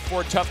in the Built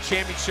Ford Tough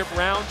Championship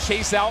round.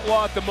 Chase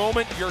Outlaw at the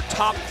moment, your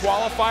top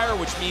qualifier,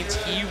 which means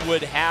he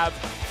would have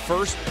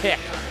first pick,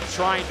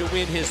 trying to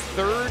win his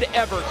 3rd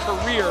ever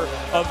career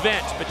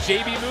event. But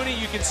J.B. Mooney,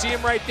 you can see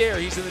him right there.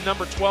 He's in the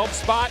number 12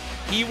 spot.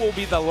 He will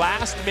be the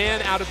last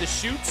man out of the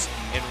chutes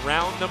in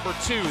round number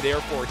 2.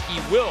 Therefore, he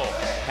will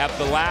have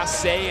the last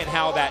say in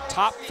how that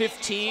top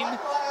 15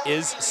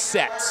 is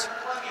set.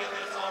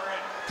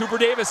 Cooper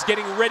Davis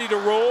getting ready to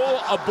roll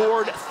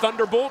aboard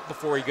Thunderbolt.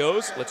 Before he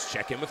goes, let's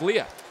check in with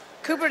Leah.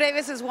 Cooper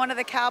Davis is one of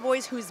the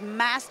Cowboys who's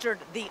mastered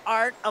the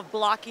art of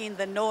blocking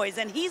the noise,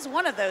 and he's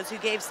one of those who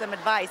gave some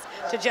advice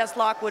to Jess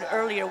Lockwood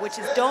earlier, which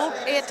is don't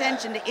pay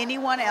attention to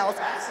anyone else,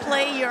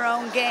 play your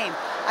own game.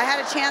 I had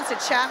a chance to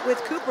chat with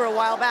Cooper a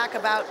while back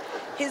about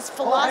his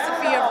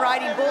philosophy of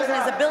riding bulls and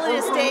his ability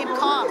to stay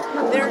calm.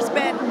 There's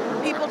been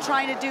people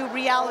trying to do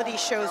reality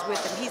shows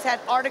with him. He's had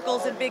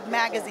articles in big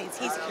magazines.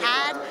 He's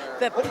had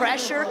the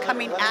pressure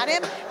coming at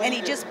him, and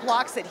he just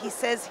blocks it. He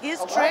says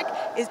his trick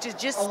is to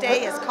just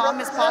stay as calm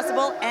as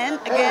possible and,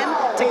 again,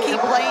 to keep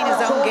playing his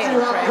own game,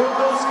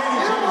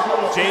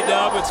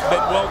 J-Dub, it's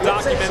been well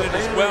documented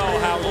as well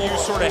how you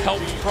sort of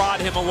helped prod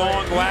him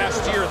along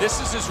last year. This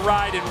is his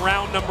ride in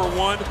round number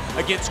 1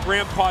 against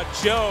Grandpa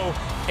Joe.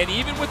 And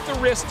even with the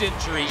wrist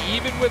injury,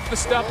 even with the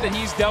stuff that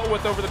he's dealt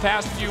with over the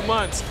past few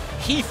months,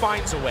 he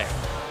finds a way.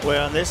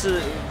 Well, this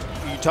is,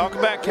 you talk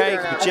about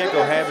Kake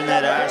Pacheco having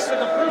that ice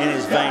in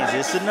his veins.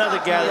 This is another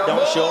guy that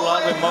don't show a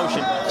lot of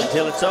emotion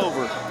until it's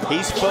over.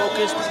 He's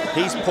focused,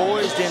 he's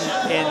poised,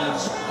 and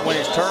when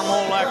it's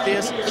turmoil like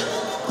this,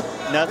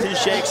 nothing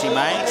shakes him.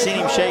 I ain't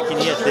seen him shaking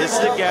yet. This is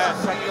the guy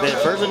that,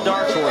 if there's a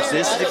dark horse,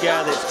 this is the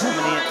guy that's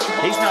coming in.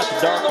 He's not the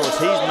dark horse.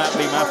 He might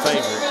be my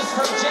favorite.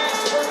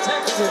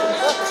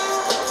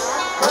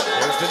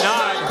 There's the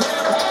nod.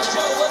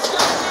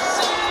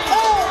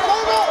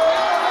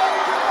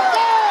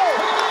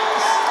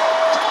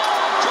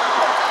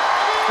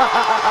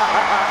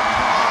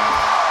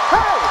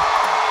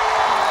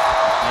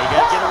 You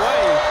got to get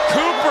away.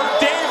 Cooper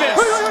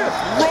Davis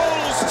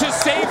rolls to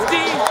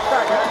safety,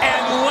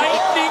 and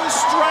lightning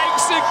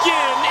strikes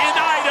again in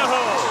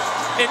Idaho.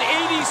 An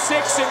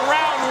 86 in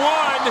round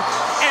 1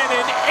 and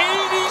an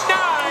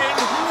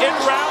 89 in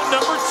round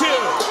number 2.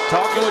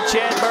 Talking with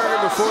Chad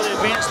Berger before the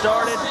event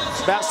started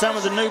about some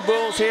of the new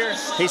bulls here,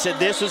 he said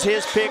this was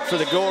his pick for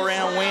the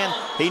go-around win.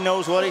 He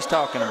knows what he's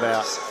talking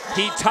about.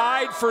 He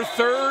tied for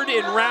 3rd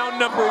in round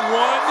number 1.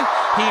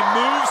 He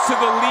moves to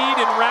the lead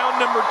in round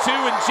number 2.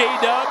 And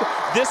J-Dub,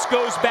 this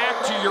goes back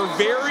to your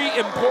very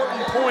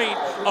important point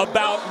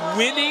about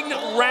winning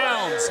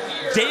rounds.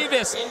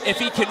 Davis, if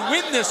he can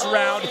win this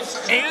round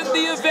and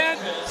the event,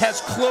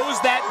 has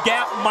closed that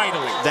gap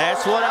mightily.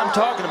 That's what I'm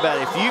talking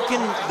about. If you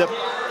can,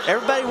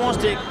 everybody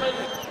wants to,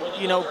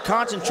 you know,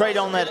 concentrate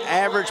on that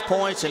average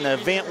points and the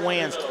event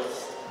wins.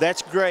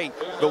 That's great,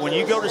 but when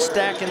you go to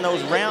stacking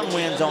those round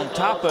wins on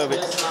top of it,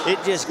 it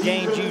just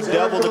gains you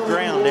double the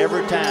ground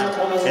every time.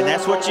 And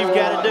that's what you've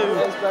got to do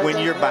when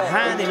you're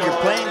behind and you're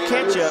playing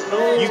catch-up.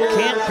 You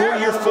can't pull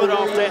your foot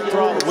off that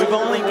throttle. We've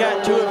only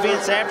got 2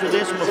 events after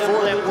this one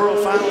before that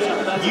World Finals.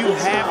 You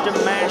have to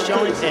mash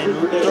on it and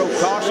throw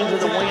caution to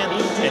the wind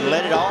and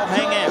let it all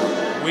hang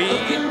out. We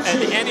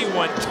and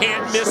anyone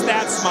can't miss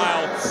that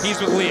smile. He's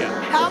with Leah.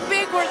 How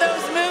big were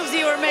those moves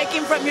you were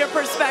making from your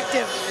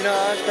perspective? You know,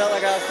 I felt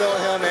like I was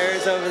throwing Hail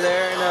Marys over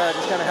there and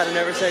just kind of had a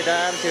never say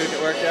die attitude. It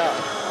worked out.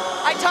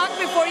 I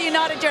talked before you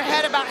nodded your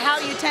head about how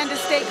you tend to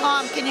stay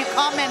calm. Can you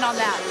comment on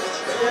that?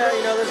 Yeah,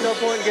 you know, there's no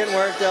point in getting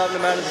worked up no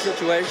matter the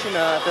situation.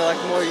 I feel like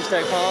the more you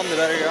stay calm, the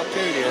better your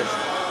opportunity is.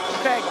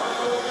 Craig.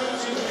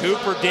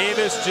 Cooper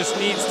Davis just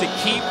needs to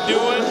keep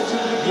doing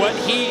what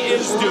he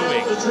is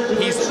doing.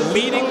 He's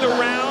leading the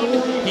round,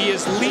 he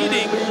is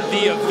leading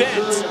the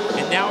event,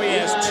 and now he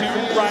has 2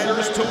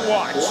 riders to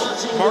watch.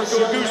 Marco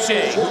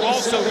Goucher, who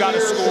also got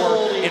a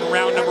score in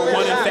round number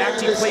 1. In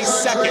fact, he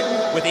placed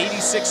 2nd with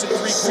 86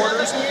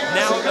 3/4.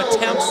 Now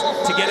attempts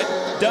to get it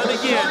done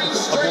again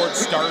aboard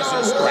Stars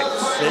and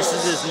Stripes. This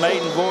is his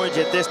maiden voyage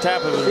at this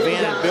type of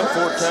event and built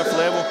for a tough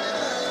level.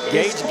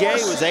 Gage Gay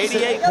was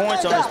 88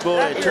 points on this bull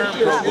at Turn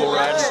Pro Bull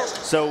Riding,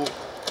 so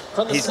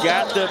he's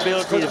got the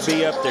ability to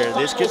be up there.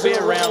 This could be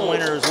a round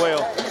winner as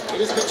well.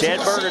 Chad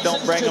Berger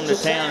don't bring them to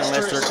town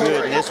unless they're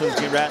good, and this one's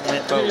right in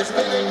that boat.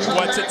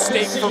 What's at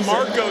stake for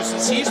Marco,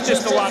 since he's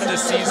missed a lot of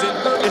this season,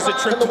 is a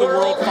trip to the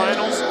World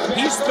Finals.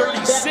 He's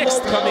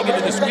 36th coming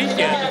into this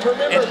weekend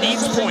and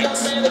needs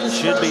points.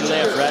 Should be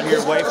left right here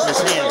away from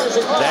his hand.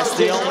 That's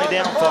the only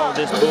downfall of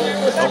this bull,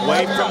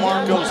 away from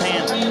Marco's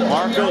hand.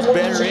 Marco's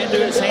better into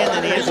his hand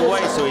than he is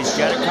away, so he's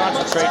got to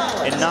concentrate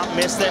and not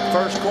miss that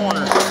first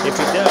corner. If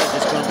he does,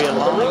 it's going to be a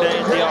long day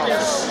at the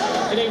office.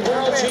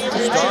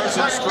 Stars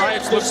and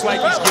Stripes looks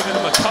like he's given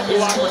him a couple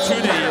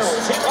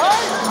opportunities.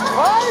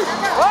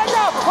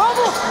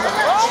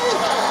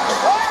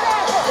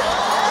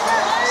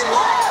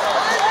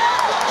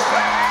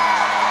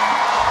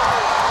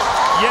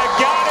 You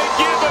gotta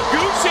give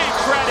Aguche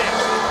credit,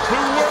 who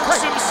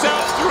works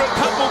himself through a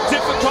couple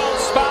difficult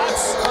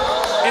spots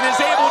and is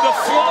able to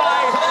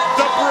fly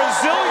the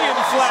Brazilian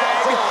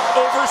flag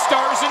over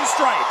Stars and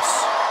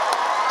Stripes.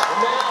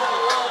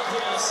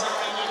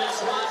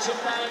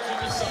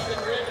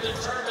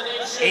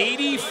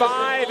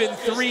 85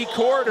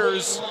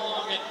 3/4.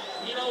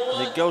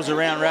 It goes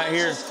around right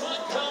here.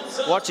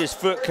 Watch his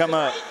foot come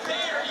up.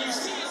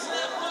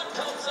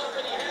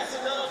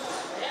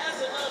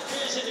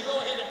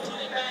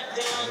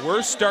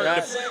 We're starting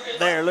right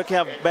there. Look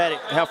how bad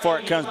how far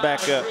it comes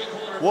back up.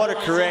 What a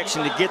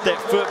correction to get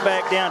that foot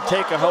back down,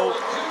 take a hold,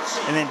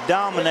 and then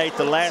dominate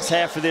the last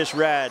half of this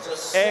ride.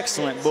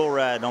 Excellent bull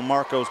ride on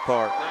Marco's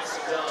part.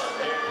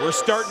 We're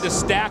starting to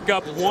stack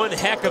up one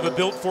heck of a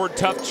Built Ford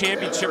Tough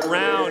Championship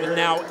round, and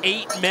now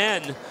 8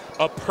 men,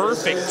 a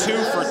perfect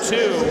 2 for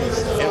 2.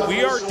 And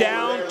we are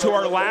down to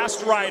our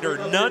last rider,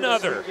 none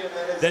other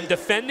than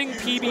defending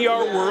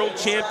PBR World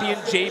Champion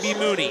JB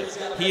Mooney.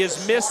 He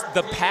has missed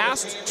the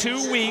past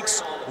 2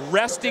 weeks,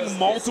 resting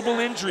multiple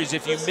injuries.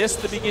 If you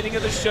missed the beginning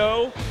of the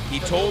show, he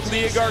told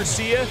Leah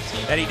Garcia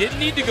that he didn't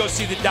need to go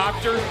see the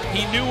doctor.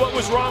 He knew what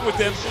was wrong with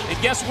him,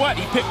 and guess what?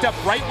 He picked up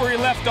right where he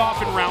left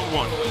off in round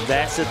 1.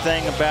 That's the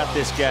thing about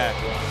this guy.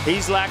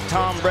 He's like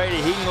Tom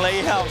Brady. He can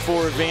lay out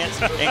 4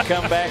 events and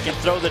come back and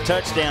throw the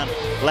touchdown.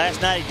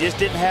 Last night, he just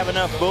didn't have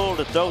enough bull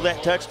to throw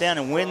that touchdown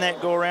and win that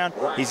go-around.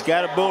 He's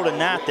got a bull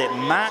tonight that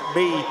might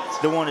be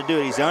the one to do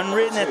it. He's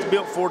unridden at the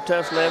Built Ford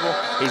Tough level.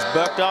 He's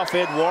bucked off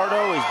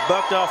Eduardo. He's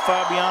bucked off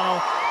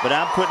Fabiano. But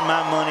I'm putting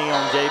my money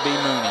on JB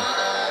Mooney.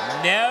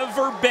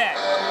 Never bet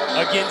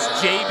against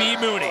JB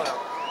Mooney.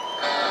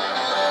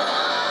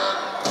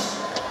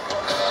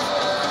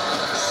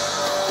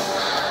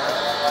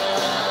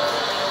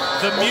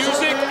 The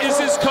music is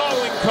his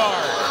calling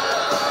card.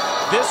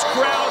 This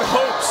crowd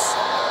hopes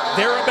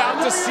they're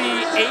about to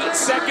see 8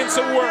 seconds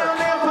of work.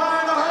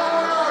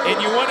 And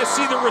you want to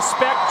see the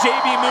respect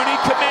JB Mooney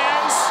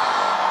commands?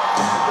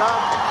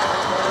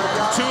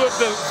 2 of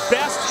the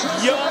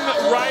best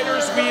young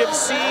riders we have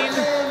seen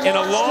in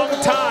a long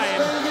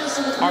time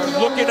are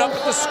looking up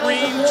at the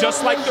screen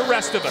just like the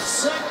rest of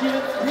us.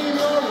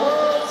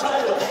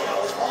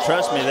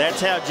 Trust me,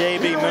 that's how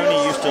J.B.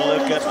 Mooney used to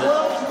look up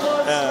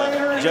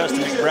to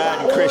Justin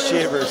McBride and Chris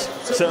Shivers.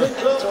 So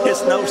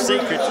it's no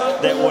secret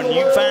that when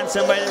you find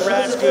somebody that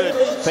rides good,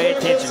 pay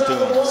attention to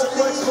them.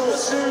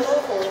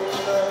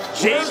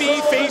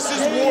 JB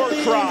faces War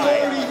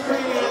Cry.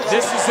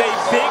 This is a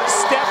big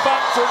step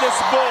up for this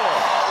bull.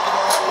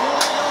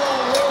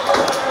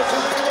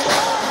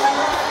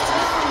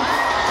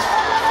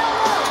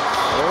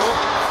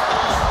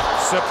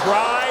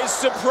 Surprise,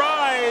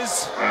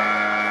 surprise.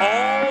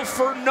 All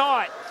for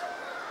naught.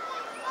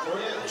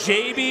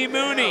 JB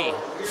Mooney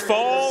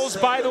falls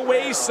by the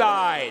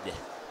wayside,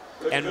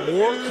 and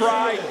War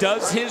Cry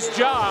does his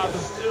job.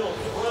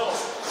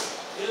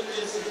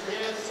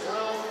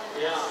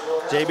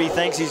 JB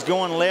thinks he's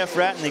going left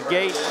right in the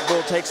gate. The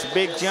bull takes a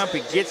big jump.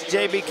 He gets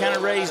JB kind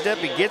of raised up.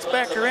 He gets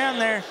back around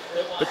there,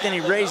 but then he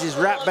raises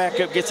right back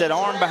up, gets that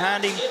arm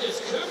behind him,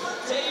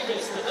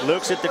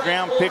 looks at the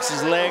ground, picks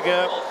his leg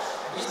up,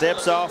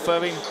 steps off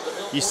of him.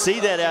 You see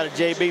that out of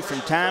JB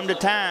from time to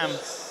time.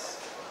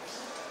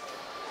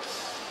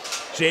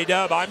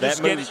 J-Dub,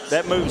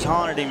 that move's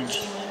haunted him.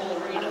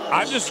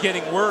 I'm just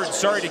getting word,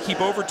 sorry to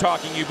keep over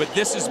talking you, but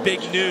this is big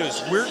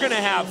news. We're gonna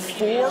have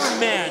 4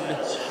 men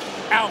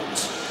out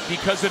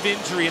because of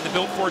injury in the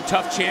Built Ford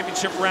Tough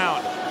Championship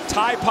round.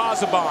 Ty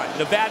Pozzebon,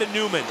 Nevada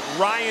Newman,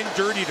 Ryan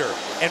Dirtiter,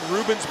 and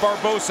Rubens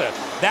Barbosa.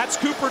 That's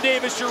Cooper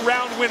Davis, your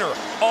round winner.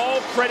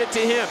 All credit to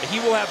him. He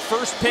will have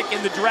first pick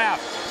in the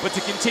draft. But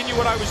to continue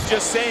what I was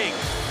just saying,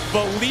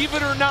 believe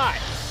it or not,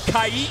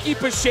 Kaique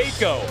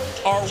Pacheco,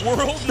 our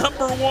world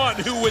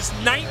 #1, who was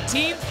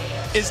 19th,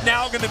 is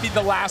now going to be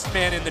the last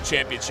man in the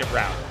championship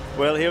round.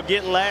 Well, he'll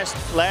get last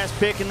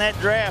pick in that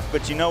draft,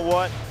 but you know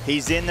what?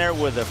 He's in there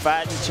with a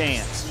fighting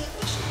chance.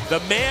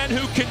 The man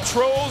who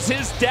controls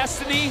his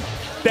destiny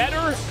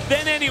better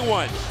than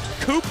anyone,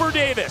 Cooper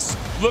Davis,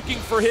 looking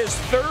for his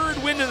 3rd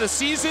win of the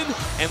season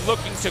and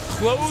looking to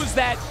close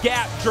that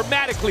gap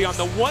dramatically on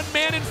the one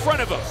man in front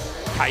of him,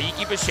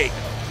 Kaique Pacheco.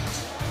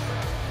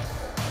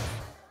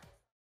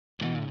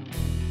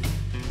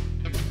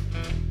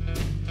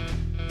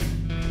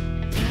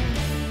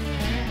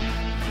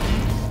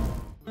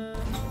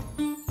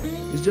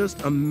 It's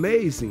just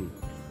amazing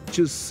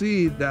to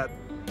see that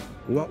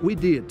what we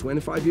did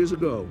 25 years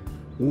ago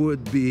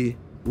would be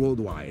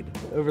worldwide.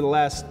 Over the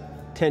last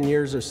 10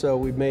 years or so,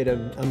 we've made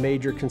a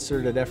major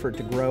concerted effort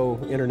to grow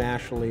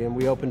internationally, and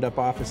we opened up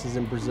offices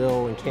in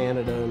Brazil and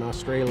Canada and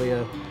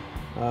Australia.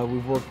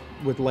 We've worked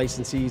with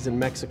licensees in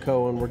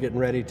Mexico, and we're getting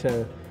ready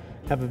to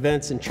have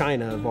events in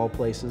China, of all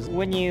places.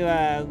 When you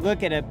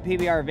look at a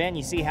PBR event,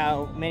 you see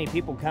how many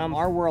people come.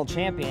 Our world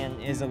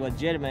champion is a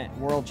legitimate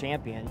world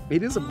champion.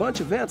 It is a bunch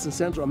of events in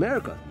Central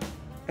America,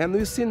 and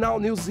we see now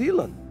New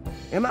Zealand.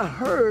 And I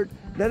heard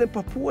that in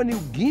Papua New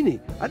Guinea,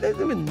 I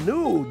didn't even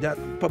know that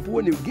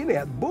Papua New Guinea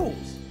had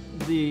bulls.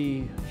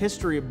 The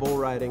history of bull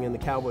riding and the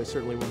cowboys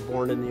certainly were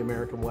born in the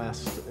American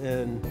West,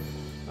 and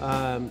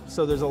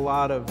so there's a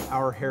lot of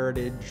our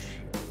heritage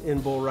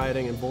in bull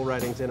riding, and bull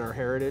riding's in our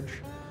heritage.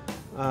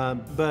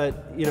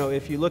 But you know,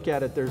 if you look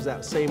at it, there's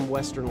that same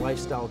Western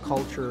lifestyle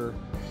culture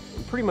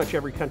in pretty much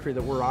every country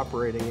that we're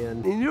operating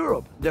in. In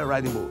Europe, they're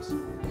riding bulls.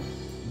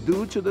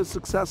 Due to the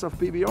success of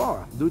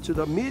PBR, due to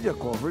the media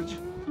coverage,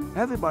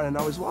 everybody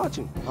now is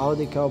watching. All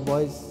the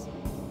cowboys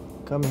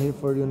come here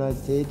for the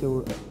United States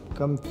or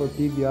come for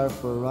PBR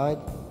for a ride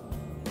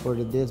for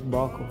the disc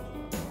buckle.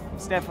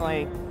 It's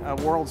definitely a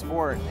world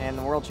sport, and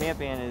the world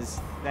champion is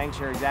dang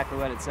sure exactly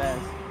what it says.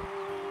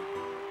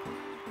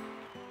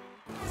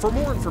 For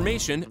more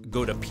information,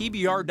 go to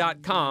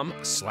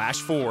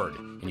pbr.com/Ford,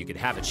 and you could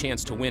have a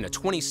chance to win a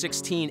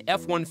 2016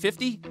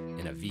 F-150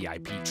 and a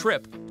VIP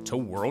trip to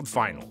World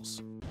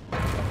Finals.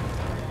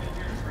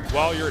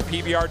 While you're at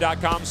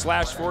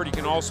pbr.com/Ford, you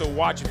can also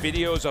watch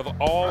videos of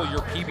all your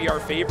PBR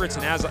favorites.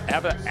 And as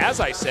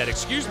I said,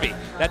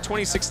 that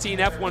 2016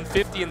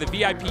 F-150 and the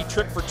VIP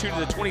trip for 2 to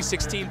the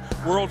 2016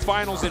 World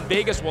Finals in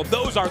Vegas, well,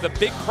 those are the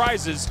big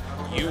prizes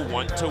you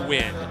want to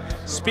win.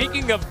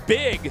 Speaking of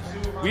big,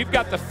 we've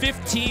got the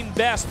 15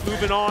 best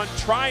moving on,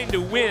 trying to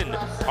win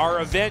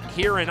our event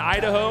here in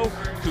Idaho.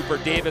 Cooper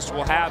Davis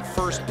will have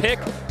first pick,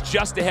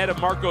 just ahead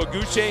of Marco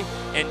Gucci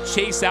and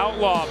Chase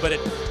Outlaw. But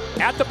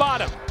at the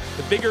bottom,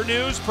 the bigger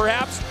news,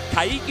 perhaps,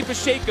 Kaique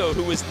Pacheco,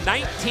 who is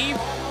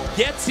 19th,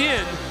 gets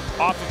in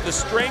off of the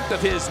strength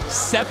of his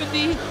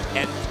 70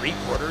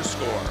 3/4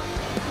 score.